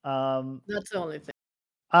 That's the only thing.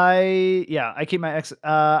 I keep my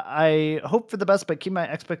I hope for the best, but keep my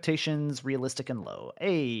expectations realistic and low.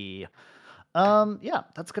 Hey, yeah,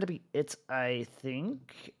 that's gonna be it. I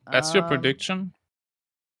think that's your prediction.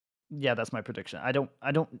 Yeah, that's my prediction. I don't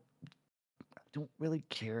really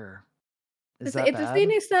care. Is that bad? The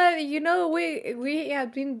thing is that we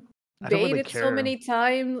have been baited so many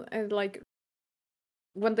times, and like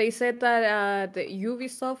when they said that the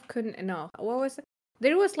Ubisoft couldn't. No, what was it?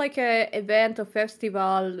 There was like a event or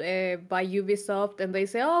festival by Ubisoft, and they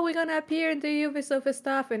say, "Oh, we're gonna appear in the Ubisoft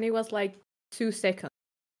stuff," and it was like 2 seconds.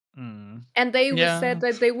 And they said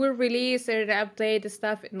that they will release an update and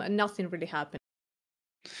stuff, and nothing really happened.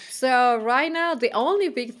 So right now, the only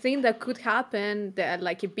big thing that could happen, that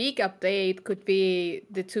like a big update, could be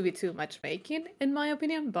the 2v2 matchmaking, in my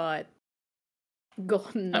opinion. But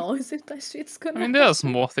God knows if that shit's gonna. I mean, there's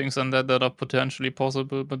more things than that are potentially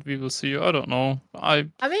possible, but we will see. I don't know. I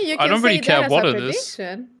mean, you can I don't really care what it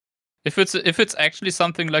prediction. is. If it's actually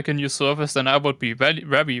something like a new service, then I would be very,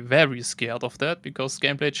 very, very scared of that, because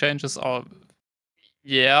gameplay changes are,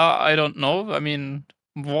 I don't know. I mean,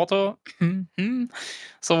 water.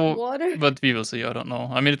 So, Water. but we will see. I don't know.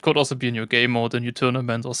 I mean, it could also be a new game mode, a new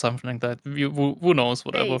tournament, or something like that. Who knows?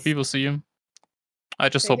 Whatever. We will see. I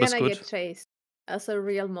just hope it's good. Get chased as a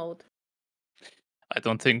real mode. I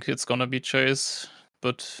don't think it's gonna be chase,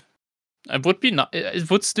 but it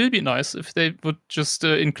would still be nice if they would just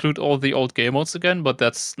include all the old game modes again. But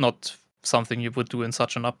that's not something you would do in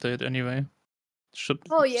such an update anyway.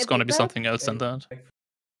 It's gonna be something else than that.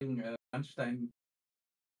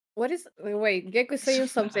 What is? Wait, Gecko saying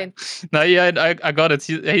something. No, I got it.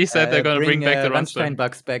 He said they're gonna bring back the Rammstein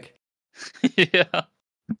bugs back. Yeah.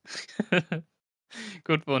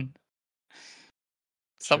 Good one.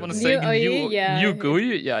 Someone is saying new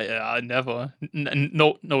GUI? Yeah, never.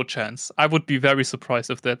 No chance. I would be very surprised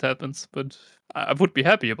if that happens, but I would be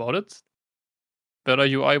happy about it. Better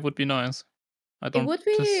UI would be nice. It would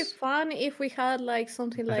be fun if we had like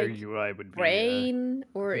something like UI would be rain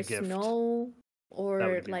or snow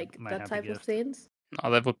or like that type of things.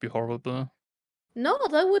 No, that would be horrible. No,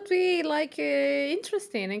 that would be like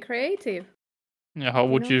interesting and creative. Yeah, how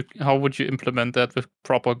would you implement that with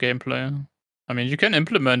proper gameplay? I mean, you can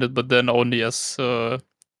implement it, but then only as visual.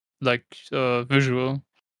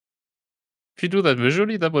 If you do that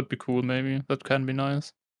visually, that would be cool. Maybe that can be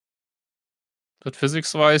nice. But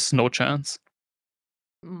physics-wise, no chance.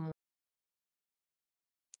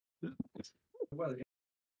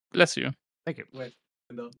 Bless you. Thank you. All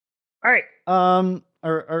right.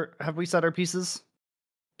 Or have we said our pieces?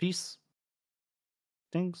 Peace.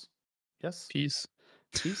 Things. Yes. Peace.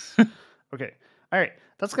 Okay. All right.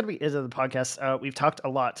 That's going to be it of the podcast. We've talked a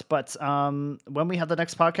lot, but when we have the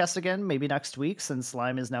next podcast again, maybe next week, since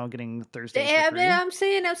Lime is now getting Thursdays for free. I'm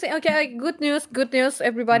saying, okay, good news,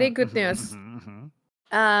 everybody, good news.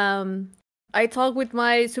 I talked with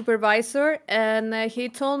my supervisor, and he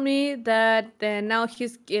told me that now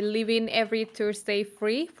he's leaving every Thursday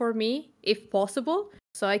free for me, if possible,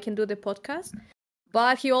 so I can do the podcast.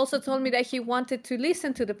 But he also told me that he wanted to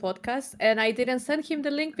listen to the podcast, and I didn't send him the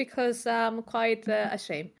link because I'm quite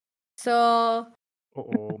ashamed. So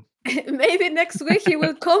maybe next week he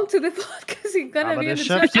will come to the podcast. He's gonna be in the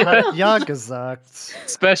chat. Ja gesagt.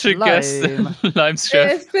 Special guest, Lime's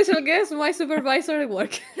chef. Special guest, my supervisor at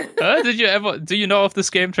work. Do you know of this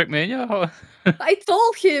game, Trackmania? I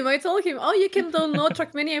told him, oh, you can download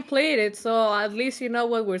Trackmania and play it, so at least you know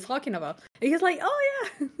what we're talking about. And he's like, oh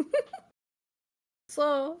yeah.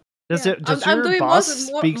 So does your boss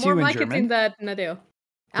speak to you in German?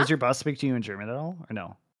 Does your boss speak to you in German at all, or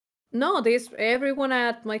no? No, everyone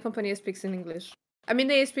at my company speaks in English. I mean,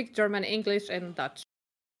 they speak German, English, and Dutch.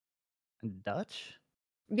 Dutch?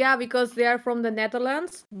 Yeah, because they are from the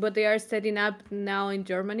Netherlands, but they are setting up now in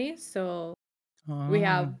Germany. So we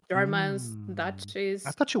have Germans, Dutchies.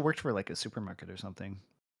 I thought you worked for like a supermarket or something.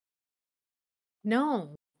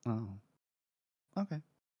 No. Oh. Okay.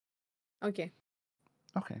 Okay.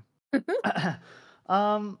 Okay.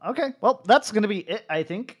 Well, that's gonna be it, I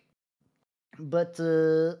think. But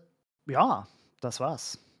ja, das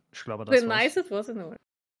war's. Ich glaube, das war's. The nicest wasn't the one.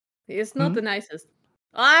 He's not the nicest.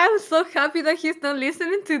 I'm so happy that he's not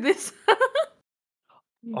listening to this.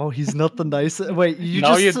 Oh, he's not the nicest. Wait, you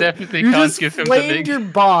definitely can't give him the link. Your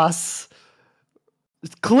boss.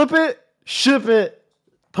 Clip it, ship it,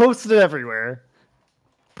 post it everywhere.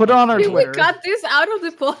 Put on our Twitter. We cut this out of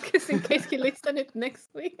the podcast in case he listens it next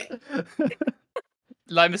week.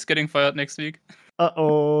 Lime is getting fired next week.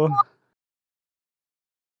 Uh-oh.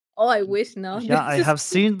 Oh, I wish not. Yeah, I have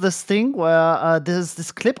seen this thing where there's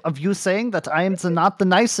this clip of you saying that I am not the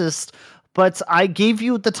nicest, but I gave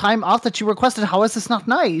you the time off that you requested. How is this not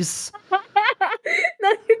nice?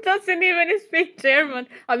 No, he doesn't even speak German.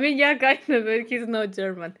 I mean, yeah, kind of, but he's not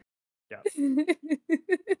German. Yeah.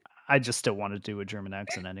 I just still want to do a German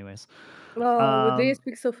accent anyways. Oh, they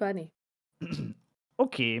speak so funny.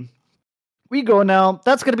 Okay. We go now.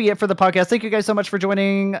 That's going to be it for the podcast. Thank you guys so much for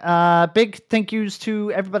joining. Big thank yous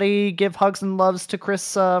to everybody. Give hugs and loves to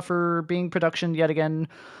Chris for being production yet again.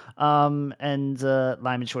 And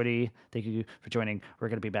Lime and Shorty, thank you for joining. We're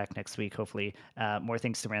going to be back next week. Hopefully more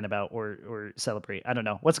things to rant about or celebrate. I don't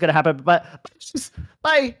know what's going to happen, but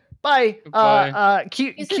bye.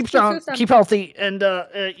 Keep healthy. And,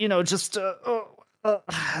 just...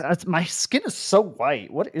 my skin is so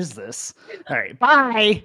white. What is this? All right. Bye.